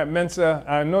 Comrade Mensa.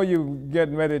 I know you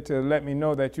getting ready to let me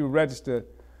know that you registered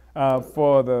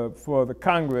for the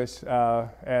Congress,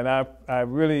 and I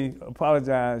really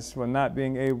apologize for not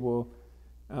being able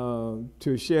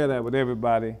to share that with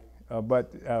everybody.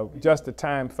 But just the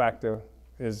time factor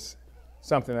is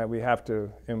something that we have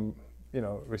to,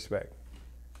 respect.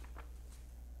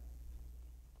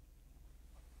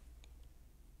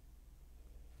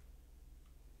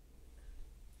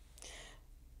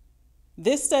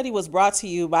 This study was brought to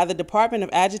you by the Department of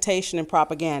Agitation and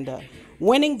Propaganda,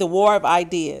 Winning the War of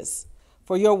Ideas.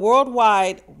 For your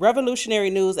worldwide revolutionary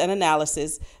news and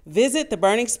analysis, visit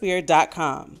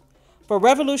theburningspear.com. For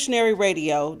Revolutionary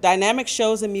Radio, dynamic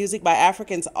shows and music by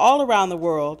Africans all around the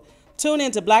world, tune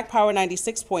in to Black Power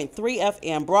 96.3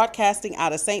 FM, broadcasting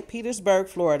out of St. Petersburg,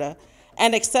 Florida,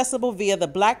 and accessible via the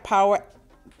Black Power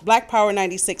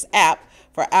 96 app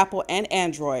for Apple and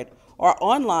Android, or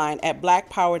online at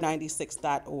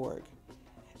blackpower96.org.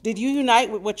 Did you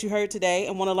unite with what you heard today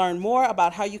and want to learn more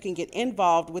about how you can get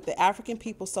involved with the African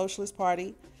People's Socialist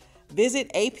Party?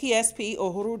 Visit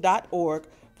apspuhuru.org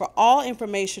for all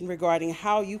information regarding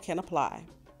how you can apply.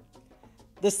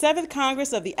 The 7th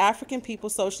Congress of the African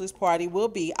People's Socialist Party will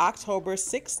be October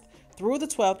 6th through the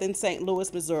 12th in St.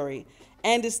 Louis, Missouri,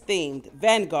 and is themed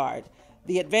Vanguard,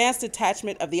 the Advanced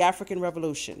Attachment of the African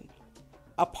Revolution.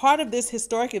 A part of this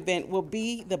historic event will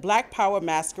be the Black Power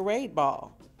Masquerade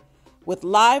Ball, with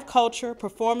live culture,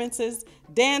 performances,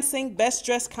 dancing, best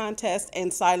dressed contest,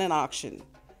 and silent auction.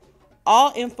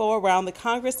 All info around the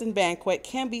Congress and banquet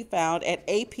can be found at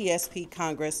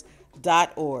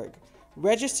apspcongress.org.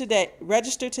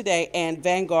 Register today and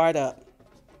Vanguard up.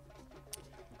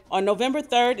 On November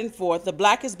 3rd and 4th, the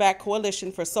Black is Back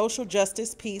Coalition for Social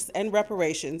Justice, Peace, and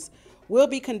Reparations will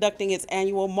be conducting its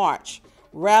annual march,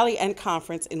 rally, and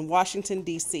conference in Washington,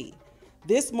 D.C.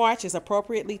 This march is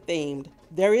appropriately themed,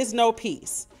 There is no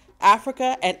peace.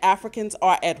 Africa and Africans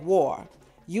are at war.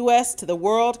 U.S. to the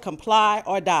world, comply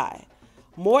or die.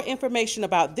 More information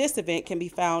about this event can be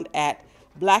found at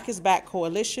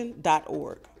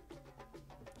blackisbackcoalition.org.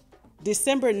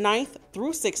 December 9th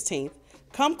through 16th,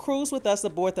 come cruise with us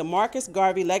aboard the Marcus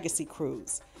Garvey Legacy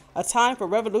Cruise, a time for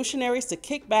revolutionaries to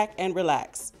kick back and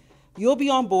relax. You'll be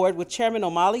on board with Chairman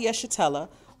Omali Yeshitela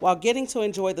while getting to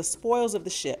enjoy the spoils of the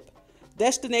ship.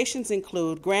 Destinations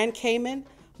include Grand Cayman,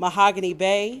 Mahogany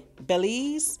Bay,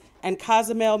 Belize, and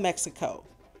Cozumel, Mexico.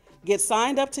 Get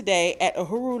signed up today at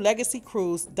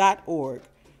uhurulegacycruise.org.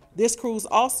 This cruise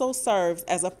also serves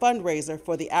as a fundraiser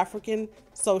for the African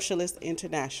Socialist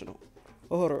International.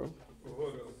 Uhuru.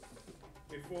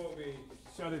 Before we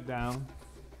shut it down,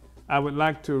 I would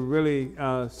like to really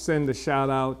send a shout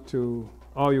out to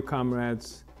all you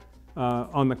comrades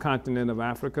on the continent of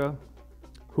Africa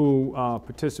who are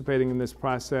participating in this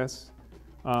process,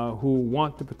 who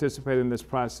want to participate in this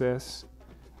process.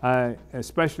 I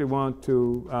especially want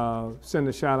to send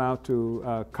a shout out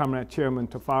to Comrade Chairman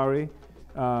Tafari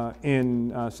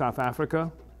in South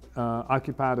Africa,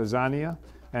 Occupy Tanzania,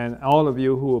 and all of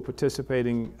you who are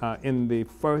participating in the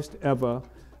first ever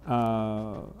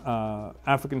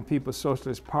African People's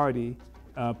Socialist Party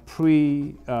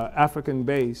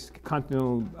pre-African-based,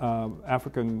 continental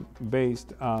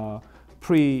African-based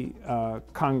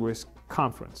pre-Congress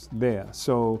conference there.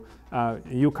 So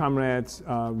you comrades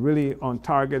really on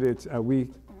target. We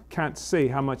can't say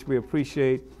how much we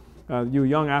appreciate you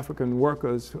young African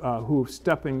workers who are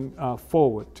stepping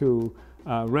forward to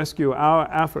rescue our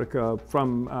Africa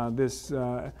from this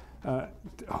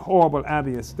horrible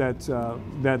abyss that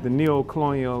the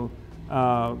neo-colonial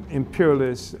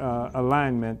imperialist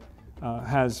alignment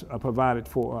has provided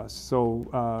for us. So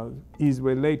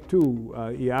Izwele to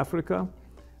Africa.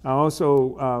 I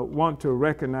also want to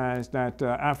recognize that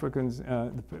Africans,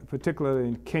 particularly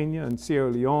in Kenya and Sierra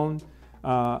Leone,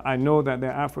 I know that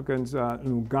there are Africans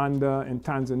in Uganda and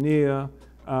Tanzania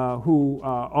who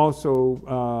are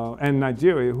also, and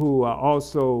Nigeria, who are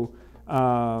also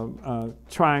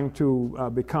trying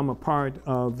to become a part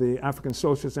of the African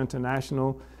Socialist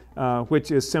International, which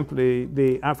is simply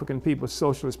the African People's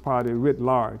Socialist Party writ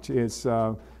large. It's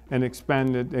and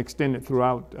extended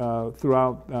throughout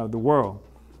the world.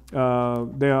 I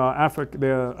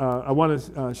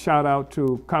want to shout out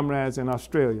to comrades in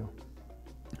Australia,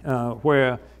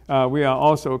 where we are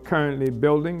also currently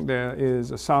building. There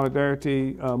is a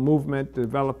solidarity movement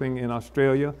developing in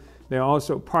Australia. There are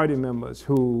also party members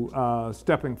who are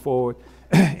stepping forward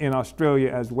in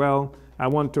Australia as well. I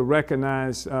want to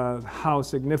recognize how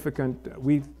significant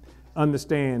we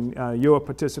understand your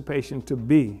participation to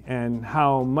be, and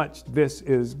how much this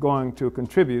is going to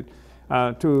contribute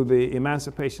to the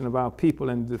emancipation of our people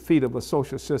and defeat of a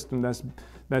social system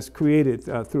that's created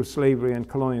through slavery and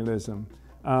colonialism.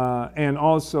 And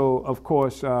also, of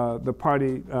course, the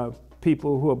party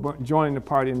people who are joining the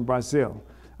party in Brazil.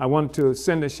 I want to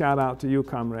send a shout out to you,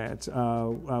 comrades.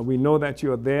 We know that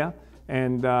you are there,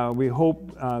 and we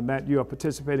hope that you are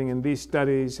participating in these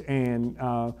studies and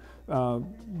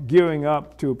gearing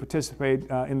up to participate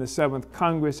in the 7th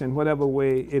Congress in whatever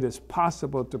way it is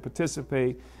possible to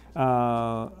participate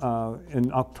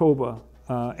in October.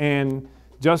 And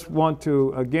just want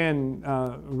to again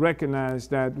recognize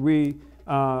that we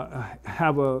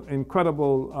have an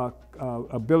incredible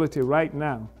ability right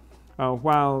now,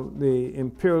 while the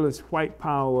imperialist white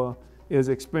power is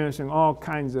experiencing all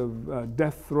kinds of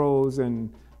death throes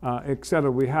and et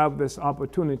cetera. We have this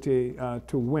opportunity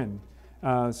to win.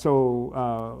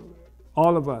 So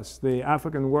all of us, the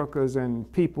African workers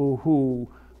and people who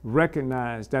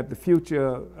recognize that the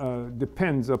future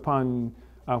depends upon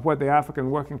what the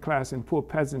African working class and poor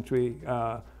peasantry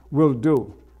will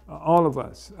do. All of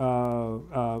us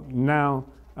now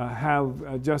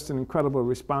have just an incredible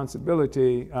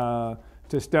responsibility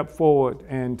to step forward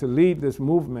and to lead this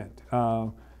movement,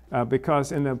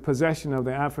 because in the possession of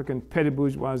the African petty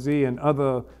bourgeoisie and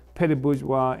other petty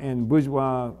bourgeois and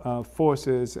bourgeois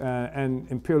forces and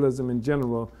imperialism in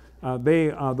general,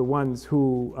 they are the ones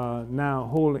who are now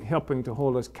helping to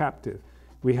hold us captive.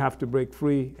 We have to break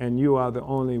free, and you are the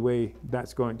only way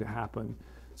that's going to happen.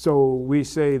 So we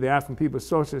say the African People's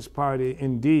Socialist Party,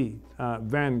 indeed,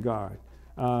 vanguard,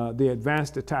 the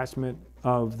advanced detachment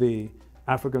of the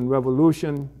African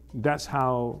Revolution. That's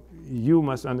how you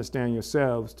must understand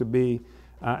yourselves to be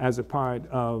as a part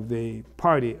of the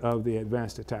party of the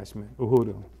advanced detachment,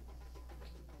 Uhuru.